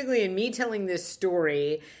 specifically in me telling this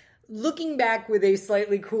story, looking back with a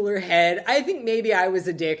slightly cooler head, I think maybe I was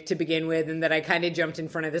a dick to begin with, and that I kind of jumped in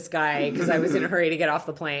front of this guy because I was in a hurry to get off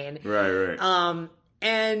the plane. Right.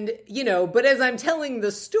 And, but as I'm telling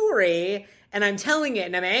the story, and I'm telling it,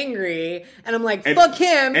 and I'm angry, and I'm like, fuck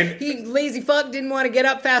him, he lazy fuck didn't want to get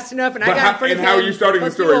up fast enough, and I got in front of him. And how are you starting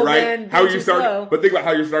the story, right? But think about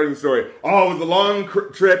how you're starting the story. Oh, it was a long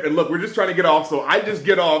trip, and look, we're just trying to get off, so I just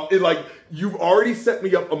get off. It's like, you've already set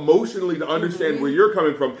me up emotionally to understand where you're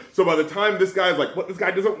coming from. So by the time this guy's like, what, this guy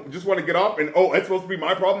doesn't just want to get off, and it's supposed to be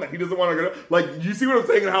my problem that he doesn't want to get off. Like, you see what I'm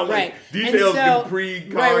saying? And how like details can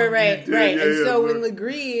pre-con. Right. When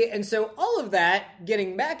Legree, and so all of that,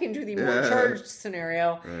 getting back into the more charged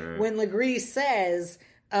scenario, when Legree says,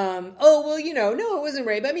 no, it wasn't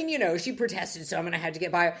rape. I mean, she protested, so I'm going to have to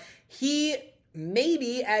get by. He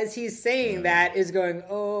maybe, as he's saying that, is going,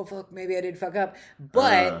 oh, fuck, maybe I did fuck up.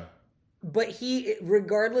 But he,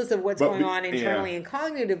 regardless of what's going on internally and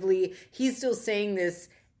cognitively, he's still saying this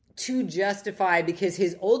to justify, because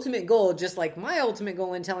his ultimate goal, just like my ultimate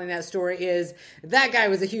goal in telling that story, is that guy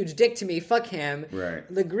was a huge dick to me, fuck him. Right.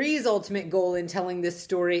 Legree's ultimate goal in telling this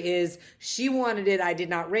story is she wanted it, I did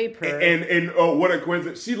not rape her. And what a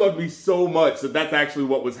coincidence. She loved me so much that that's actually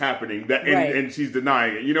what was happening. And she's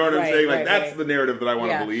denying it. You know what I'm saying? Like, that's the narrative that I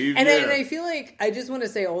want to believe. And I feel like, I just want to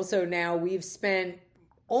say also, now we've spent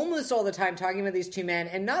almost all the time talking about these two men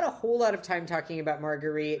and not a whole lot of time talking about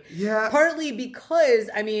Marguerite. Yeah. Partly because,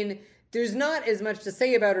 there's not as much to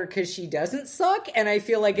say about her because she doesn't suck, and I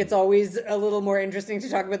feel like it's always a little more interesting to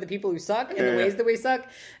talk about the people who suck and the ways that we suck.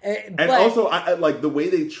 And also, I like the way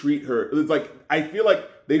they treat her. It's like, I feel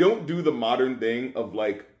like they don't do the modern thing of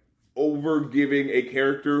like over giving a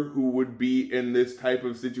character who would be in this type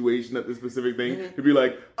of situation at this specific thing to be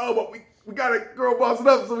like, oh, but we got a girl bossing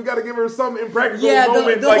up, so we got to give her some impractical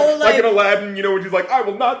moment, like in Aladdin, when she's like, I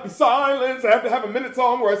will not be silenced. I have to have a minute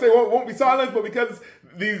song where I say, well, won't be silenced, but because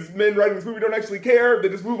these men writing this movie don't actually care, they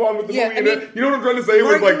just move on with the movie. You know what I'm trying to say?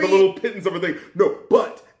 With like the little pittance of a thing. No,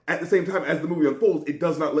 but at the same time, as the movie unfolds, it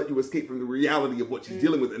does not let you escape from the reality of what she's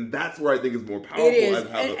dealing with, and that's where I think is more powerful. It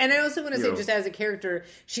is, and I also want to say, just as a character,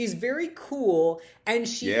 she's very cool, and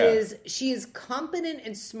she is competent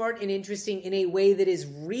and smart and interesting in a way that is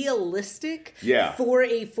realistic for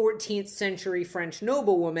a 14th century French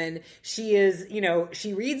noblewoman. She is,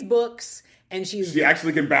 she reads books, and she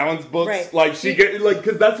actually can balance books. Right. Like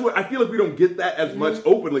because that's what I feel like we don't get that as much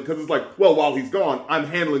openly, because it's like, well, while he's gone, I'm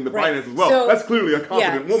handling the finance as well. So, that's clearly a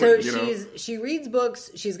competent woman. So she reads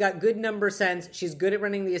books. She's got good number sense. She's good at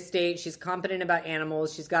running the estate. She's competent about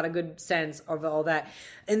animals. She's got a good sense of all that.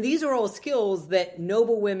 And these are all skills that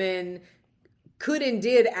noble women could and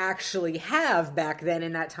did actually have back then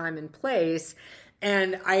in that time and place.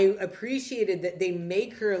 And I appreciated that they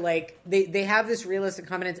make her like, they have this realistic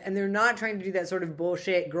confidence, and they're not trying to do that sort of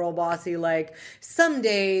bullshit girl bossy, like,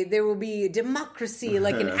 someday there will be democracy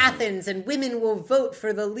like in Athens and women will vote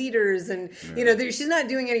for the leaders. And, she's not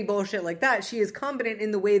doing any bullshit like that. She is competent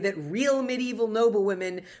in the way that real medieval noble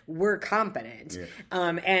women were competent.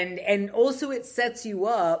 Yeah. And also it sets you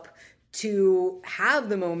up to have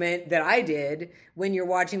the moment that I did when you're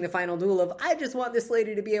watching the final duel of, I just want this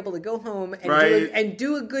lady to be able to go home and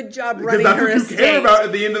do a good job running her estate. That's what you care about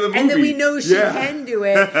at the end of the movie. And then we know she can do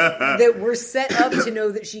it, that we're set up to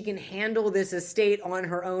know that she can handle this estate on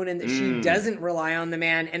her own, and that she doesn't rely on the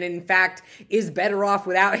man, and in fact is better off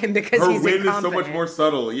without him because he's incompetent. Her win is so much more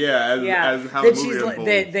subtle, as how the movie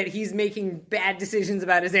unfolds. That he's making bad decisions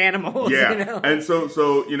about his animals. Yeah, and so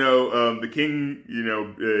the king,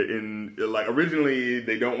 originally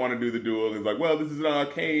they don't want to do the duel. It's like, well, this is an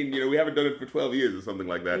arcane, we haven't done it for 12 years or something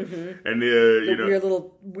like that. Mm-hmm. And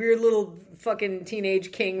weird little fucking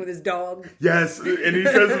teenage king with his dog. Yes, and he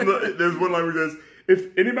says, there's one line where he says,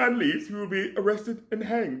 if any man leaves, he will be arrested and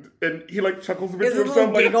hanged. And he chuckles a bit to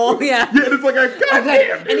himself. Giggle, yeah, and it's like a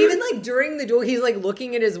goddamn. And even during the duel, he's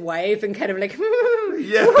looking at his wife and kind of isn't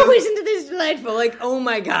this delightful? Oh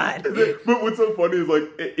my god. But what's so funny is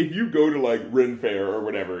if you go to Ren Fair or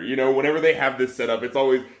whatever, whenever they have this set up, it's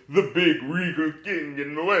always the big regal king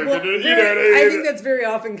in the West. I think that's very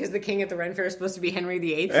often because the king at the Ren Fair is supposed to be Henry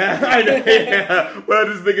VIII. I know, yeah. But I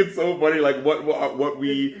just think it's so funny, what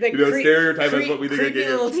we stereotype as what we think. Creepy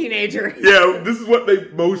little teenager. Yeah, this is what they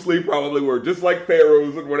mostly probably were. Just like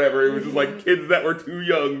pharaohs and whatever. It was just kids that were too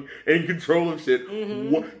young in control of shit.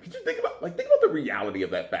 Mm-hmm. Could you think about the reality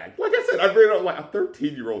of that fact? Like I said, I've read a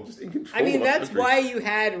 13-year-old just in control. I mean, that's why you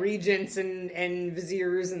had regents and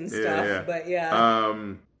viziers and stuff. Yeah. But yeah.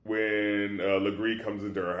 When Legree comes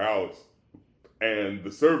into her house, and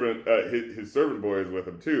the servant, his servant boy is with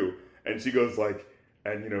him too, and she goes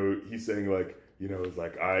he's saying it's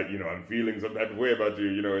I'm feeling some type of way about you,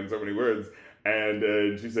 in so many words.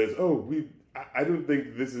 And she says, I don't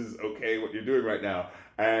think this is okay, what you're doing right now.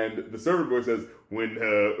 And the servant boy says, when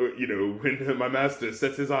my master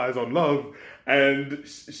sets his eyes on love, and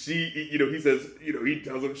he says, he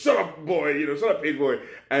tells him, shut up, boy, shut up, page boy.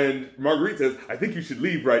 And Marguerite says, I think you should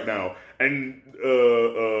leave right now. And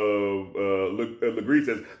Legree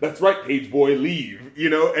says, that's right, page boy, leave.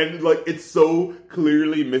 And it's so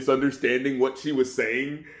clearly misunderstanding what she was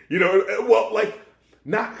saying.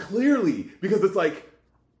 Not clearly, because it's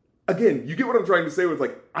again, you get what I'm trying to say, where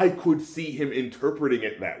it's I could see him interpreting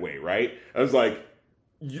it that way, right? I was I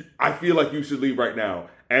feel like you should leave right now.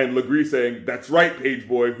 And Legree saying, that's right, page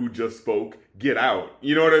boy who just spoke, get out.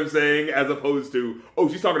 You know what I'm saying? As opposed to,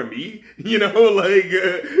 she's talking to me? You know what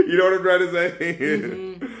I'm trying to say?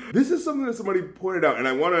 Mm-hmm. This is something that somebody pointed out, and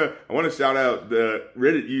I want to shout out the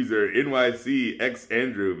Reddit user NYCX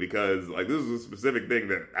Andrew, because this is a specific thing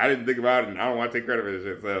that I didn't think about, and I don't want to take credit for this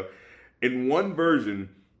shit. So, in one version,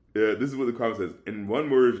 this is what the comment says. In one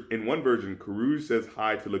version, Carouge says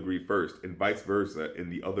hi to Legree first, and vice versa in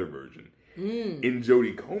the other version. In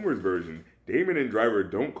Jodie Comer's version, Damon and Driver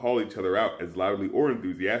don't call each other out as loudly or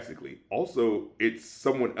enthusiastically. Also, it's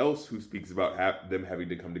someone else who speaks about them having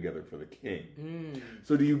to come together for the king.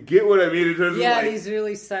 So do you get what I mean in terms of these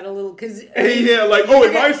really subtle little... Cause, in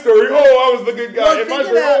my story, I was the good guy. In my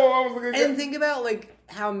story, I was the good guy. And think about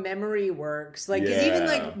how memory works. Because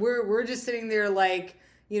even we're just sitting there I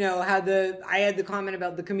had the comment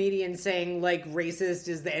about the comedian saying racist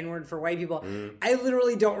is the N-word for white people. I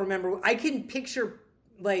literally don't remember. I can picture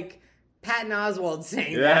Patton Oswalt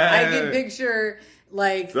saying that. I can picture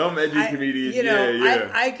some edgy comedians.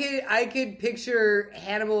 I could picture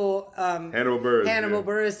Hannibal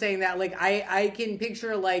Buress saying that. I can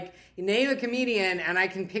picture name a comedian and I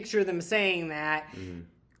can picture them saying that.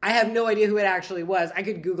 I have no idea who it actually was. I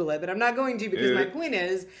could Google it, but I'm not going to, because my point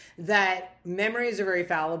is that memories are very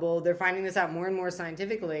fallible. They're finding this out more and more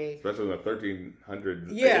scientifically. Especially in the 1300s.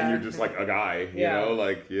 Yeah. And you're just a guy, you know?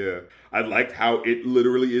 I liked how it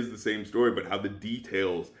literally is the same story, but how the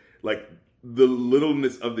details, the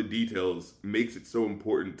littleness of the details makes it so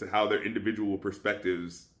important to how their individual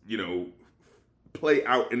perspectives, play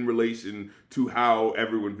out in relation to how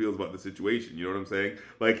everyone feels about the situation. You know what I'm saying?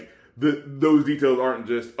 Those details aren't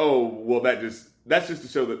just, that just that's just to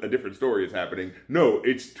show that a different story is happening. No,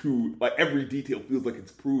 it's to, like, every detail feels like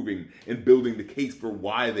it's proving and building the case for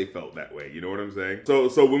why they felt that way. You know what I'm saying?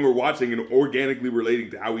 So when we're watching and organically relating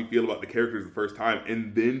to how we feel about the characters the first time,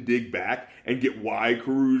 and then dig back and get why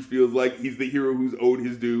Carouge feels like he's the hero who's owed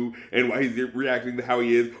his due, and why he's reacting to how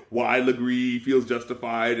he is, why Legree feels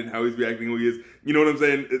justified and how he's reacting how he is, you know what I'm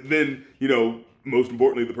saying? Then, you know, most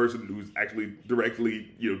importantly, the person who's actually directly,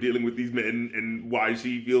 you know, dealing with these men and why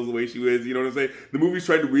she feels the way she is, you know what I'm saying? The movie's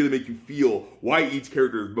trying to really make you feel why each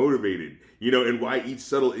character is motivated, you know, and why each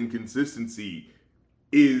subtle inconsistency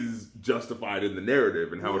is justified in the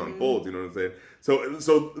narrative and how it unfolds, you know what I'm saying?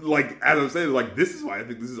 So like, as I'm saying, like, this is why I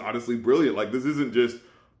think this is honestly brilliant. Like, this isn't just,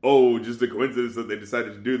 oh, just a coincidence that they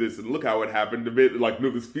decided to do this and look how it happened. A bit like, no,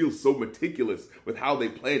 this feels so meticulous with how they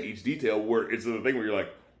planned each detail, where it's the thing where you're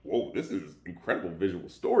like, whoa, this is incredible visual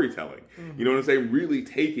storytelling. You know what I'm saying? Really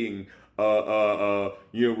taking, you know,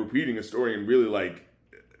 repeating a story and really, like,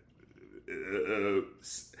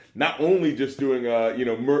 not only just doing, you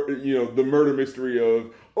know, the murder mystery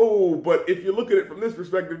of, oh, but if you look at it from this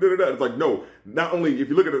perspective, da-da-da. It's like, no, not only if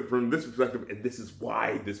you look at it from this perspective, and this is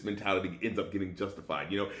why this mentality ends up getting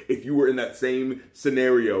justified. You know, if you were in that same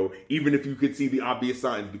scenario, even if you could see the obvious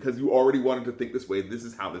signs, because you already wanted to think this way, this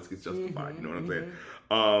is how this gets justified. You know what I'm saying?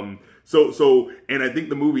 And I think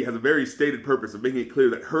the movie has a very stated purpose of making it clear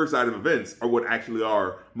that her side of events are what actually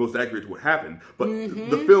are most accurate to what happened. But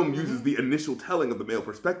the film uses the initial telling of the male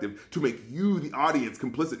perspective to make you, the audience,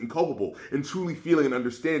 complicit and culpable in truly feeling and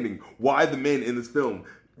understanding why the men in this film,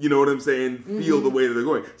 you know what I'm saying, feel the way that they're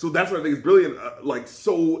going. So that's what I think is brilliant. Like,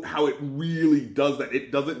 so how it really does that.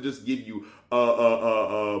 It doesn't just give you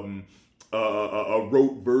a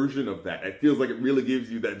rote version of that. It feels like it really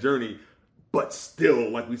gives you that journey, but still,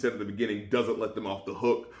 like we said at the beginning, doesn't let them off the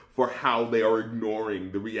hook for how they are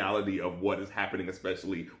ignoring the reality of what is happening,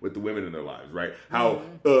 especially with the women in their lives, right? How,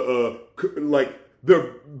 like,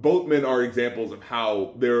 both men are examples of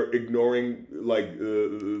how they're ignoring, like,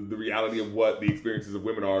 the reality of what the experiences of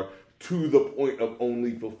women are, to the point of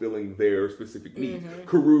only fulfilling their specific needs.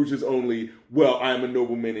 Carouge is only, well, I'm a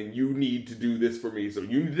nobleman and you need to do this for me, so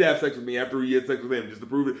you need to have sex with me after you had sex with him, just to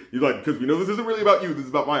prove it. You're like, because we know this isn't really about you, this is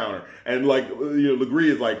about my honor. And, like, you know, Legree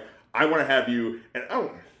is like, I want to have you, and I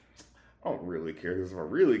don't really care, because if I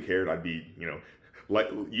really cared, I'd be, you know, like,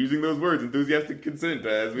 using those words, enthusiastic consent,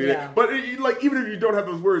 as we, but like, even if you don't have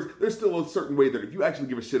those words, there's still a certain way that if you actually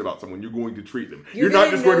give a shit about someone, you're going to treat them. You're not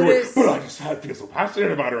just going to, but I feel so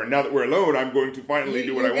passionate about her, and now that we're alone, I'm going to finally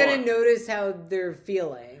do what I want. You're going to notice how they're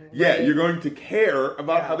feeling. Yeah, you're going to care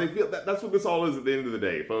about how they feel. That's what this all is at the end of the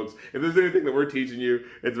day, folks. If there's anything that we're teaching you,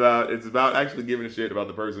 it's about actually giving a shit about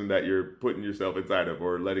the person that you're putting yourself inside of,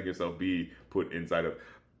 or letting yourself be put inside of.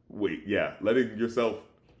 Letting yourself.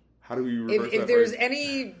 How do we reverse if there's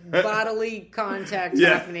any bodily contact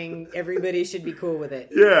happening, everybody should be cool with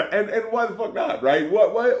it. Yeah, and why the fuck not, right?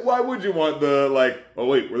 Why would you want the, like, oh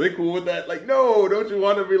wait, were they cool with that? Like, no, don't you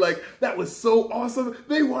want to be like, that was so awesome,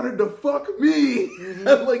 they wanted to fuck me.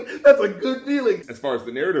 Like, that's a good feeling. As far as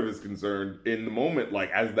the narrative is concerned, in the moment, like,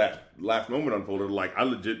 as that last moment unfolded, like, I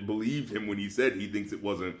legit believed him when he said he thinks it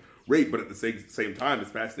wasn't rape, but at the same time,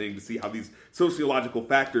 it's fascinating to see how these sociological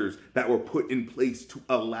factors that were put in place to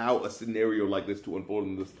allow a scenario like this to unfold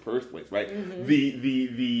in the first place, right?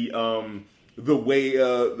 The way,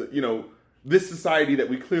 you know, this society that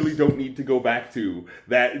we clearly don't need to go back to,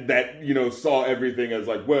 that you know, saw everything as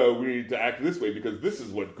like, well, we need to act this way because this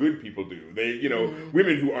is what good people do. They, you know,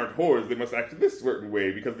 women who aren't whores, they must act this certain way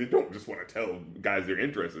because they don't just want to tell guys they're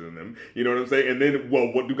interested in them. You know what I'm saying? And then,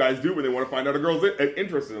 well, what do guys do when they want to find out a girl's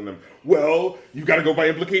interested in them? Well, you got to go by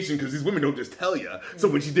implication because these women don't just tell you. So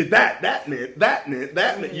when she did that meant.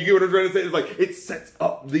 You get what I'm trying to say? It's like, it sets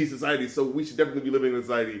up these societies. So we should definitely be living in a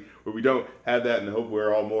society where we don't have that, and I hope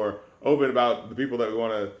we're all more open about the people that we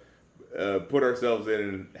want to put ourselves in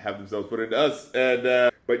and have themselves put into us. And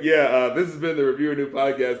this has been the Review a New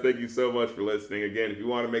Podcast. Thank you so much for listening. Again, if you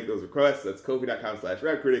want to make those requests, that's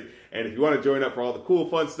kofi.com/rapcritic. And if you want to join up for all the cool,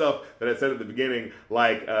 fun stuff that I said at the beginning,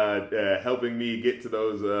 like helping me get to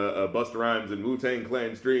those Busta Rhymes and Wu-Tang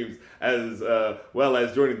Clan streams, as well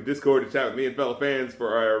as joining the Discord to chat with me and fellow fans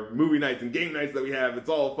for our movie nights and game nights that we have. It's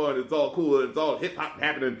all fun, it's all cool, it's all hip-hop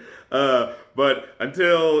happening. But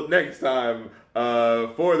until next time,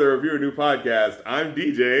 for the Review a New Podcast, I'm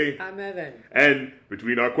DJ. I'm Evan. And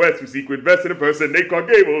between our quests, we seek to invest in a person named Clark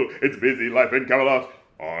Gable. It's busy life in Camelot.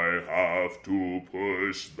 I have to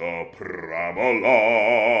push the Pramalot.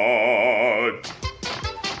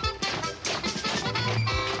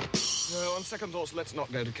 On second thoughts, let's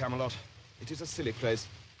not go to Camelot. It is a silly place.